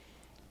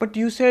 But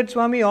you said,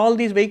 Swami, all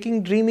these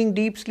waking, dreaming,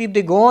 deep sleep,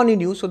 they go on in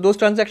you, so those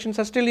transactions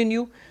are still in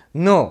you?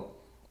 No,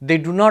 they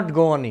do not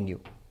go on in you.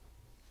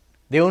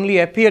 They only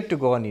appear to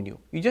go on in you.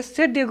 You just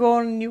said they go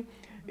on in you.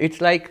 It's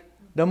like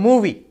the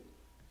movie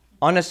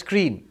on a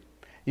screen.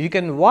 You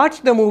can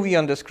watch the movie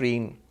on the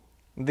screen.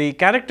 The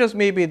characters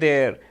may be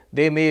there.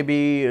 They may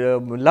be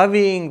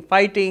loving,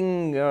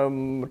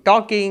 fighting,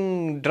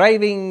 talking,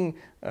 driving,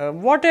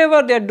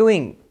 whatever they are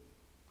doing.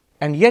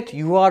 And yet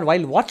you are,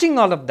 while watching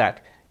all of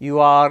that, you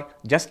are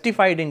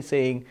justified in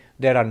saying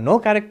there are no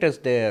characters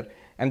there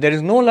and there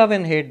is no love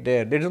and hate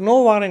there, there is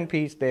no war and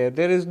peace there,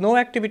 there is no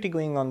activity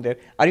going on there.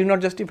 Are you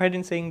not justified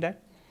in saying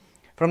that?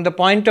 From the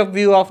point of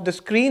view of the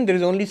screen, there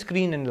is only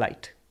screen and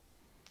light.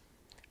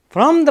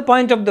 From the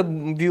point of the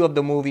view of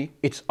the movie,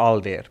 it's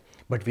all there.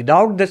 But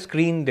without the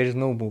screen, there is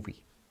no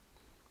movie.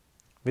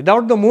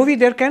 Without the movie,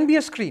 there can be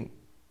a screen.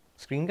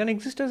 Screen can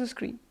exist as a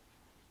screen.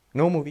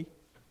 No movie.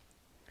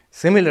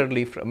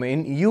 Similarly,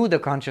 in you, the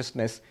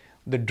consciousness,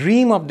 the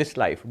dream of this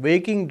life,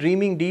 waking,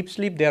 dreaming, deep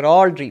sleep, they are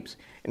all dreams.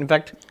 In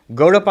fact,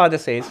 Gaudapada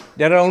says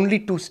there are only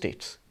two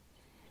states.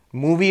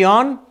 Movie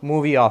on,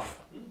 movie off.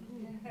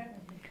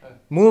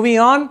 Movie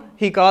on,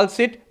 he calls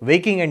it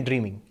waking and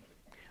dreaming.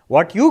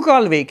 What you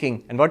call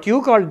waking and what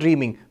you call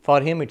dreaming,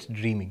 for him it's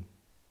dreaming.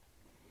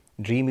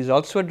 Dream is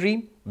also a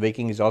dream,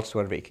 waking is also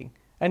a waking.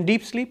 And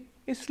deep sleep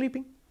is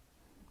sleeping.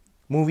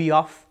 Movie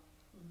off.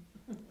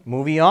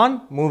 Movie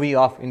on, movie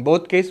off. In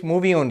both cases,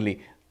 movie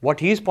only. What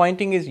he is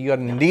pointing is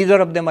neither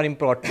of them are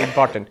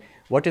important.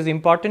 What is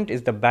important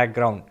is the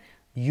background.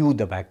 You,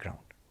 the background.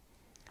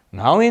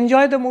 Now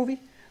enjoy the movie.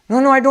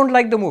 No, I don't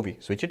like the movie.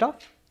 Switch it off.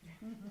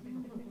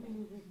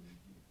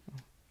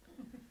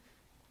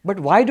 But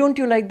why don't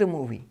you like the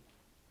movie?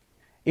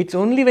 It's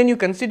only when you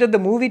consider the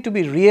movie to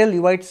be real,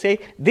 you might say,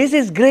 this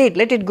is great,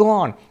 let it go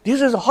on.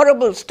 This is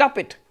horrible, stop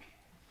it.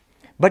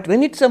 But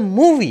when it's a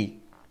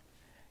movie,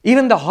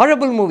 even the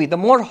horrible movie, the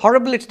more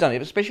horrible it's done,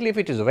 especially if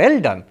it is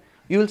well done,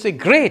 you will say,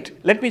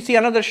 great, let me see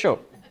another show.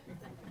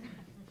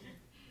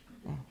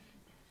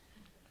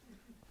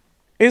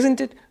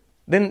 Isn't it?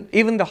 Then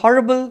even the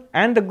horrible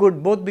and the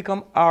good both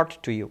become art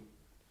to you.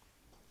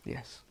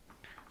 Yes.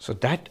 So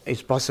that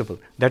is possible.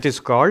 That is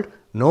called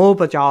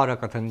nopacāraḥ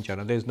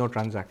kathaṃcana. There is no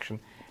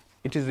transaction.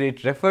 It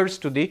refers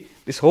to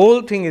this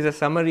whole thing is a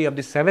summary of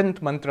the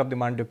 7th mantra of the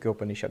Mandukya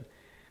Upanishad.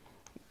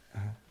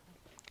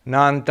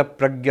 Na anta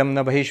pragyam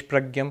na bahish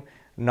pragyam,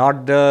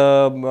 not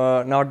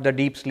the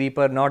deep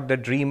sleeper, not the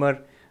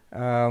dreamer,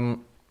 not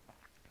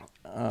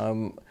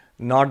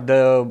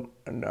the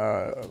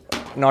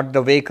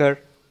waker.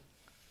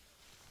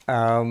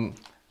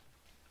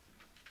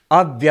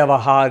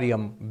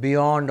 Avyavaharyam,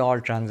 beyond all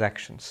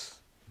transactions.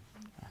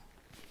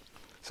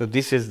 So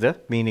this is the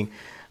meaning.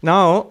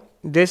 Now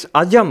this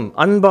ajam,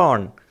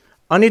 unborn,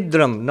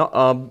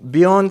 anidram,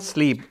 beyond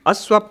sleep,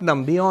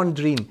 asvapnam, beyond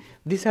dream.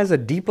 This has a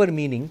deeper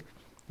meaning.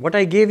 What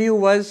I gave you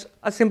was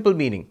a simple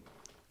meaning.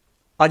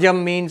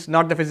 Ajam means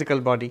not the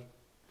physical body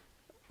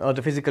or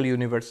the physical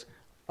universe.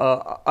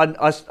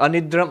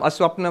 Anidram,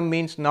 asvapnam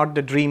means not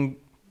the dream,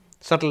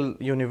 subtle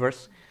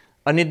universe.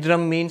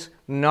 Anidram means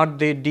not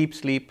the deep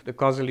sleep, the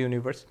causal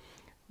universe.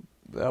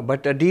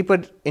 But a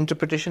deeper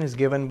interpretation is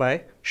given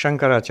by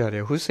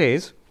Shankaracharya, who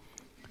says,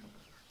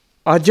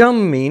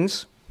 Ajam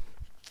means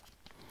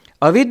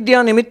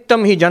avidya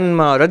nimittam hi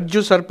janma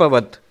rajju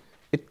sarpavat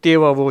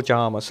ityeva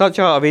vochama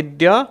sacha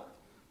avidyat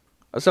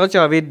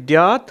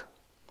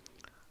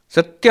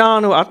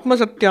atma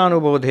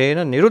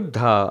satyānubodhena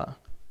niruddha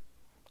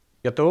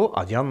yato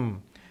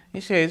ajam. He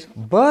says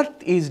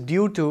birth is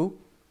due to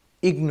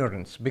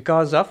ignorance.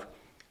 Because of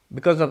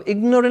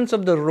ignorance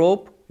of the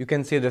rope, you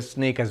can say the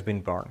snake has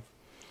been born.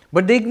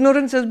 But the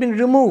ignorance has been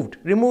removed.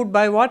 Removed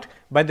by what?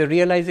 By the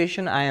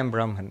realization I am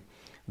Brahman.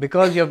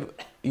 Because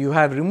you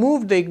have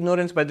removed the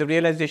ignorance by the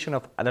realization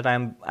of that I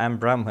am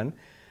Brahman,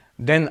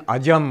 then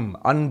ajam,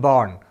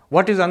 unborn.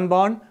 What is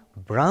unborn?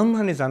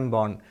 Brahman is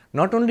unborn.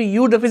 Not only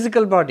you, the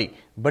physical body,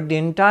 but the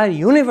entire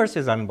universe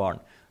is unborn.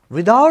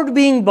 Without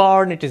being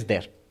born, it is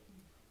there.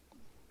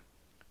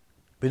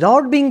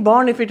 Without being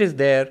born, if it is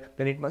there,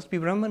 then it must be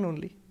Brahman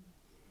only.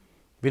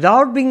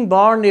 Without being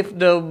born, if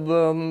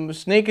the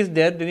snake is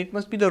there, then it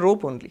must be the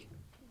rope only.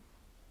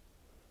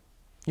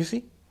 You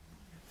see?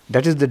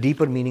 That is the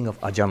deeper meaning of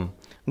ajam.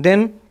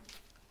 Then,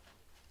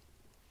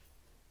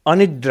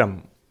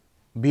 anidram,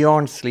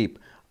 beyond sleep.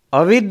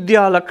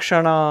 Avidya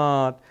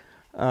lakshana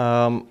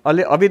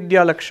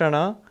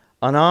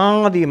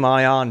anadi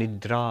maya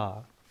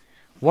nidra.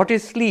 What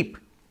is sleep?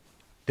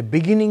 The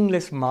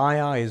beginningless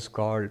maya is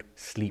called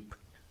sleep.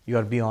 You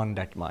are beyond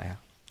that maya.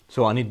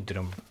 So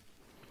anidram.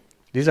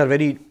 These are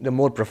the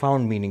more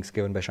profound meanings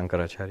given by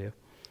Shankaracharya.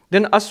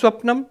 Then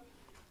asvapnam,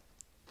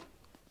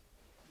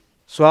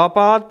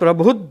 swapat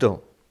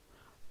prabhuddho,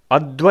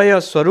 advaya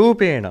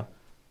swarupena,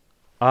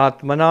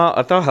 atmana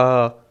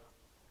ataha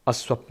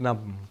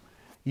asvapnam.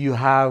 You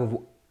have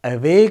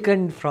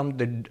awakened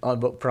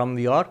from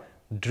your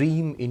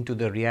dream into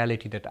the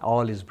reality that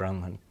all is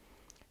Brahman.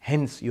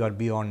 Hence you are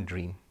beyond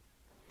dream.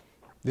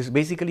 This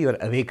basically you are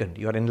awakened,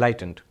 you are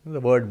enlightened. The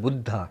word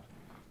Buddha,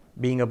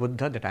 being a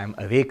Buddha, that I am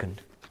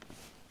awakened.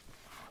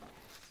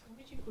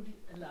 Could you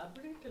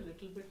elaborate a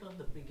little bit on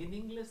the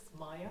beginningless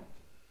Maya?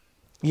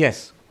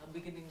 Yes.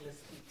 Beginningless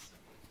sleeps.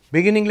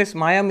 Beginningless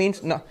Maya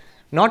means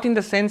not in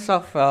the sense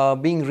of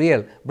being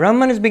real.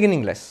 Brahman is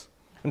beginningless.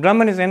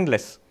 Brahman is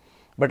endless.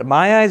 But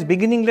Maya is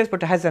beginningless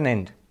but has an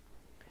end.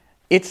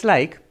 It's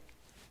like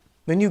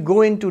when you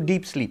go into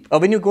deep sleep or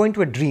when you go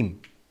into a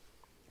dream.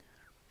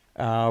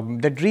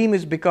 The dream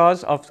is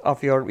because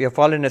of you're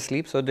fallen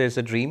asleep, so there's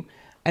a dream.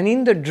 And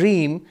in the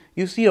dream,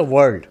 you see a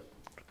world.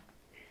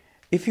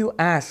 If you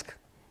ask,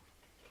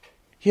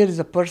 here is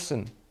a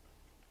person.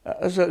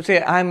 So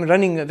say I'm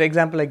running, the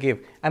example I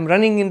gave. I'm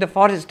running in the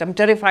forest, I'm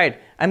terrified.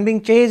 I'm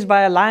being chased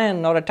by a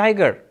lion or a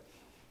tiger.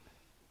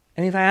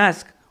 And if I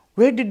ask,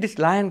 where did this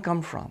lion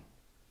come from?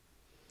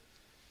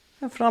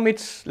 From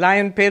its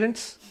lion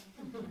parents.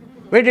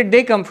 Where did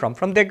they come from?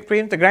 From their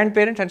parents, the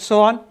grandparents, and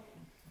so on.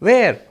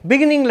 Where?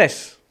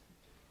 Beginningless.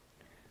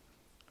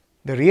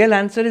 The real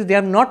answer is they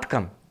have not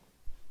come.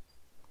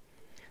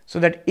 So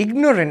that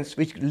ignorance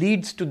which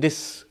leads to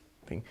this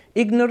thing,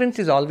 ignorance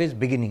is always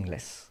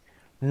beginningless.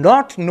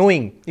 Not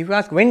knowing. If you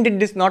ask, when did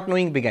this not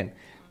knowing begin?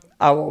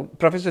 Our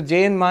Professor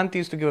J.N. Manth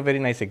used to give a very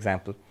nice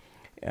example.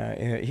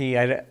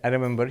 I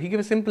remember, he gave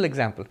a simple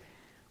example.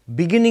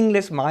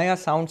 Beginningless Maya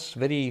sounds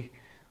very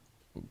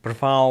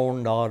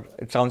profound, or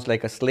it sounds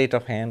like a sleight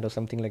of hand or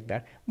something like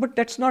that. But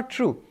that's not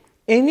true.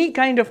 Any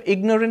kind of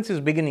ignorance is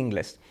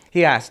beginningless.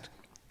 He asked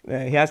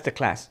the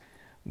class,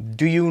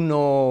 do you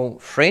know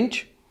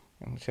French?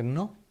 And I said,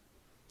 no.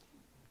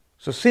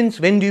 So since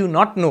when do you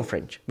not know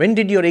French? When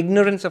did your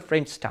ignorance of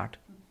French start?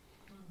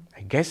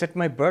 I guess at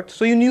my birth.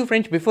 So you knew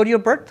French before your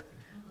birth?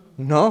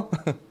 No.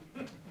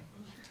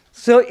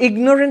 So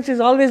ignorance is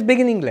always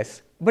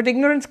beginningless. But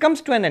ignorance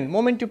comes to an end. The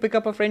moment you pick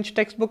up a French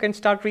textbook and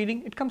start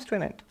reading, it comes to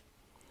an end.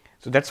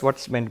 So that's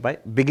what's meant by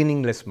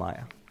beginningless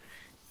Maya.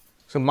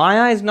 So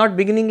Maya is not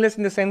beginningless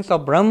in the sense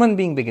of Brahman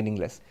being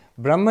beginningless.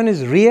 Brahman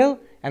is real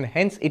and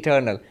hence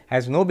eternal,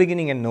 has no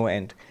beginning and no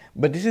end.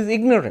 But this is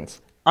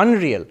ignorance,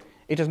 unreal.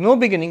 It has no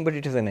beginning, but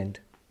it has an end.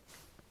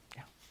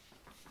 Yeah.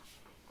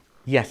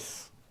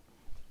 Yes.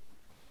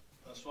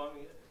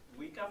 Swami,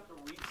 week after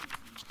week, you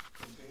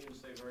continue to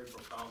say very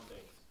profound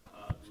things.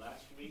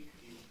 Last week,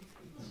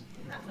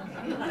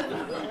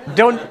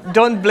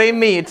 Don't blame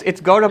me. It's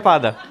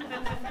Gaudapada.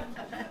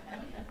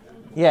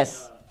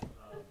 Yes.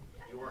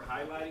 You were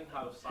highlighting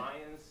how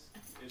science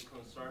is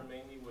concerned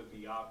mainly with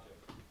the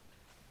object.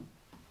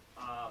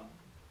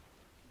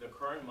 The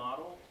current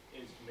model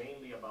is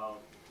mainly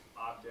about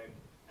object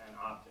and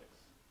objects.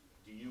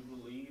 Do you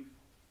believe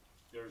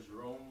there's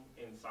room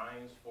in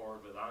science for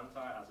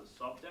Vedanta as a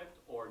subject,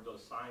 or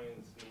does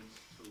science need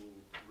to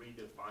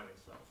redefine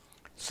itself?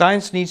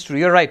 Science needs to,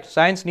 you're right,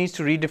 science needs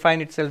to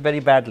redefine itself very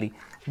badly.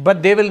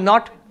 But they will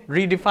not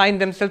redefine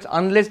themselves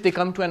unless they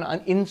come to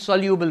an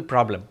insoluble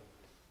problem.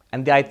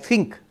 And I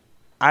think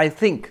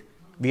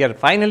we are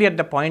finally at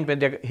the point where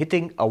they're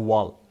hitting a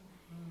wall.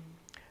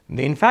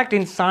 In fact,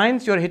 in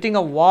science, you're hitting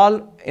a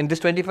wall in this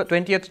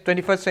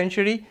 21st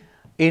century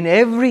in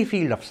every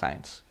field of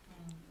science.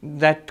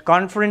 That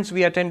conference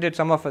we attended,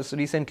 some of us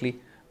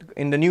recently,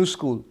 in the new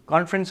school,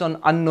 conference on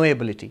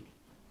unknowability.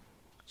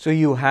 So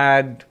you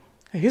had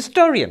a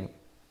historian,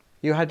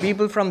 you had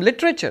people from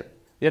literature,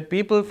 you had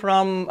people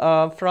from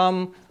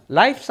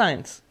life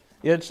science,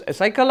 you had a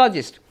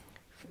psychologist,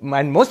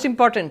 and most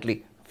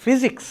importantly,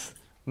 physics,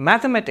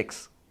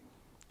 mathematics.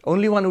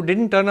 Only one who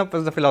didn't turn up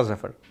was the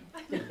philosopher.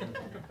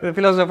 The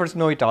philosophers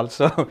know it all,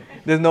 so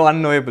there's no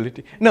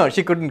unknowability. No,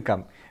 she couldn't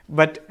come.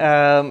 But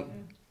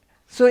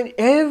so in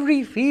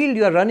every field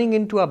you are running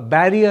into a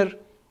barrier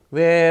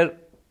where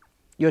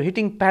you're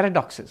hitting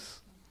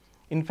paradoxes.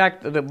 In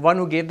fact, the one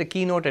who gave the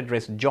keynote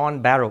address,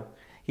 John Barrow,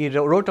 he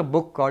wrote a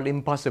book called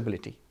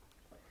Impossibility.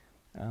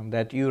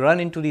 That you run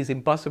into these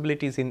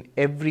impossibilities in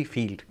every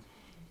field,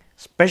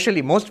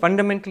 especially, most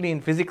fundamentally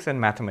in physics and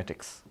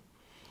mathematics.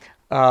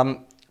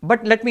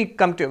 But let me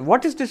come to,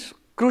 what is this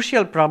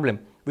crucial problem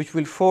which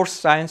will force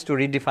science to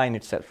redefine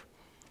itself?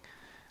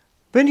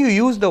 When you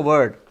use the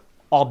word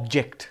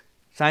object,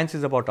 science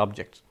is about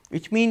objects,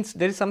 which means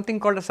there is something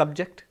called a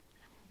subject.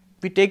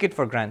 We take it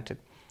for granted.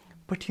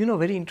 But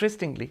very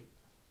interestingly,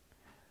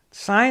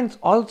 science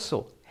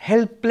also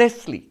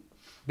helplessly,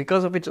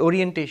 because of its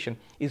orientation,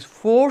 is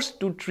forced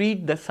to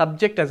treat the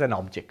subject as an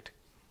object.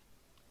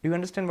 Do you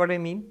understand what I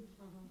mean?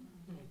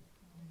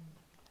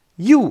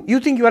 You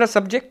think you are a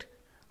subject?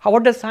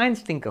 What does science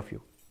think of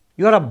you?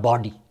 You are a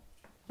body,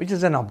 which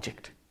is an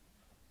object.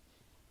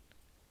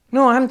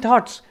 No, I'm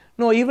thoughts.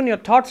 No, even your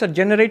thoughts are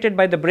generated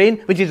by the brain,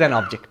 which is an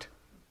object.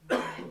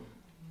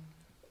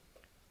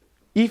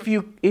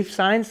 If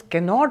science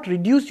cannot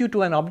reduce you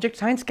to an object,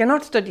 science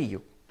cannot study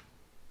you.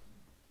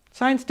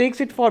 Science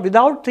takes it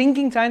without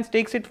thinking, science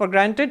takes it for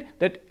granted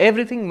that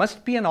everything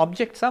must be an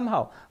object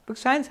somehow. But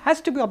science has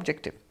to be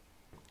objective.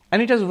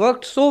 And it has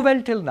worked so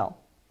well till now.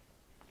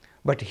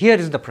 But here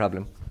is the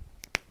problem.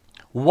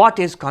 What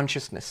is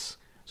consciousness?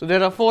 So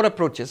there are 4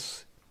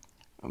 approaches.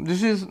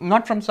 This is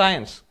not from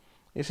science.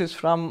 This is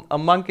from a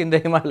monk in the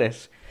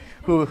Himalayas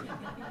who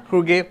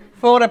gave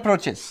 4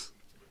 approaches.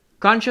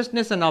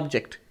 Consciousness and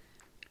object.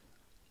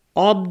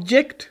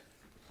 Object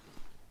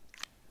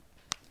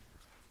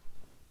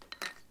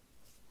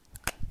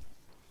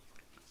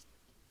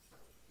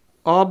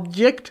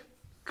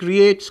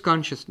creates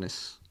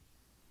consciousness.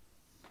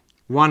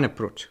 One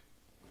approach.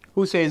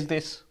 Who says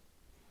this?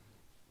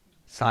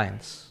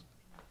 Science.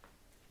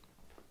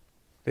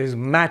 There is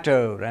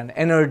matter and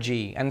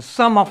energy, and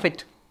some of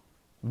it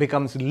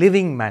becomes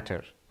living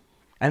matter.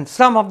 And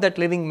some of that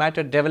living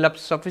matter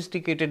develops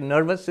sophisticated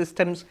nervous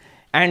systems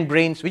and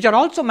brains, which are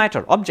also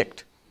matter,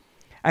 object,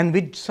 and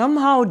which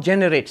somehow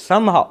generate,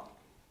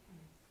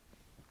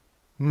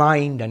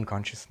 mind and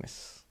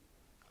consciousness.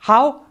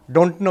 How?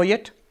 Don't know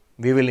yet.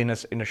 We will in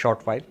a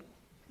short while.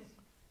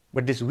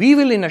 But this we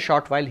will in a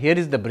short while, here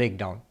is the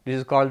breakdown. This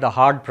is called the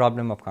hard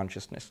problem of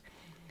consciousness.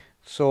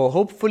 So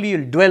hopefully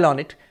you'll dwell on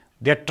it.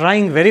 They are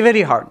trying very,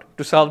 very hard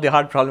to solve the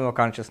hard problem of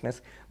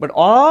consciousness. But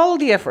all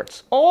the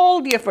efforts,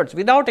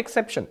 without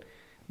exception,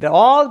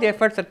 all the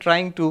efforts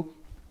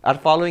are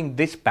following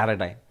this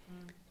paradigm.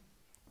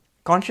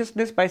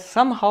 Consciousness by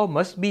somehow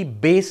must be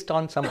based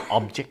on some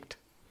object.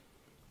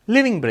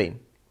 Living brain.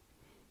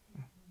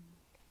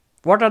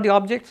 What are the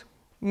objects?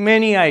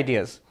 Many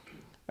ideas.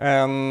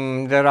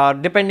 There are,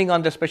 depending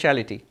on the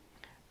speciality.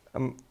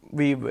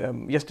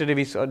 Yesterday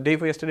we saw, day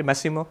before yesterday,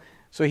 Massimo.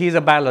 So he is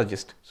a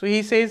biologist. So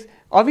he says,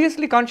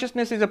 obviously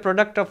consciousness is a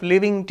product of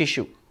living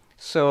tissue.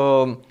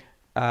 So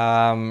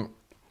that's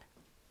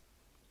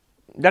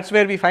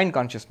where we find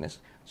consciousness.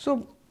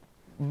 So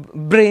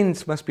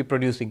brains must be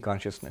producing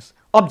consciousness.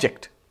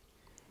 Object.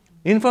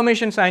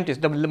 Information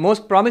scientist. The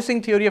most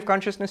promising theory of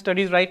consciousness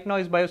studies right now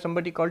is by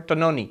somebody called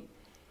Tononi.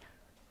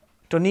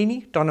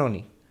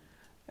 Tononi.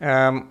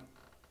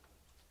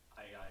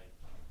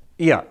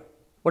 Yeah.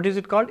 What is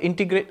it called?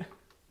 Integrated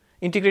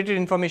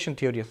information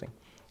theory, I think.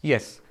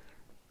 Yes.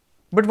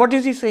 But what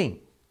is he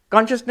saying?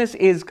 Consciousness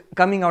is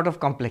coming out of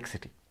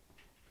complexity.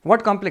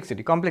 What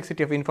complexity?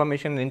 Complexity of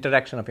information and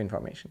interaction of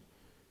information.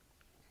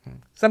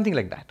 Something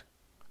like that.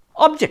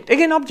 Object,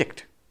 again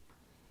object.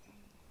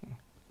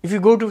 If you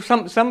go to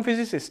some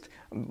physicist,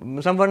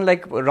 someone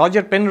like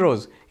Roger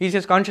Penrose, he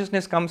says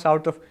consciousness comes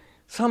out of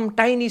some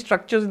tiny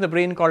structures in the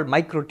brain called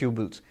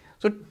microtubules.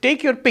 So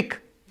take your pick.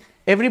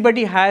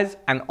 Everybody has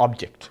an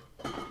object.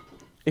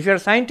 If you are a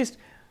scientist,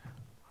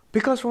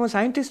 because from a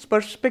scientist's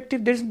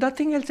perspective, there is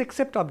nothing else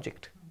except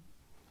object.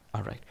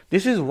 All right.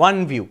 This is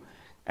one view.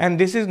 And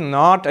this is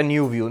not a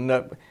new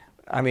view.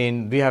 I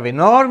mean, we have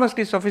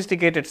enormously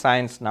sophisticated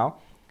science now.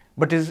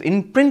 But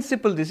in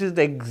principle, this is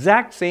the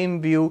exact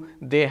same view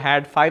they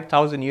had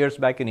 5,000 years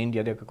back in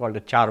India. They were called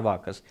the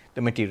Charvakas,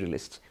 the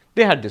materialists.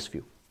 They had this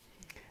view.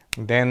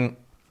 Then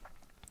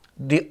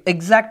the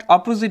exact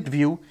opposite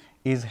view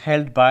is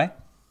held by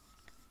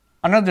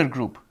another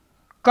group.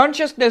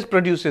 Consciousness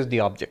produces the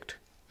object.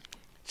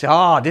 Say,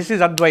 this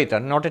is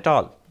Advaita. Not at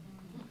all.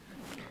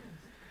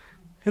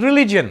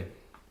 Religion,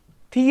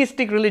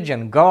 theistic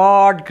religion,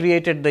 God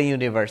created the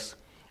universe.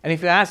 And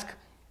if you ask,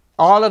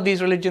 all of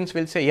these religions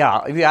will say,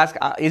 yeah. If you ask,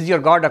 is your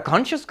God a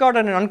conscious God or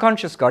an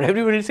unconscious God?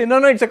 Everybody will say, no,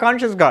 it's a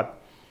conscious God.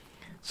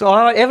 So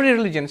every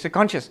religion is a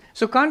conscious.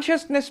 So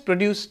consciousness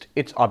produced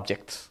its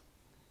objects.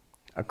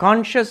 A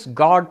conscious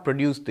God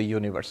produced the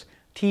universe.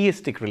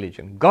 Theistic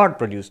religion, God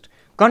produced.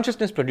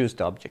 Consciousness produced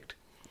the object.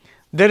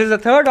 There is a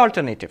third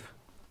alternative,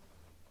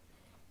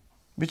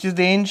 which is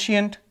the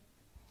ancient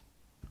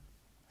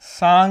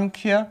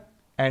Sankhya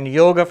and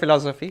Yoga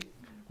philosophy,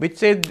 which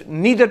says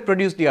neither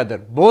produce the other.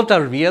 Both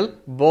are real,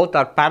 both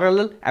are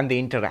parallel, and they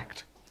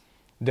interact.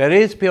 There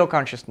is pure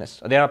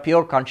consciousness, there are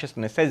pure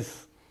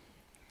consciousnesses,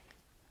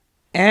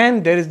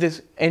 and there is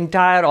this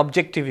entire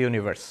objective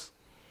universe,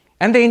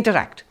 and they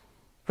interact.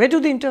 Where do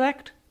they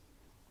interact?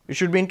 You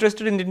should be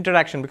interested in the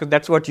interaction because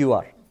that's what you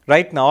are.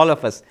 Right now, all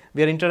of us,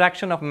 we are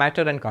interaction of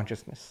matter and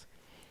consciousness.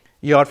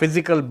 Your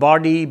physical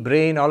body,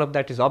 brain, all of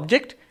that is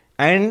object,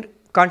 and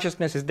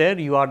consciousness is there,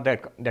 you are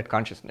that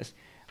consciousness.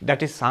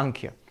 That is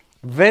Sankhya.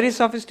 Very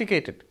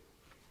sophisticated.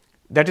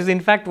 That is in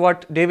fact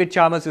what David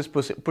Chalmers is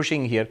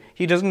pushing here.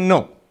 He doesn't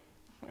know.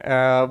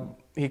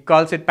 He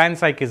calls it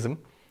panpsychism.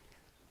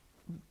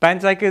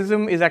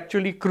 Panpsychism is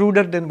actually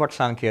cruder than what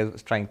Sankhya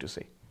is trying to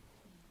say.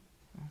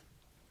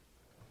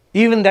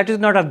 Even that is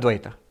not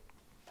Advaita.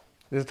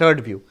 This is the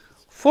third view.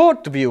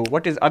 Fourth view,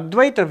 what is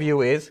Advaita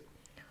view is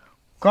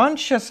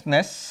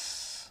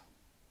consciousness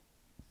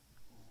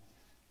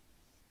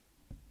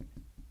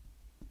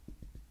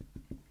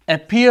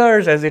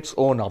appears as its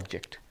own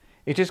object.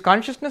 It is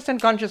consciousness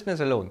and consciousness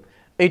alone.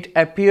 It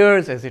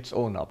appears as its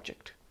own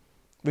object,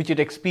 which it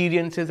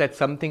experiences as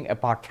something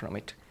apart from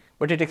it,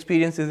 but it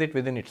experiences it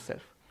within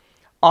itself.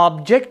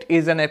 Object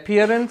is an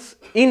appearance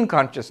in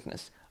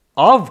consciousness,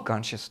 of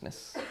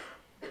consciousness.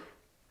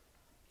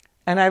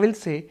 And I will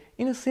say,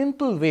 in a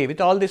simple way,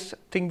 with all this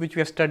thing which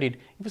we have studied,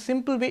 in a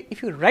simple way,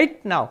 if you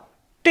right now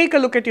take a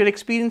look at your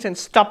experience and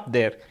stop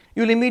there,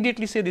 you will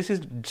immediately say this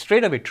is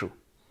straight away true.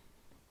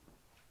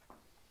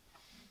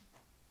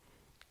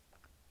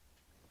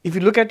 If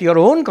you look at your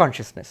own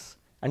consciousness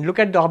and look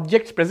at the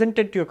objects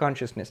presented to your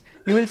consciousness,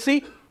 you will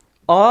see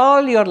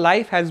all your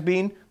life has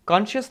been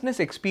consciousness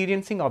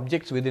experiencing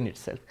objects within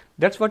itself.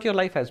 That's what your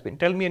life has been.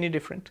 Tell me any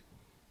different.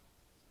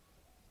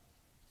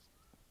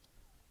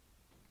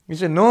 You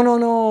say,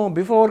 no,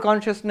 before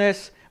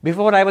consciousness,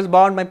 before I was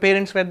born, my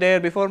parents were there,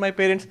 before my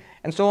parents,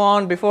 and so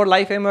on, before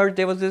life emerged,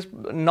 there was this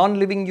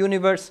non-living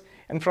universe,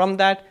 and from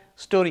that,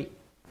 story.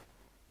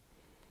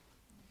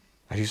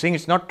 Are you saying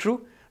it's not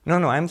true? No,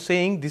 I'm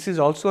saying this is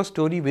also a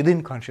story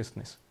within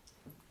consciousness.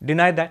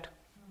 Deny that.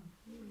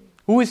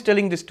 Who is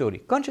telling this story?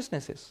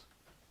 Consciousness is.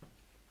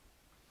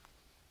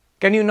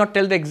 Can you not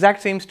tell the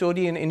exact same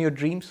story in your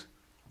dreams?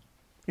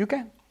 You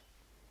can.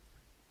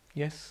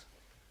 Yes.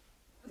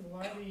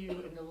 Why do you, in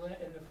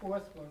the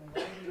fourth one,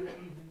 why do you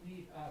even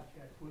need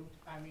object?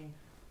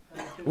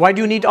 Why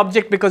do you need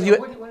object? Because you...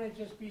 Wouldn't it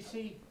just be,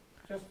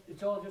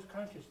 it's all just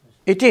consciousness?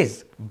 It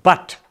is,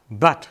 but,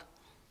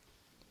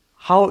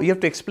 how you have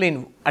to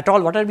explain at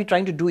all, what are we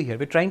trying to do here?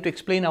 We're trying to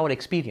explain our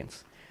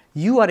experience.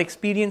 You are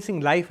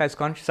experiencing life as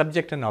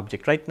subject and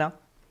object right now.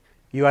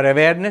 You are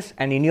awareness,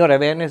 and in your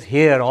awareness,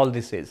 here all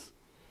this is.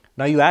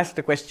 Now you ask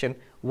the question,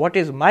 what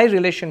is my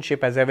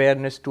relationship as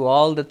awareness to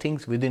all the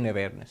things within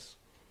awareness?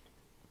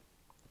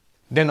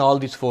 Then all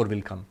these four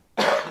will come.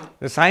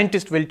 The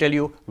scientist will tell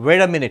you,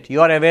 wait a minute,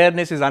 your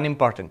awareness is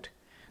unimportant.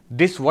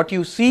 This, what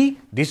you see,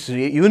 this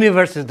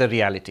universe is the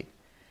reality.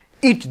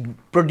 It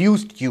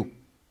produced you.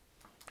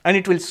 And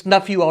it will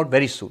snuff you out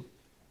very soon.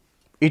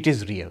 It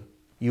is real.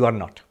 You are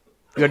not.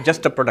 You are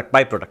just a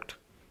byproduct.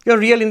 You are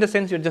real in the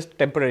sense you are just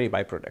temporary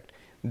byproduct.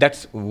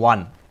 That's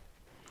one.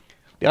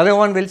 The other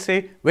one will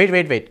say,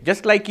 wait.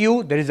 Just like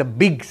you, there is a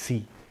big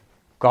C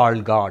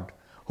called God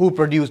who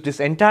produced this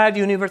entire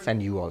universe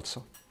and you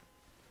also.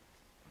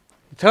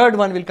 The third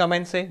one will come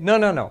and say,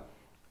 no.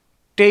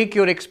 Take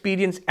your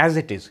experience as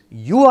it is.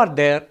 You are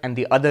there and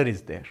the other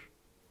is there.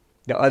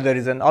 The other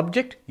is an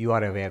object, you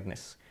are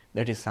awareness.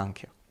 That is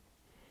Sankhya.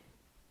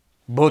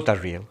 Both are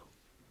real.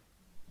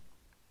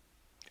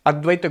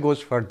 Advaita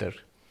goes further.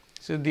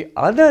 So the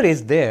other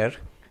is there,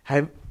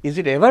 Is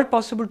it ever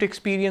possible to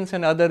experience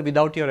an other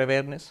without your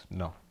awareness?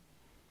 No.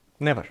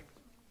 Never.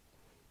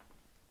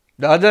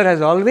 The other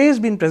has always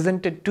been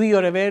presented to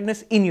your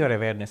awareness, in your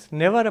awareness,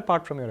 never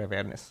apart from your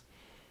awareness.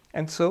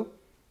 And so,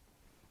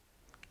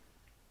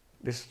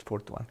 this is the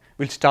fourth one.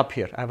 We'll stop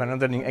here. I have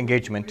another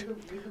engagement.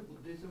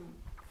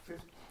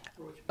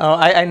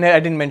 I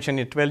didn't mention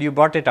it. Well, you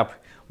brought it up.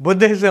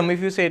 Buddhism,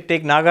 if you say,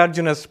 take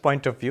Nagarjuna's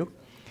point of view,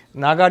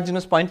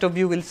 Nagarjuna's point of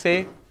view will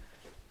say,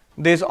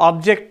 this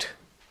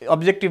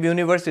objective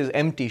universe is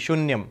empty,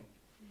 shunyam.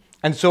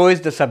 And so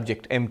is the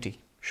subject, empty.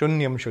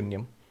 Shunyam,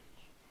 shunyam.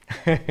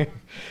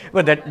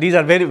 But these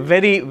are very,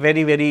 very,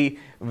 very, very,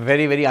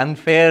 very, very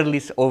unfairly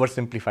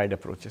oversimplified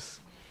approaches.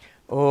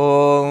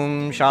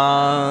 Om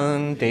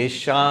Shanti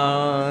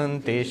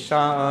Shanti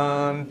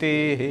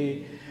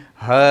Shanti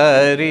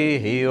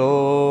Hari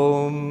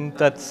Om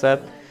Tat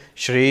Sat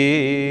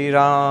Shri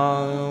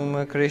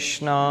Ram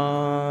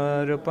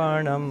Krishna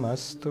Arpanam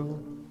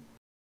Astu.